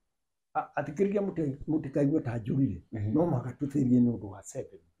room atikĩrĩria mũtikaigua ta njũrire no magatũthĩrie nĩ ũndũ wa 7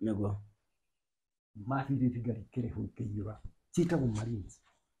 nĩguo mathire thigari kĩrĩhũ ikĩiyũra ciĩtagwo Marines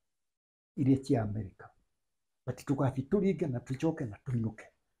iria cia Amerika bati tũgathiĩ tũringe na tũcoke na tũinũke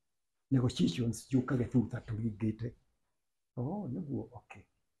negotiations ciũkage thutha tũringĩte nĩguo okay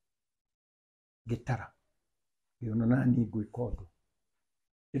gĩtara gĩono nani ngwĩka ũndũ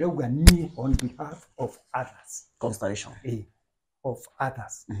ndĩrauga niĩ on behalf of others constellation of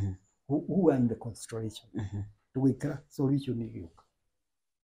others who are in the constellation tũgĩikara solution ĩgĩũka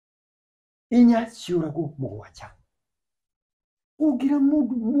inya ciũragwo 7 ũngira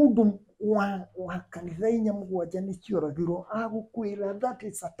mũndũ wa kanitha inya 7 nĩ ciũragirwo agũkwĩra that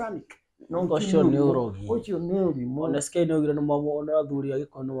is satanic no ũcio nĩ ũrogi ũcio nĩ ũrimũ honestly nĩ ũgire nĩ mamona athuri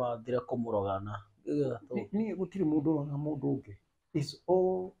agĩkorwo nĩ wathire kũmũrogana niĩ gũtirĩ mũndũ ũroga mũndũ ũngĩ is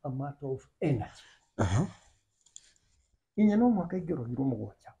all a matter of energy inya no mwaka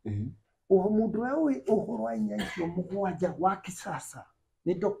ingĩrogirwo 7 mũndũ ũrĩa ũĩ ũhoro wa inya icio 7 wa kisasa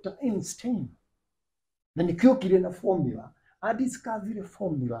ni Dr. Einstein na nikiokire na formula adiscovery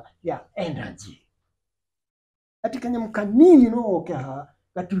formula ya energy ati kanyamũ kanini no oke haha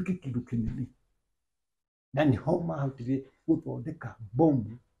gatuĩke kĩndũ kĩnene na nĩ ho mahotire gũthondeka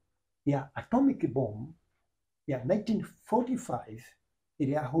bomu ya atomic bomb ya 1945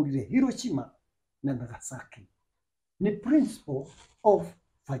 ĩrĩa yahũrire Hiroshima na Nagasaki ni principle of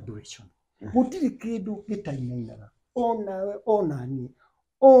vibration gũtirĩ kĩndũ gĩtainainaga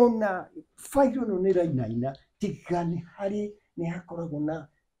ona fairo no nĩ rainaina tigani harĩ nĩ hakoragwo na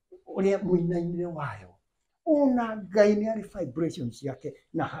ũrĩa mũinainire wayo ona Ngai nĩ arĩ vibrations yake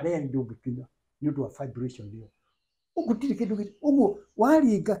na harĩa ndũngĩkinya nĩ ũndũ wa vibration ĩyo gũtirĩ kĩndũ ũguo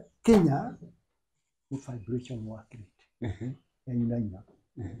waringa Kenya ni vibration wa create yainaina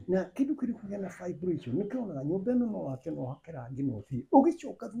na kĩndũ kĩrĩ kũgĩa na vibration nĩ kĩonaga nyũmba ĩno no wake no hake rangi no thiĩ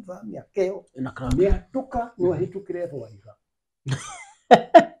ũgĩcoka thutha wa mĩaka ĩyo nĩ atũka no ahĩtũkĩre thwaiga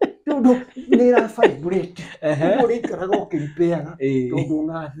tondũ nĩ ra vibrate ũrĩ ikaraga ũkĩripeaga tondũ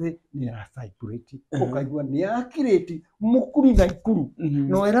nathĩ nĩ ra vibrate ũkaigua nĩ akirĩti mũkuri na ikuru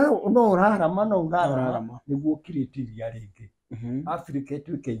no ũrarama no ũrarama nĩguo kirĩti iria rĩngĩ Africa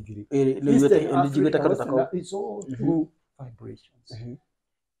ĩtuĩke igĩrĩ it's all through vibrations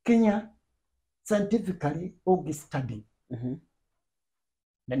Kenya scientifically study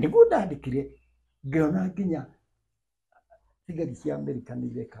na nĩguo ndandĩkire ngĩona nginya thigari cia Amerika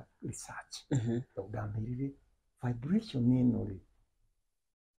nĩ ireka research tondũ ndamerire vibration ĩno rĩ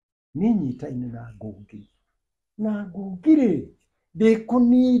nĩ nyitaine na ngũngi rĩ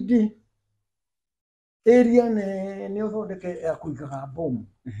ndĩkũnindi area ne uthondeke ya kuigaga bomu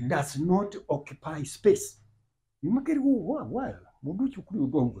does not occupy space. Nimakirigu wa mundu chukuri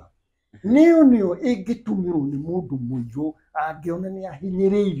udonga. Neo ingitumirwo ni mundu muijo angiona ni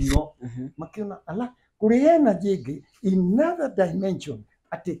ahinyiriirio makiona ala kuri energy ingi another dimension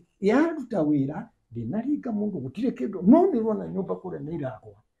ati yaruta wira ndinaringa mundu gutire kindu no nirona nyumba kure ni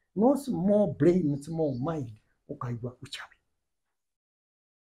iragwa no small brain small mind ukaigwa uchawi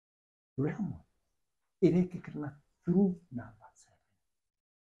remo irekikana through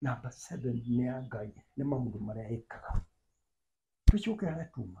number 7 ni agai ni mamundu maria ikaga tuchuke ala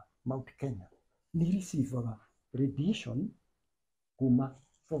tuma Mount Kenya ni receive radiation kuma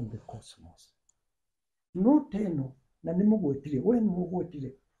from the cosmos no teno na ni mugwetire we ni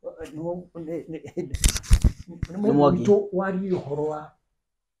mugwetire no Mwangi to wari uhoro wa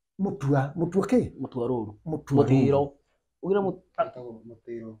mutua ke mutua ruru mutiro ugira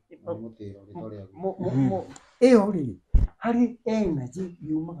mutiro ritoria eori hari energy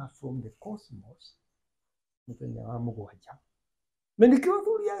yumaga from the cosmos muthenya wa mugwanja Menikio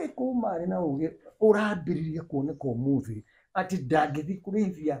Athuri agikuma na uge urambiriria kuoneka umuthi ati ndagithi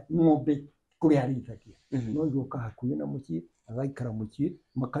kurithia ng'ombe kuri arithagia no igoka hakuhi na mucii agaikara mucii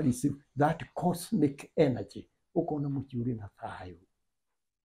makarisi that cosmic energy ukona mucii uri na thayo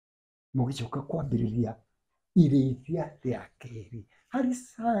mugicoka kwambiriria irithia ya keri hari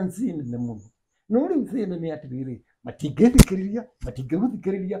sanzi nene muno no riu thina ni atiriri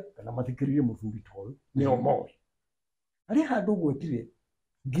matingithikiriria kana mathikiririe muthuri toyo ni omoi ari handu gwetire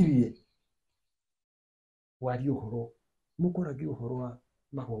ngirie wari uhoro mukoragi uhoro wa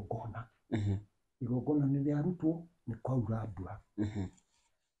magongona igongona ni riarutwo ni kwaura mbura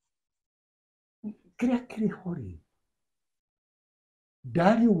kiria kiri hori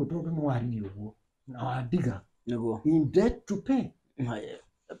ndari uguo tondu ni wari uguo na wandiga niguo in debt to pay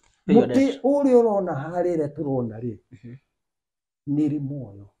muti uri urona harire turona ri niri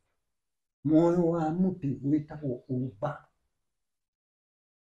moyo wa muti witagwo umba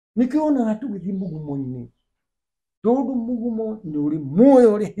nikiona hatu githi mugumo-ini tondu mugumo ni uri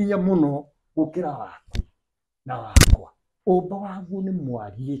moyo uri hinya muno gukira waku na wakwa umba waguo ni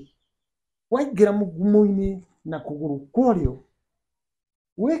mwarie waingira mugumo-ini na kuguru kwario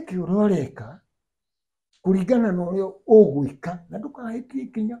wiki uroreka kuringana na uria ugwika na ndukahitie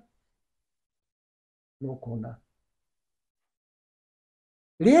kinya no kona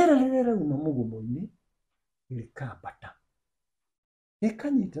riera uma mugumo-ini rikambata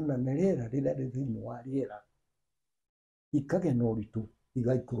ikanyitana na riera riria ri thiini wa riera ikagĩa na ũritũ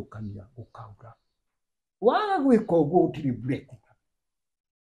igaikũrũkania gũkaura waga gwĩka ũguo ũtirĩ break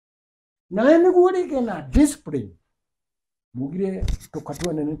nawe nĩguo rĩgĩe na discipline mugire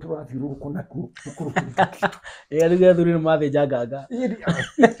tũkatwene nĩ tũrathiũrũrũka nakuo tũkũrũkĩte rĩu Athuri nĩ mathĩnja nganga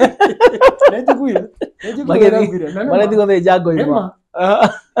nĩnjiguire marethi gũthĩnja ngoima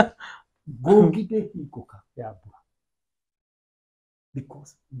ngũngi ndĩhingũka ya mbura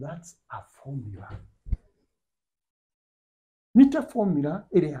because that's a formula. Nita formula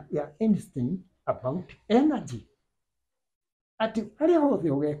area ya instinct about energy. Ati haria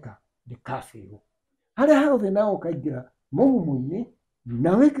hothe ugeka the cafe. Haria hothe na ukaigira mugumo-ini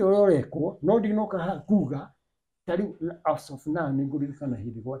na weke urekwo no ndinoka hakuga tari as of now ni nguririkana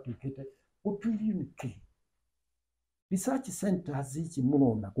hindi gwatuikite gutwirio niki research centers ici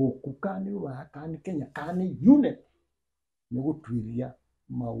murona guku kani wa kani Kenya kani unit ni gutwiria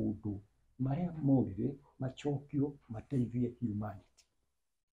maundu maria morire machokio mateithie humanity.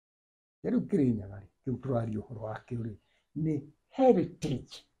 Riu Kìrìnyaga kiu turari uhoro wake uri ni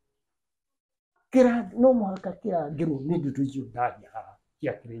heritage kira no muhaka kirangirwo ni ndu tuicio ndani haha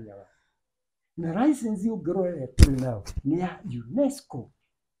kia Kìrìnyaga na license ungirorera turi nayo ni ya UNESCO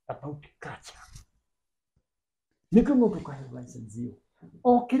about culture nikio no tukahe license iyo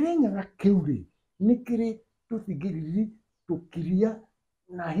o Kìrìnyaga kiu ri nikiri tuthigiriri tukiria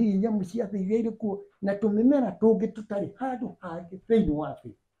na hii nyamu cia thĩ iria irĩ kuo na tũmĩmera tũngĩ tũtarĩ handũ hangĩ thĩinĩ wa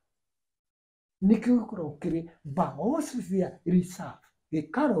thĩ nĩkĩo gĩkoragwo kĩrĩ biosphere reserve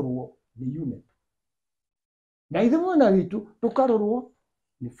gĩkarorwo nĩ UNEP na ithuĩ mwena witũ tũkarorwo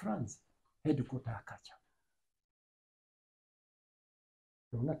nĩ France headquarter ya culture.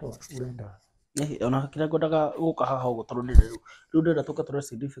 Ndona to urenda ona kĩrĩa ngwendaga gũka haha ũguo tondũ nĩ rĩu ndĩrenda tũke tũrore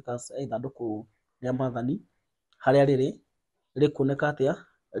significance ya ithandũkũ rĩa Mwathani harĩa rĩrĩ rĩkuoneka atĩa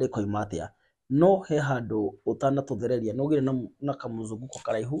rĩkoima atĩa no he handũ ũtanatũthereria no gire na kamũzunguko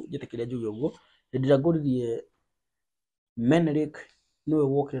karaihu njĩtĩkĩria njuge ũguo hĩndĩ ĩrĩa ngũririe Menelik niwe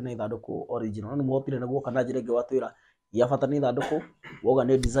wokire na ithandũkũ original no mũhotire na guoka na njĩra ĩngĩ watwĩra ya bata nĩ ithandũkũ woga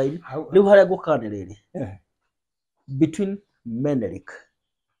nĩ design rĩu harĩa ngũkaga nĩ rĩrĩ between Menelik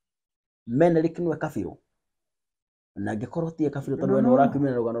Menelik nwe kabiru na ngĩkorwo tie kabiru tondũ we nĩ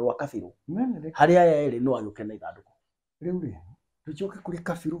ũrakiumĩra rũgano rwa kabiru haria yerĩ no agĩũke na ithandũkũ rĩu rĩ tũcoke kũrĩ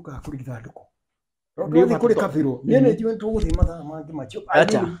kabiru ka kũrĩ ithandũkũ tondũ kũrĩ kabiru nĩ nĩ tũgũthiĩ mathaa mangĩ macio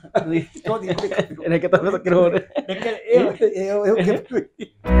acha tũthiĩ kũrĩ kabiru reke tũbe kĩrore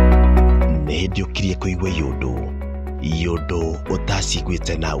nĩ hĩndĩ ũkirie kũigua yũndũ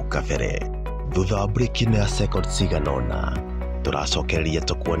ũtaciguĩte nau kabere thutha wa break-in ya second cigana ũna tũracokereria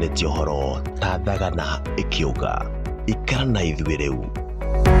tũkuonetie ũhoro ta thagana ĩkĩuga ikara na ithuĩ rĩu.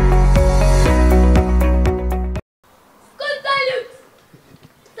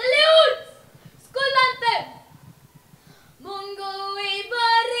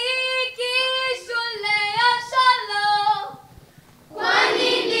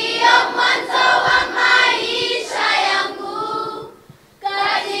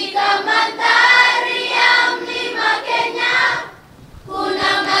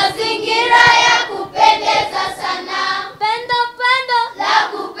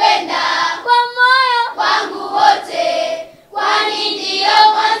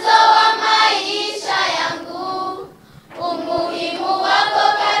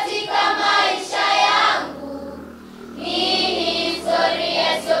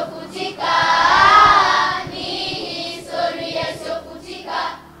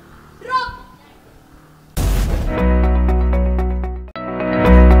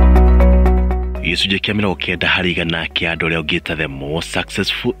 Gĩcunjĩ kĩa 90 harĩ igana kĩa andũ arĩa ũngĩta the most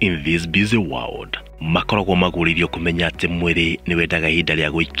successful in this busy world makoragwo magũrĩirio kũmenya atĩ mwĩrĩ nĩ wendaga ihinda rĩa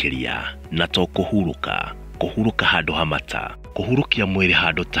gũikĩria na to kũhurũka handũ hamata kũhurũkia mwĩrĩ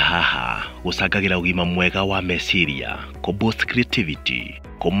handũ ta haha gũcangagĩra ũgima mwega wa meciria boost creativity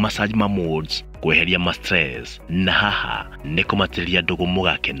massage ma moods kweheria ma stress na haha nĩ kũmatĩrĩria ndũgũ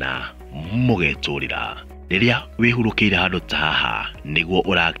mũgakena mũgetũrĩra rĩrĩa wĩhurũkĩire handũ ta haha nĩguo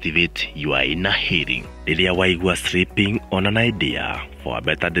ũra-activate your inner healing rĩrĩa waigua sleeping on an idea for a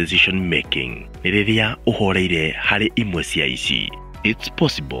better decision making nĩ rĩrĩa ũhoreire harĩ imwe cia ici. It's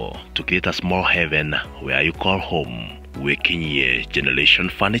possible to create a small heaven where you call home. Wekinyie Generation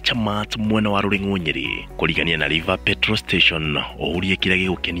Furniture Mart mwena wa Rũrĩng'ũ Nyĩrĩ kũrigania na River Petrol Station ũhurie kĩrĩa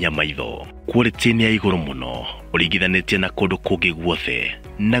gĩgũkenia maitho. Quality nĩ ya igũrũ mũno ũringithanĩtie na kũndũ kũngĩ guothe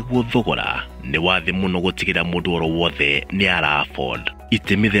naguo thogora nĩ wa thĩ mũno gũtigĩra mũndũ oro wothe nĩ ara afford.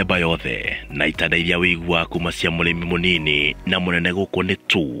 Ite mĩthemba yothe na itanda iria wĩigua kuma cia mũrĩmi mũnini na mũnene gũkũ nĩ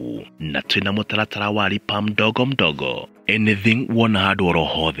tu na twĩna mũtaratara wa lipa mdogo. Anything wona handũ oro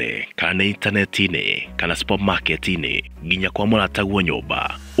hothe kana internet-inĩ kana supermarket-inĩ nginya kwa mũrataguo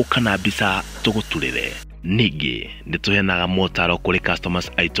nyũmba ũkana mbica tũgũturĩre. Ningĩ nĩ tũheanaga motaro kũrĩ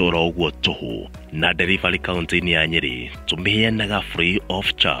customers aitũ oro ũguo tũhũ na delivery county-inĩ ya Nyĩrĩ tũmĩheanaga free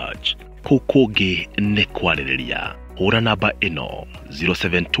of charge. Kũu kũngĩ nĩ kwarĩrĩria hũra namba ĩno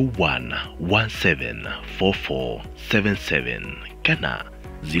 0721 174477 kana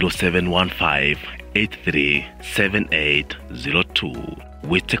 0715 837802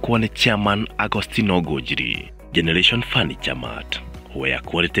 wĩtekwo nĩ Chairman Agostino Ngũnjiri. Generation Furniture Mart where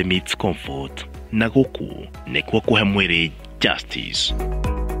quality meets comfort na gũkũ nĩkuo kũhe mwĩrĩ justice.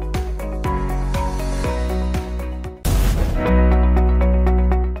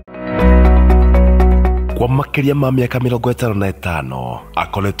 Kwa makĩria ma mĩaka 55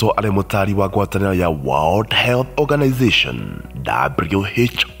 akoretwo arĩ mũtari wa ngwatanĩro ya World Health Organization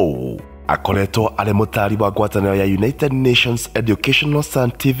WHO. Akoretwo arĩ mũtari wa ngwatanĩro ya United Nations Educational,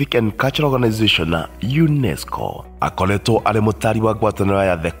 Scientific and Cultural Organization UNESCO. Akoretwo arĩ mũtari wa ngwatanĩro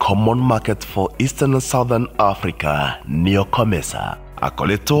ya The Common Market for Eastern and Southern Africa (COMESA).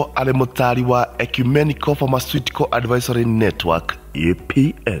 Akoretwo arĩ mũtari wa Ecumenical Pharmaceutical Advisory Network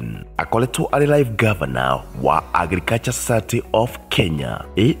 (EPN). Akoretwo arĩ Life Governor wa Agriculture Society of Kenya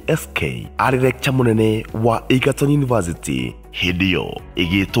 (ASK). Arĩ lecturer mũnene wa Egerton University hĩndĩ ĩyo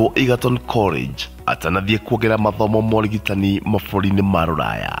ĩgĩtwo Egerton College atanathiĩ kuongerera mathomo morigitani mabũrũri-inĩ ma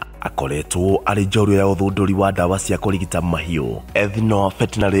Rũraya. Akoretwo arĩ njorua ya ũthundũri wa ndawa cia kũrigita mahiũ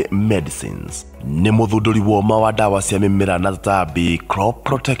ethno-veterinary medicines. Nĩ mũthundũri woma wa ndawa cia mĩmera na tũtambi crop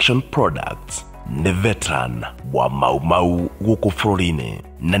protection products. Nĩ veteran wa mau gũkũ bũrũri-inĩ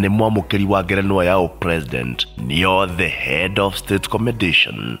na nĩ mwamũkĩri wa ngerenwa ya president nĩyo the head of state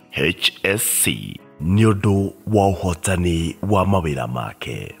commendation HSC nĩ ũndũ wa ũhotani wa mawĩra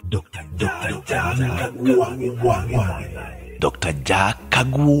make. Dr. Jack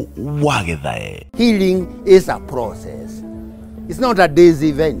Kagu Wagithae. Healing is a process. It's not a day's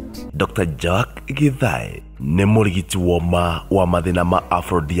event. Dr. Jack Githai nĩ mũrigiti wa mathĩna ma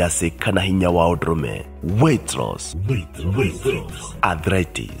aphrodisiac kana hinya wa ũndũrũme, weight loss,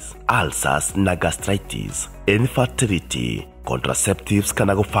 arthritis, ulcers na gastritis, infertility, contraceptives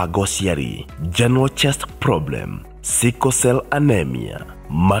kana gũbanga ũciari, general chest problem, sickle cell anemia,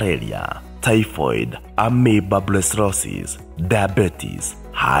 malaria, typhoid, amoeba sclerosis, diabetes,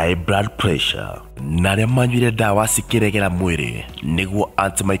 high blood pressure, na arĩa manyuire ndawa cikĩregera mwĩrĩ nĩguo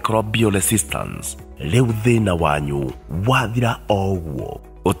antimicrobial resistance. Rĩu thĩna wanyu wathira o ũguo.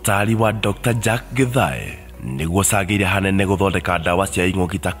 Ũtari wa Dr. Jack Githai nĩguo cagĩire hanene gũthondeka ndawa cia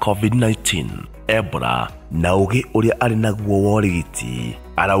ing'ũki ta COVID-19, Ebola na ũgĩ ũrĩa arĩ naguo wa ũrigiti.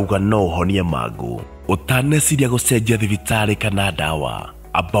 Arauga no ũhonie mangũ. Ũtaneciria gũcenjia thibitarĩ kana ndawa,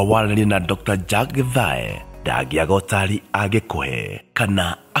 amba waranĩrie na Dr. Jack Githai. Ndangĩaga ũtari angĩkũhe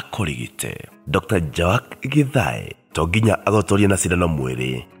kana akũrigite. Dr. Jack Githai to nginya agũtũrie na cindano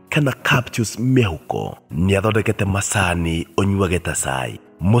mwĩrĩ kana capsules mĩhuko. Nĩathondekete macani ũnyuage ta cai.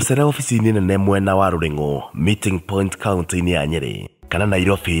 Mũcere ofici-inĩ nene mwena wa Rũrĩng'ũ Meeting Point County-inĩ ya Nyeri, kana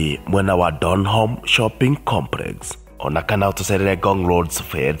Nairobi mwena wa Donholm Shopping Complex, ona kana ũtũcerere Ngong Roads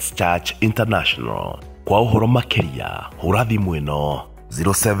Faith Church International. Kwa ũhoro makĩria hũra thimũ ĩno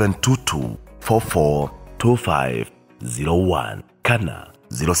 0722 44 2501 kana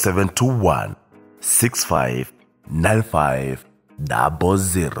 0721 65 95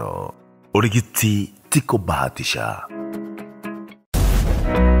 00. Urigiti ti kubahatisha.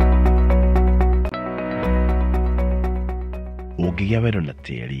 Ũngĩgĩa wendo na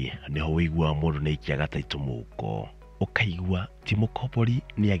tĩri nĩho wĩiguaga mũndũ nĩaikiaga taitũ mũhuko, ũkaigua ti mũkombori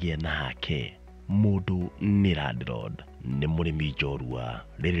nĩagĩa na hake. Mũndũ nĩ landlord, nĩ mũrĩmi njorua.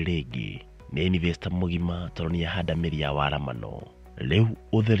 Rĩrĩ rĩngĩ nĩ investor mũgima tondũ nĩahanda mĩri ya waramano. Rĩu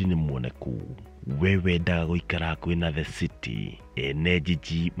ũtheri nĩ muoneku. We wendaga gũikara hakuhĩ na the city, ene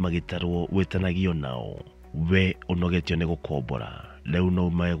jiji magĩtarwo wĩtanagio nao. We ũnogetio nĩ gũkombora, rĩu no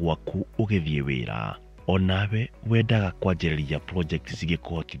umae gwaku ũgĩthiĩ wĩra. Onawe wendaga kwanjĩrĩria project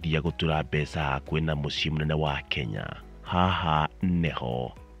cigĩkũhotithia gũtura mbeca hakuhĩ na mũciĩ mũnene wa Kenya. Haha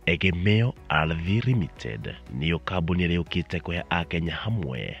neho Egemeo Ardhi Limited nĩyo kambuni ĩrĩa yũkĩte kũhe Akenya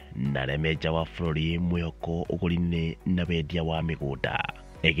hamwe na remenja wa bũrũri mwĩhoko ũgũri-inĩ na wendia wa mĩgũnda.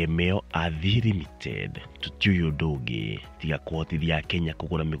 Egemeo Ardhi Limited tũtiũĩ ũndũ ũngĩ tiga kũhotithia Kenya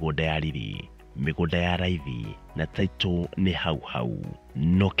kũgũra mĩgũnda ya riri, mĩgũnda ya raithi na taitũ nĩ hau.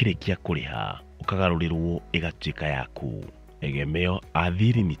 No kĩrĩkia kũrĩha ũkagarũrĩrwo ĩgatuĩka yaku. Egemeo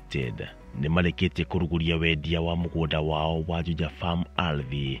Ardhi Limited nĩ marĩkĩtie kũruguria wendia wa mũgũnda wao wa Juja Farm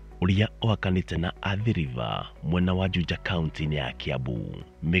Ardhi ũrĩa ũhakanĩte na Athi River mwena wa Juja County-inĩ ya Kiambu.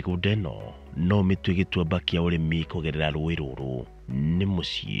 Mĩgũnda ĩno no mĩtue gĩtuamba kĩa ũrĩmi kũgerera rũĩ rũrũ, nĩ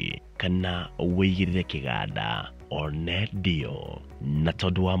mũciĩ kana wĩigĩrĩre kĩganda one ndio. Na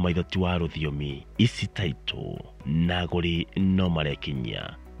tondũ wa maithoti wa rũthiomi ici taitũ na agũri no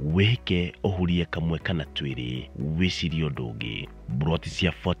marekinyia. Wĩke ũhurie kamwe kana twĩrĩ wĩcirie ũndũ ũngĩ. Broti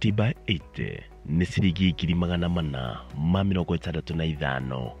cia 40 by 80 nĩ ciringi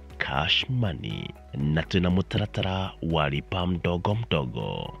 465 cash money, na twĩna mũtaratara wa lipa mdogo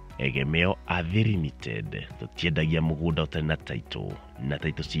mdogo. Egemeo Ardhi Limited tũtiendagia mũgũnda ũtarĩ na taitũ, na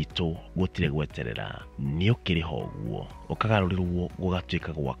taitũ citũ gũtirĩ gweterera. Nĩ ũkĩrĩha ũguo ũkagarũrĩrwo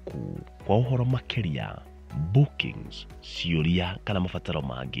gũgatuĩka gwaku. Kwa ũhoro makĩria bookings, ciũria kana mabataro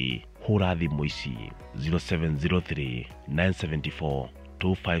mangĩ, hũra thimũ ici 0703 974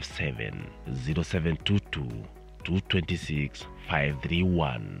 257, 0722 226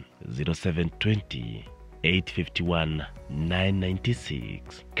 531, 0720 851 996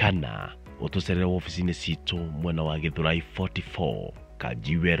 kana ũtũcerere ofici-inĩ citũ mwena wa Githurai 44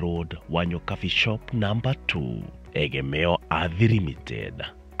 Kajiwe Road, Wanyo Coffee Shop number 2. Egemeo Ardhi Limited,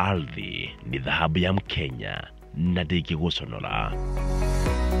 ardhi ni dhahabu ya Mkenya na ndĩngĩgũconora.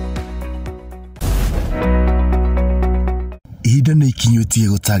 Ihinda nĩ ikinyĩtie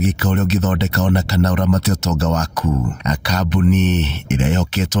gũtangĩka ũrĩa ũngĩthondeka ona kana ũramate ũtonga waku. Kambuni ĩrĩa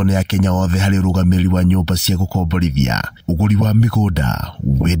ĩhoketwo nĩ Akenya othe harĩ ũrũgamĩrĩri wa nyũmba cia gũkomborithia, ũgũri wa mĩgũnda,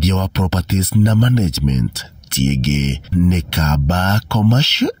 wendia wa properties na management. Tienge nĩ Kaba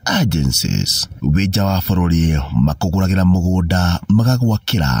Commercial Agencies. Wĩnja wa bũrũri makũgũragĩra mũgũnda,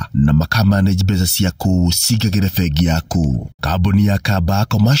 magagwakĩra na makamanage mbeca ciaku cingagĩre bengi yaku. Kambuni ya Kaba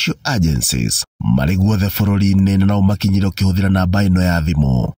Commercial Agencies marĩ guothe bũrũri-inĩ na no ũmakinyĩre ũkĩhũthĩra namba ĩno ya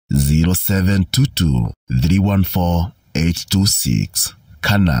thimũ 0722 314 826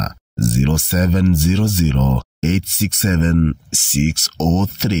 kana 0700 867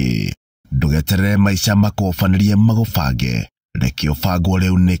 603. Ndũgeterere maica makofanĩrie magũbange. Reke ũbangwo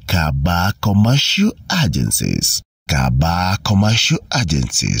rĩu nĩ Kaba Commercial Agencies. Kaba Commercial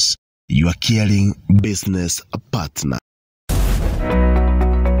Agencies, your caring business partner.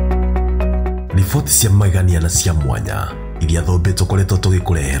 Riboti cia magania na cia mwanya iria thombe tukoretwo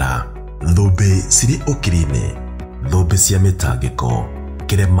tugikurehera. Thombe ciri ukiri-ini, thombe cia mitangiko,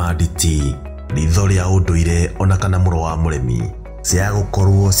 kirema nditi, ritho ria unduire ona kana muro wa muremi cia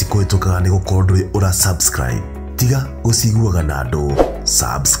gukorwo cikuhitukaga ni gukorwo nduri ura subscribe. Tiga guciguaga na andu.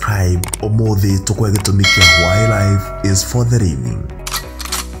 Subscribe umuthi tukwe gitumi kia why life is for the living.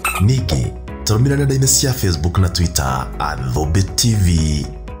 Niki turumira nenda-ini cia Facebook na Twitter @Thombe TV.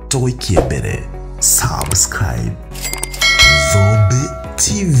 Tuguikie mbere. Subscribe. Thombe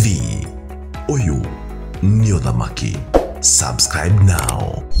TV. Uyu ni uthamaki. Subscribe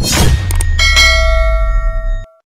now.